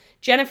thinks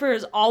Jennifer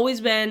has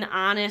always been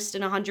honest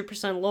and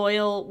 100%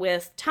 loyal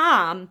with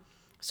Tom,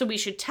 so we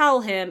should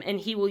tell him, and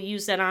he will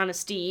use that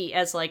honesty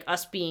as, like,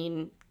 us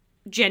being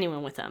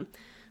genuine with him.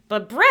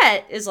 But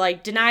Brett is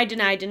like, deny,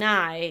 deny,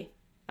 deny.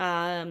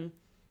 And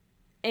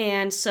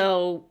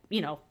so,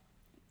 you know,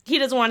 he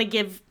doesn't want to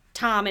give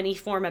Tom any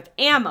form of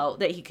ammo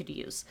that he could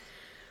use.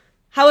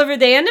 However,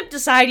 they end up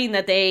deciding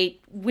that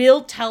they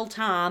will tell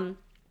Tom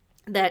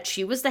that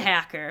she was the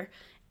hacker.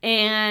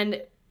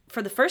 And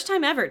for the first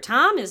time ever,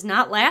 Tom is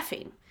not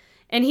laughing.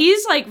 And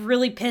he's, like,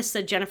 really pissed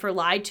that Jennifer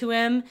lied to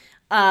him.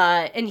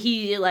 And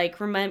he, like,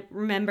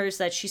 remembers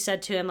that she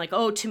said to him, like,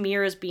 oh,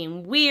 Tamira's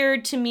being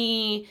weird to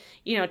me,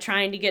 you know,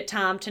 trying to get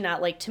Tom to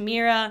not like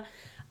Tamira.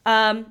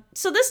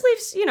 So this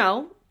leaves, you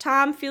know,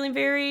 Tom feeling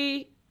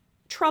very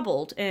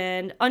troubled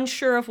and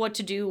unsure of what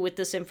to do with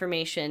this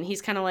information.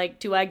 He's kind of like,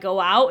 do I go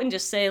out and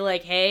just say,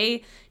 like,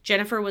 hey,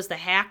 Jennifer was the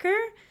hacker?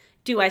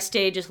 Do I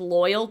stay just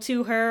loyal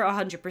to her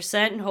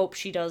 100% and hope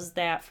she does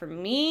that for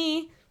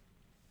me?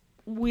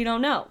 We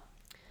don't know.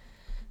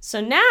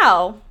 So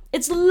now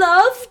it's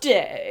Love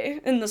Day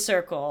in the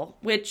circle,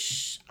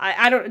 which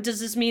I don't, does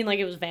this mean like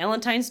it was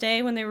Valentine's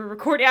Day when they were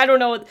recording? I don't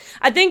know.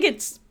 I think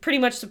it's pretty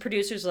much the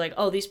producers are like,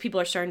 oh, these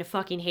people are starting to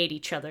fucking hate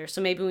each other,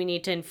 so maybe we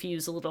need to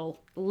infuse a little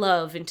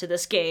love into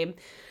this game.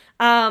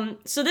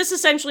 So this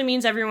essentially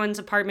means everyone's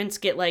apartments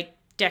get like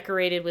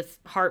decorated with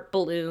heart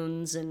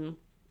balloons and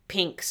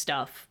pink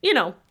stuff. You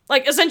know,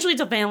 like essentially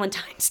it's a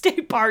Valentine's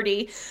Day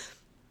party.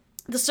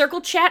 The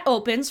circle chat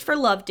opens for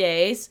Love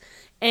Days,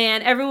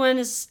 and everyone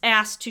is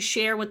asked to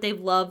share what they've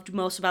loved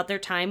most about their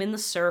time in the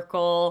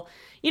circle.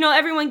 You know,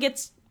 everyone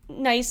gets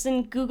nice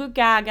and goo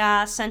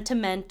gaga,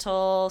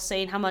 sentimental,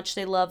 saying how much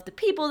they love the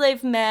people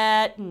they've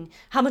met and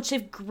how much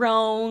they've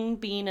grown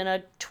being in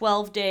a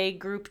 12-day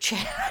group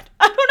chat.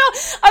 I don't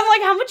know. I'm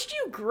like, how much do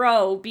you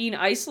grow being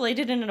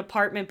isolated in an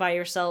apartment by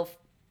yourself,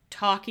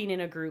 talking in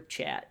a group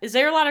chat? Is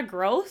there a lot of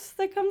growth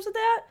that comes with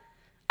that?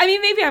 I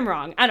mean, maybe I'm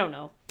wrong. I don't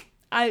know.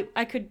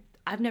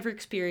 I've never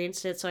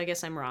experienced it, so I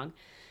guess I'm wrong.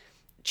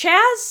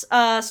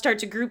 Chaz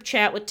starts a group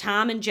chat with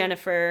Tom and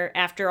Jennifer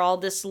after all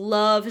this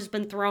love has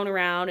been thrown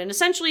around, and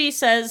essentially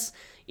says,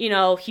 you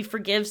know, he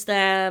forgives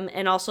them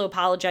and also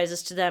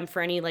apologizes to them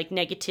for any, like,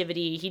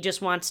 negativity. He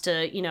just wants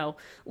to, you know,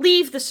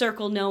 leave the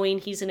circle knowing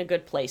he's in a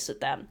good place with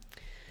them.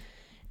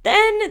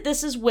 Then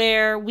this is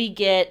where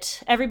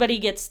everybody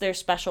gets their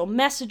special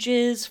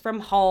messages from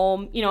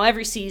home. You know,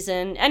 every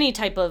season, any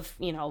type of,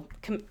 you know,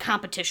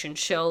 competition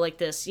show like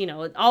this, you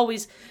know, it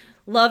always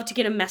love to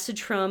get a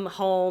message from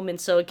home,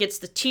 and so it gets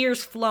the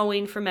tears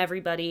flowing from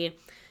everybody.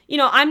 You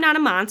know, I'm not a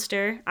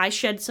monster. I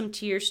shed some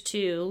tears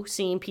too,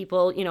 seeing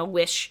people, you know,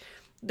 wish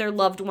their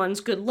loved ones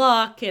good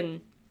luck,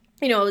 and,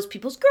 you know, it was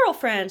people's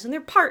girlfriends and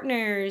their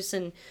partners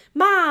and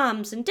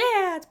moms and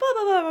dads, blah,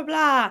 blah, blah, blah,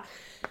 blah.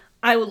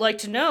 I would like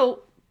to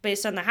note,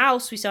 based on the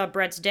house we saw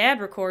Brett's dad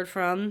record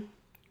from,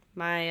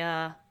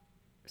 my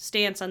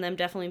stance on them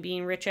definitely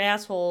being rich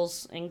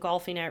assholes and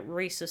golfing at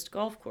racist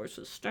golf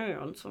courses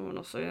stance. I'm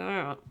gonna say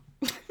that.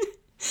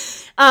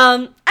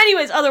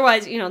 Anyways,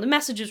 otherwise, you know, the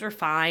messages were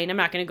fine. I'm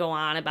not gonna go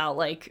on about,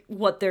 like,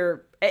 what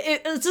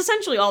it's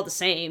essentially all the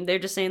same. They're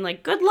just saying,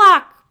 like, good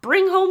luck,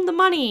 bring home the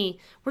money,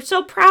 we're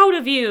so proud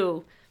of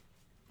you.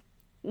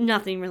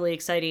 Nothing really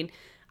exciting.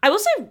 I will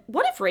say,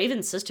 one of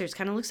Raven's sisters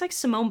kind of looks like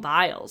Simone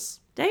Biles.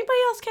 Did anybody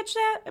else catch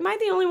that? Am I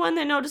the only one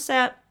that noticed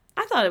that?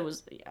 I thought it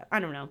was, I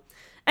don't know.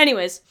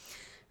 Anyways,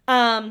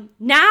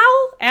 now,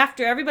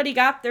 after everybody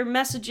got their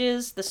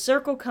messages, the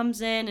circle comes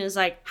in and is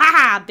like,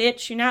 haha,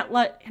 bitch, you're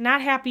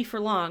not happy for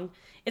long.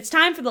 It's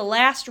time for the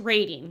last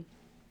rating.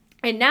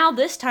 And now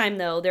this time,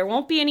 though, there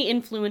won't be any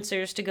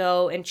influencers to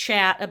go and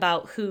chat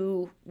about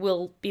who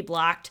will be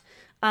blocked.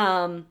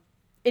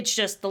 It's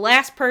just the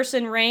last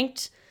person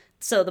ranked,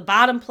 so the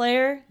bottom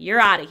player,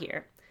 you're out of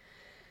here.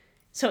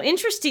 So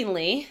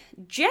interestingly,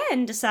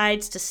 Tom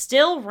decides to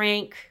still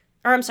rank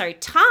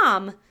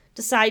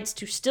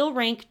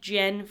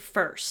Jen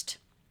first,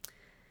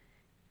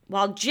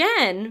 while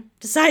Jen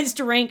decides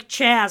to rank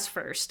Chaz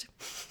first.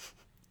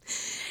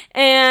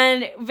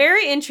 And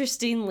very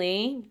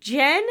interestingly,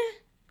 Jen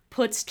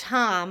puts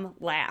Tom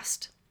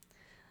last.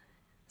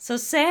 So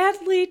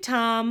sadly,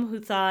 Tom, who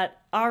thought,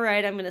 all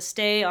right, I'm going to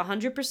stay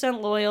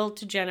 100% loyal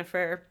to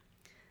Jennifer.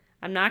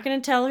 I'm not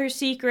going to tell her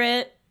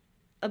secret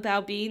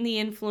about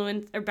being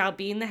about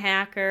being the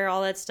hacker,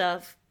 all that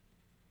stuff.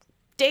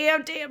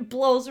 Damn,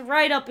 blows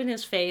right up in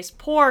his face.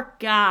 Poor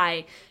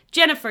guy.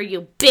 Jennifer,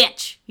 you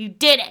bitch. You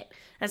did it.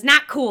 That's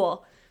not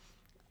cool.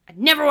 I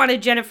never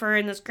wanted Jennifer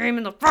in this game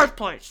in the first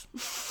place.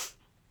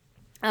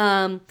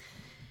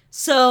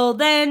 So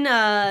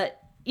then,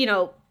 you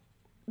know,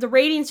 the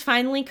ratings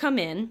finally come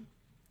in.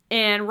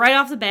 And right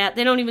off the bat,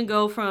 they don't even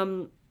go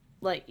from,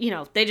 like, you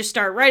know, they just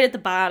start right at the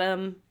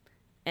bottom.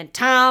 And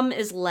Tom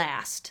is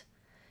last.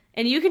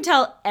 And you can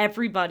tell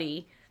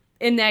everybody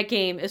in that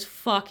game is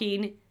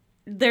fucking,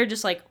 they're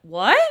just like,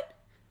 what?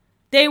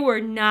 They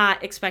were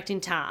not expecting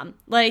Tom.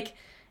 Like,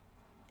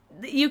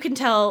 you can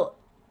tell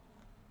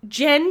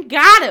Jen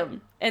got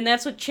him. And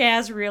that's what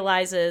Chaz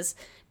realizes.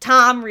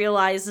 Tom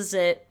realizes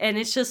it. And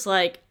it's just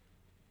like,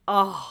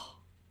 oh,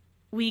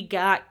 we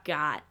got.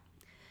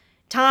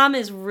 Tom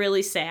is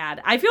really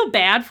sad. I feel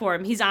bad for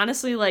him. He's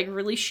honestly, like,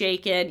 really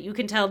shaken. You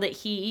can tell that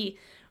he,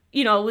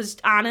 was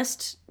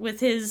honest with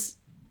his,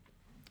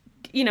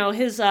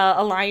 his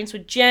alliance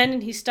with Jen,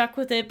 and he stuck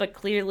with it, but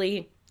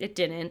clearly it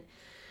didn't.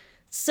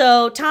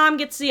 So Tom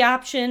gets the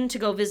option to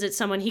go visit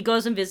someone. He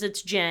goes and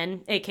visits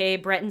Jen, a.k.a.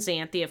 Brett and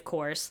Xanthi, of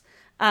course.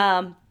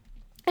 And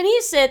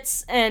he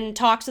sits and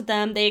talks with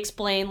them. They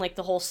explain, like,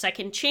 the whole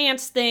second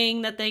chance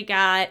thing that they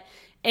got.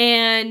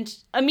 And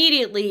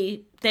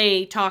immediately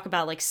they talk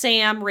about, like,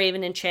 Sam,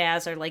 Raven, and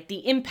Chaz are, like,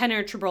 the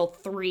impenetrable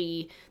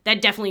three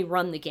that definitely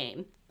run the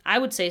game. I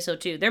would say so,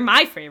 too. They're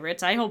my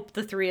favorites. I hope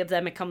the three of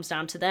them, it comes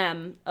down to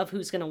them of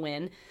who's going to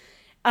win.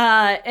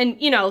 And,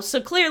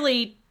 so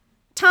clearly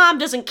Tom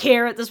doesn't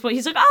care at this point.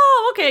 He's like,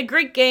 oh, okay,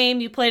 great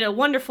game. You played a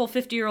wonderful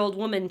 50-year-old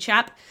woman,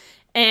 chap.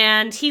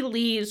 And he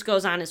leaves,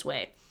 goes on his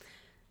way.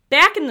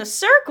 Back in the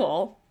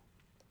circle,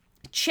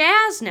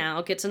 Chaz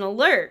now gets an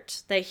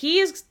alert that he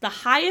is the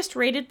highest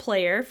rated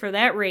player for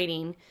that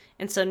rating.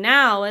 And so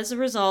now, as a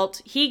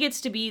result, he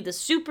gets to be the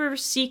super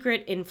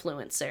secret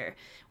influencer,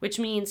 which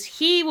means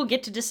he will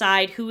get to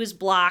decide who is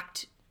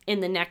blocked in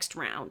the next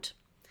round.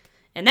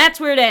 And that's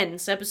where it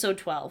ends, episode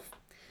 12.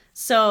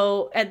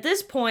 So at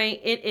this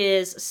point, it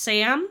is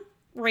Sam,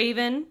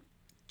 Raven,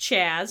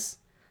 Chaz,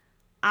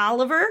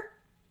 Oliver.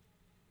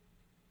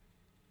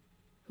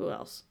 Who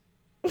else?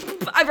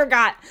 I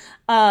forgot.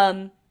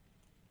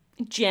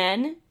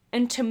 Jen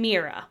and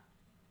Tamira,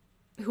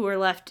 who are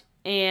left.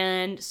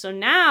 And so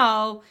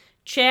now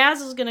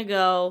Chaz is going to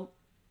go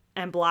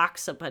and block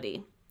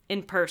somebody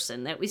in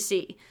person that we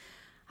see.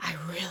 I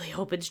really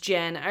hope it's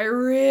Jen. I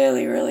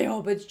really, really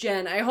hope it's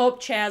Jen. I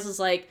hope Chaz is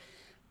like,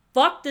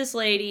 fuck this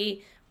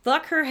lady.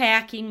 Fuck her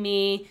hacking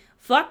me.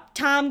 Fuck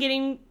Tom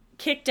getting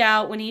kicked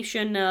out when he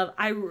shouldn't have.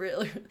 I'd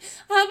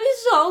be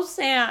so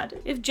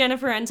sad if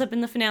Jennifer ends up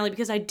in the finale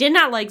because I did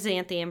not like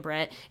Xanthi and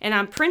Brett. And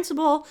on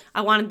principle, I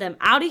wanted them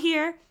out of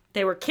here.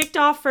 They were kicked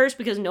off first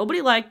because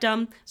nobody liked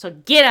them. So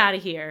get out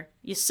of here.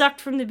 You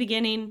sucked from the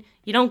beginning.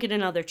 You don't get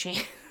another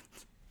chance.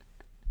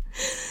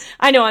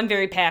 I know I'm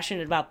very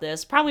passionate about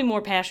this. Probably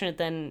more passionate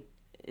than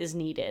is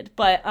needed.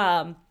 But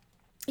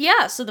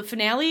yeah, so the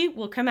finale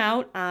will come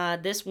out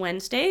this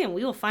Wednesday, and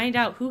we will find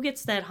out who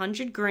gets that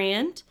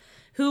 $100,000,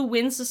 who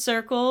wins the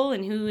circle,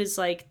 and who is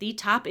like the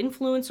top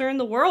influencer in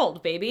the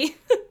world, baby.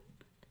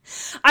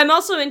 I'm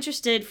also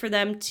interested for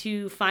them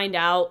to find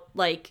out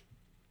like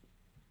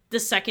the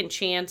second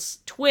chance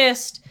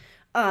twist.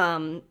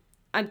 I'm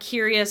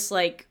curious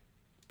like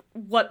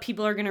what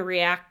people are going to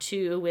react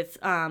to with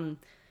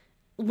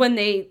when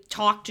they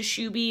talk to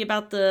Shuby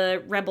about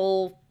the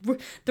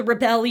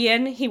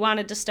rebellion he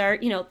wanted to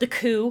start, the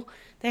coup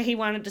that he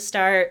wanted to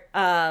start,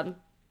 and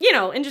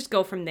just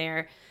go from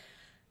there.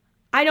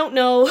 I don't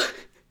know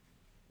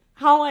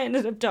how I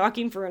ended up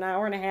talking for an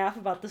hour and a half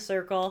about the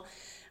circle,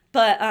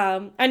 but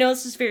I know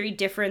this is very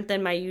different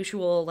than my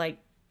usual, like,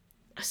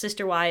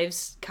 Sister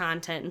Wives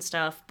content and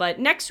stuff, but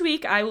next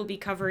week I will be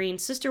covering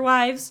Sister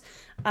Wives,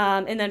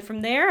 and then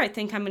from there I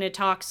think I'm going to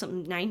talk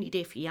some 90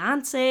 Day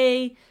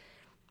Fiancé.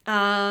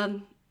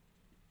 Yeah,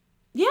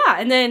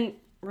 and then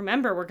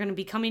remember, we're going to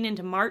be coming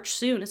into March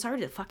soon. It's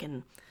already the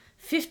fucking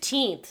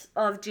 15th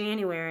of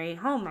January.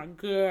 Oh my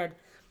god.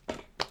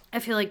 I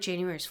feel like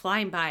January's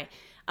flying by.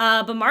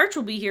 But March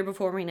will be here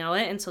before we know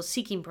it, and so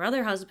Seeking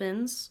Brother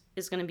Husbands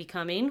is going to be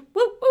coming.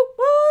 Whoop, whoop,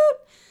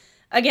 whoop!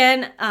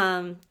 Again,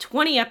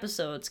 20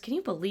 episodes. Can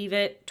you believe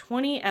it?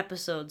 20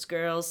 episodes,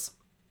 girls.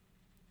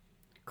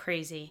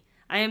 Crazy.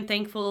 I am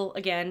thankful,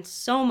 again,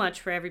 so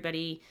much for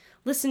everybody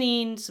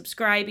listening,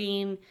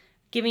 subscribing,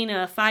 giving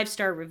a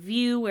 5-star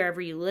review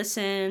wherever you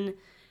listen,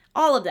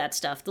 all of that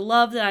stuff. The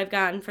love that I've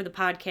gotten for the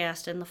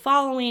podcast and the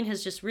following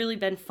has just really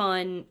been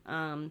fun.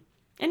 And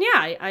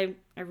yeah, I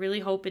really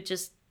hope it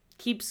just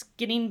keeps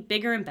getting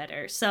bigger and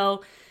better.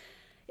 So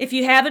if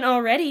you haven't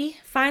already,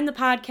 find the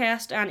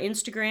podcast on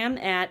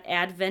Instagram at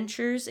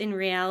Adventures in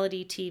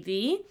Reality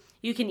TV.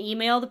 You can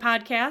email the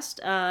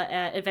podcast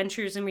at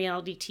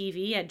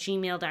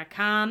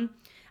adventuresinrealitytv@gmail.com.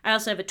 I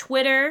also have a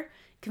Twitter. You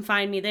can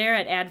find me there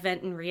at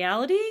Advent in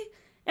Reality.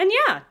 And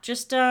yeah,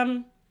 just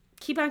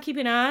keep on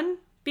keeping on.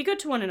 Be good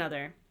to one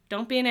another.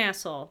 Don't be an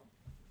asshole.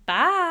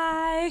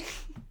 Bye.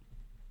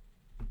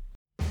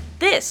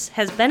 This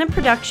has been a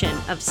production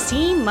of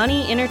C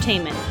Money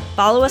Entertainment.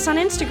 Follow us on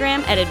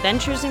Instagram at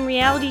Adventures in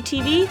Reality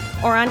TV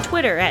or on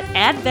Twitter at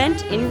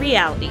Advent in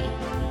Reality.